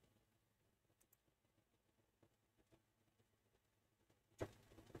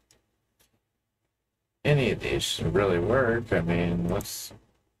any of these should really work. I mean, let's.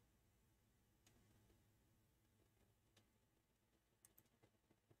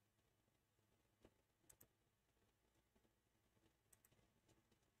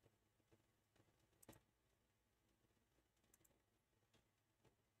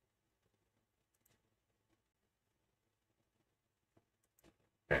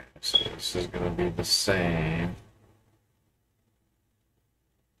 Okay, so this is going to be the same.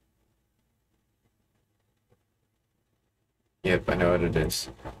 Yep, I know what it is.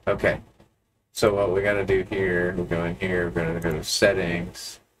 Okay, so what we got to do here, we go in here, we're going to go to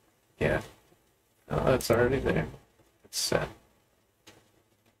settings. Yeah, oh, it's already there. It's set.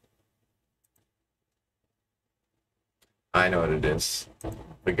 I know what it is. If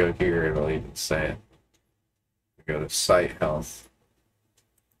we go here, it'll even say it. We go to site health.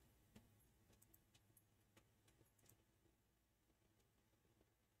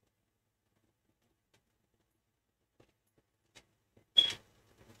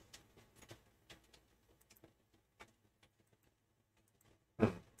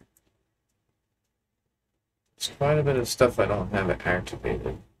 There's quite a bit of stuff I don't have it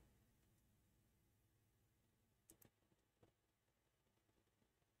activated.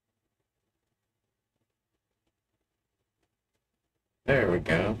 There we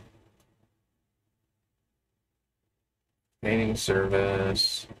go. Painting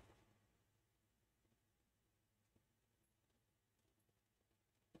service.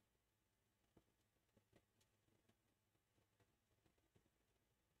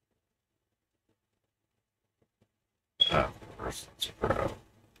 Oh, Versus Pro.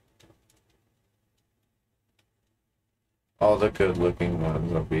 All the good looking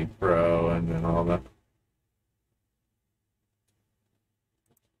ones will be Pro, and then all the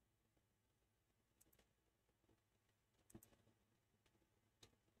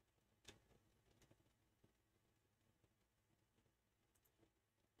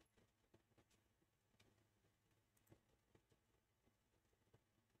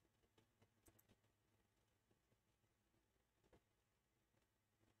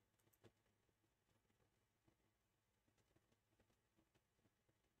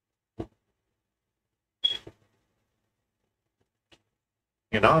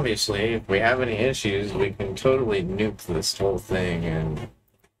and obviously, if we have any issues, we can totally nuke this whole thing, and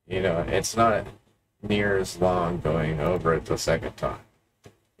you know, it's not near as long going over it the second time.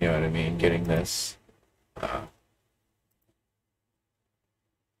 You know what I mean? Getting this.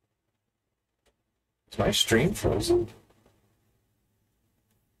 Is my stream frozen?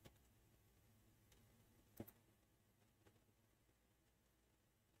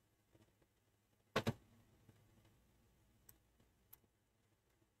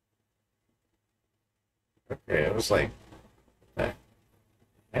 Okay, it was like,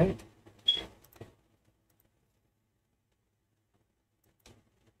 hey.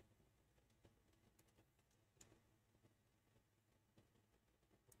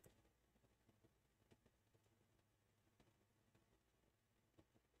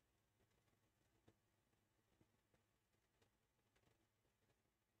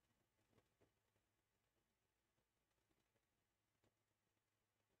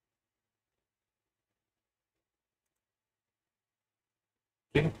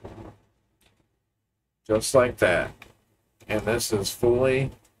 Just like that. And this is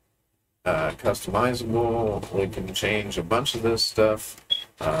fully customizable. We can change a bunch of this stuff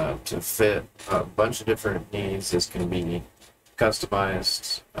to fit a bunch of different needs. This can be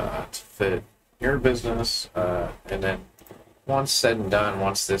customized to fit your business. And then once said and done,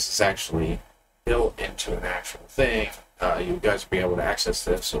 once this is actually built into an actual thing, you guys will be able to access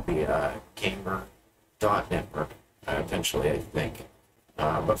this. It'll be gamer.network eventually, I think.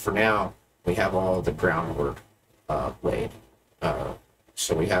 But for now, we have all the groundwork laid.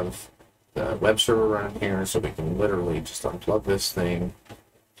 So we have the web server running here, so we can literally just unplug this thing,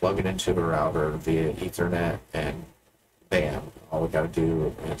 plug it into the router via Ethernet, and bam, all we got to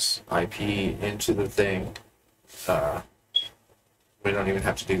do is IP into the thing. We don't even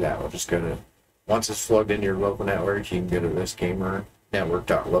have to do that. We'll just go to, once it's plugged into your local network, you can go to this gamer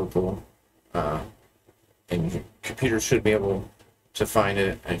network.local, and your computer should be able to find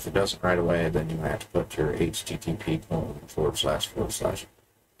it, and if it doesn't right away, then you have to put your http://.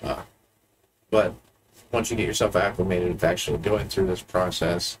 But once you get yourself acclimated with actually going through this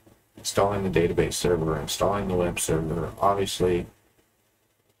process, installing the database server, installing the web server, obviously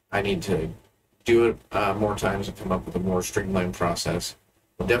I need to do it more times and come up with a more streamlined process.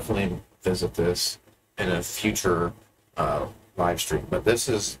 We'll definitely visit this in a future live stream, but this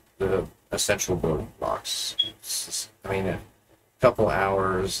is the essential building blocks. A couple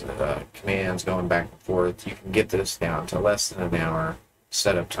hours, commands going back and forth. You can get this down to less than an hour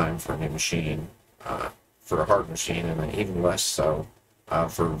setup time for a new machine, for a hard machine, and then even less so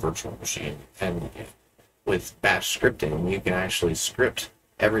for a virtual machine. And with batch scripting, you can actually script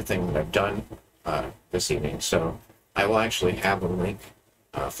everything that I've done this evening. So I will actually have a link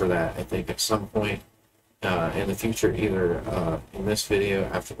for that, I think, at some point in the future, either in this video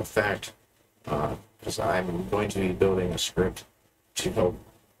after the fact, because I'm going to be building a script to help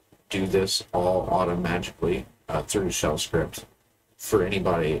do this all automagically through shell script for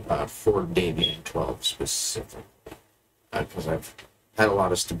anybody for Debian 12 specifically, because I've had a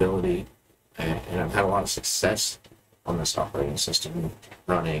lot of stability and I've had a lot of success on this operating system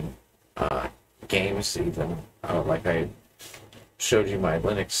running games, even like I showed you my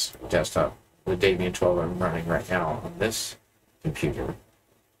Linux desktop, the Debian 12 I'm running right now on this computer.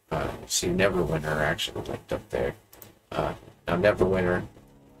 See Neverwinter actually linked up there. Now Neverwinter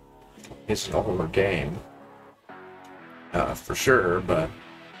is an older game for sure, but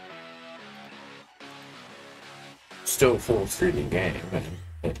still a full 3D game, and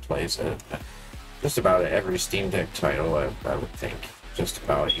it plays at just about every Steam Deck title. I would think just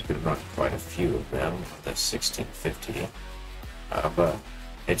about you could run quite a few of them on the 1650, but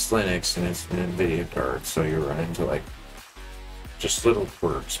it's Linux and it's an NVIDIA card, so you run into like just little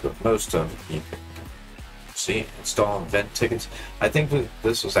quirks, but most of them you can see. Install event tickets. I think that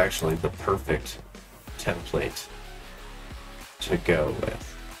this was actually the perfect template to go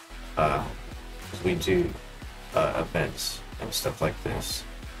with. We do events and stuff like this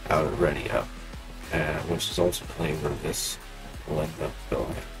out of Ready Up, which is ultimately where this will end up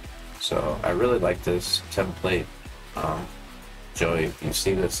going. So I really like this template. Joey, if you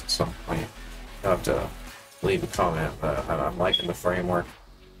see this at some point, you'll have to leave a comment. I'm liking the framework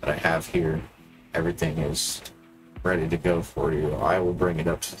that I have here. Everything is ready to go for you. I will bring it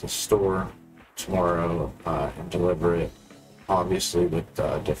up to the store tomorrow and deliver it, obviously with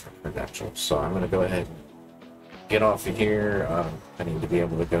different credentials. So I'm going to go ahead and get off of here. I need to be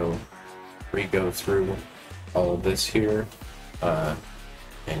able to go re-go through all of this here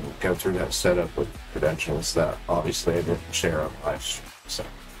and go through that setup with credentials that obviously I didn't share on live stream. So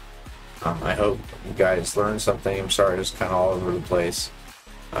I hope you guys learned something. I'm sorry it's kind of all over the place.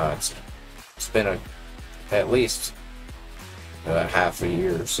 It's been at least half a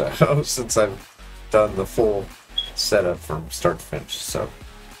year or so since I've done the full setup from start to finish. So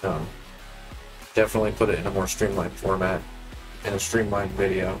definitely put it in a more streamlined format, in a streamlined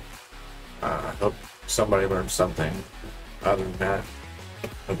video. I hope somebody learned something. Other than that,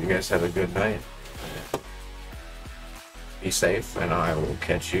 hope you guys have a good night. Be safe, and I will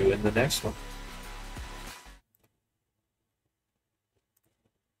catch you in the next one.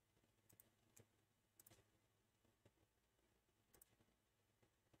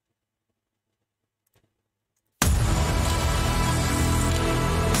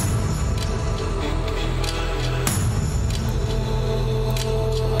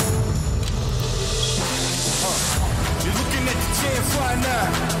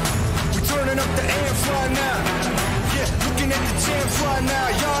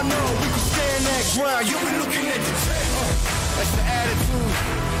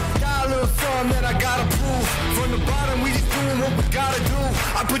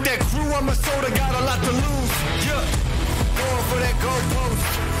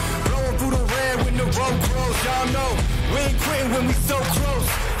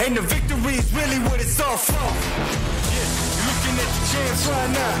 And the victory is really what it's all for. Yeah, you're looking at the champs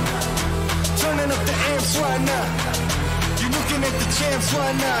right now. Turning up the amps right now. You're looking at the champs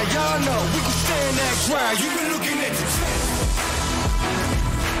right now. Y'all know we can stand that ground. You've been looking at the champs.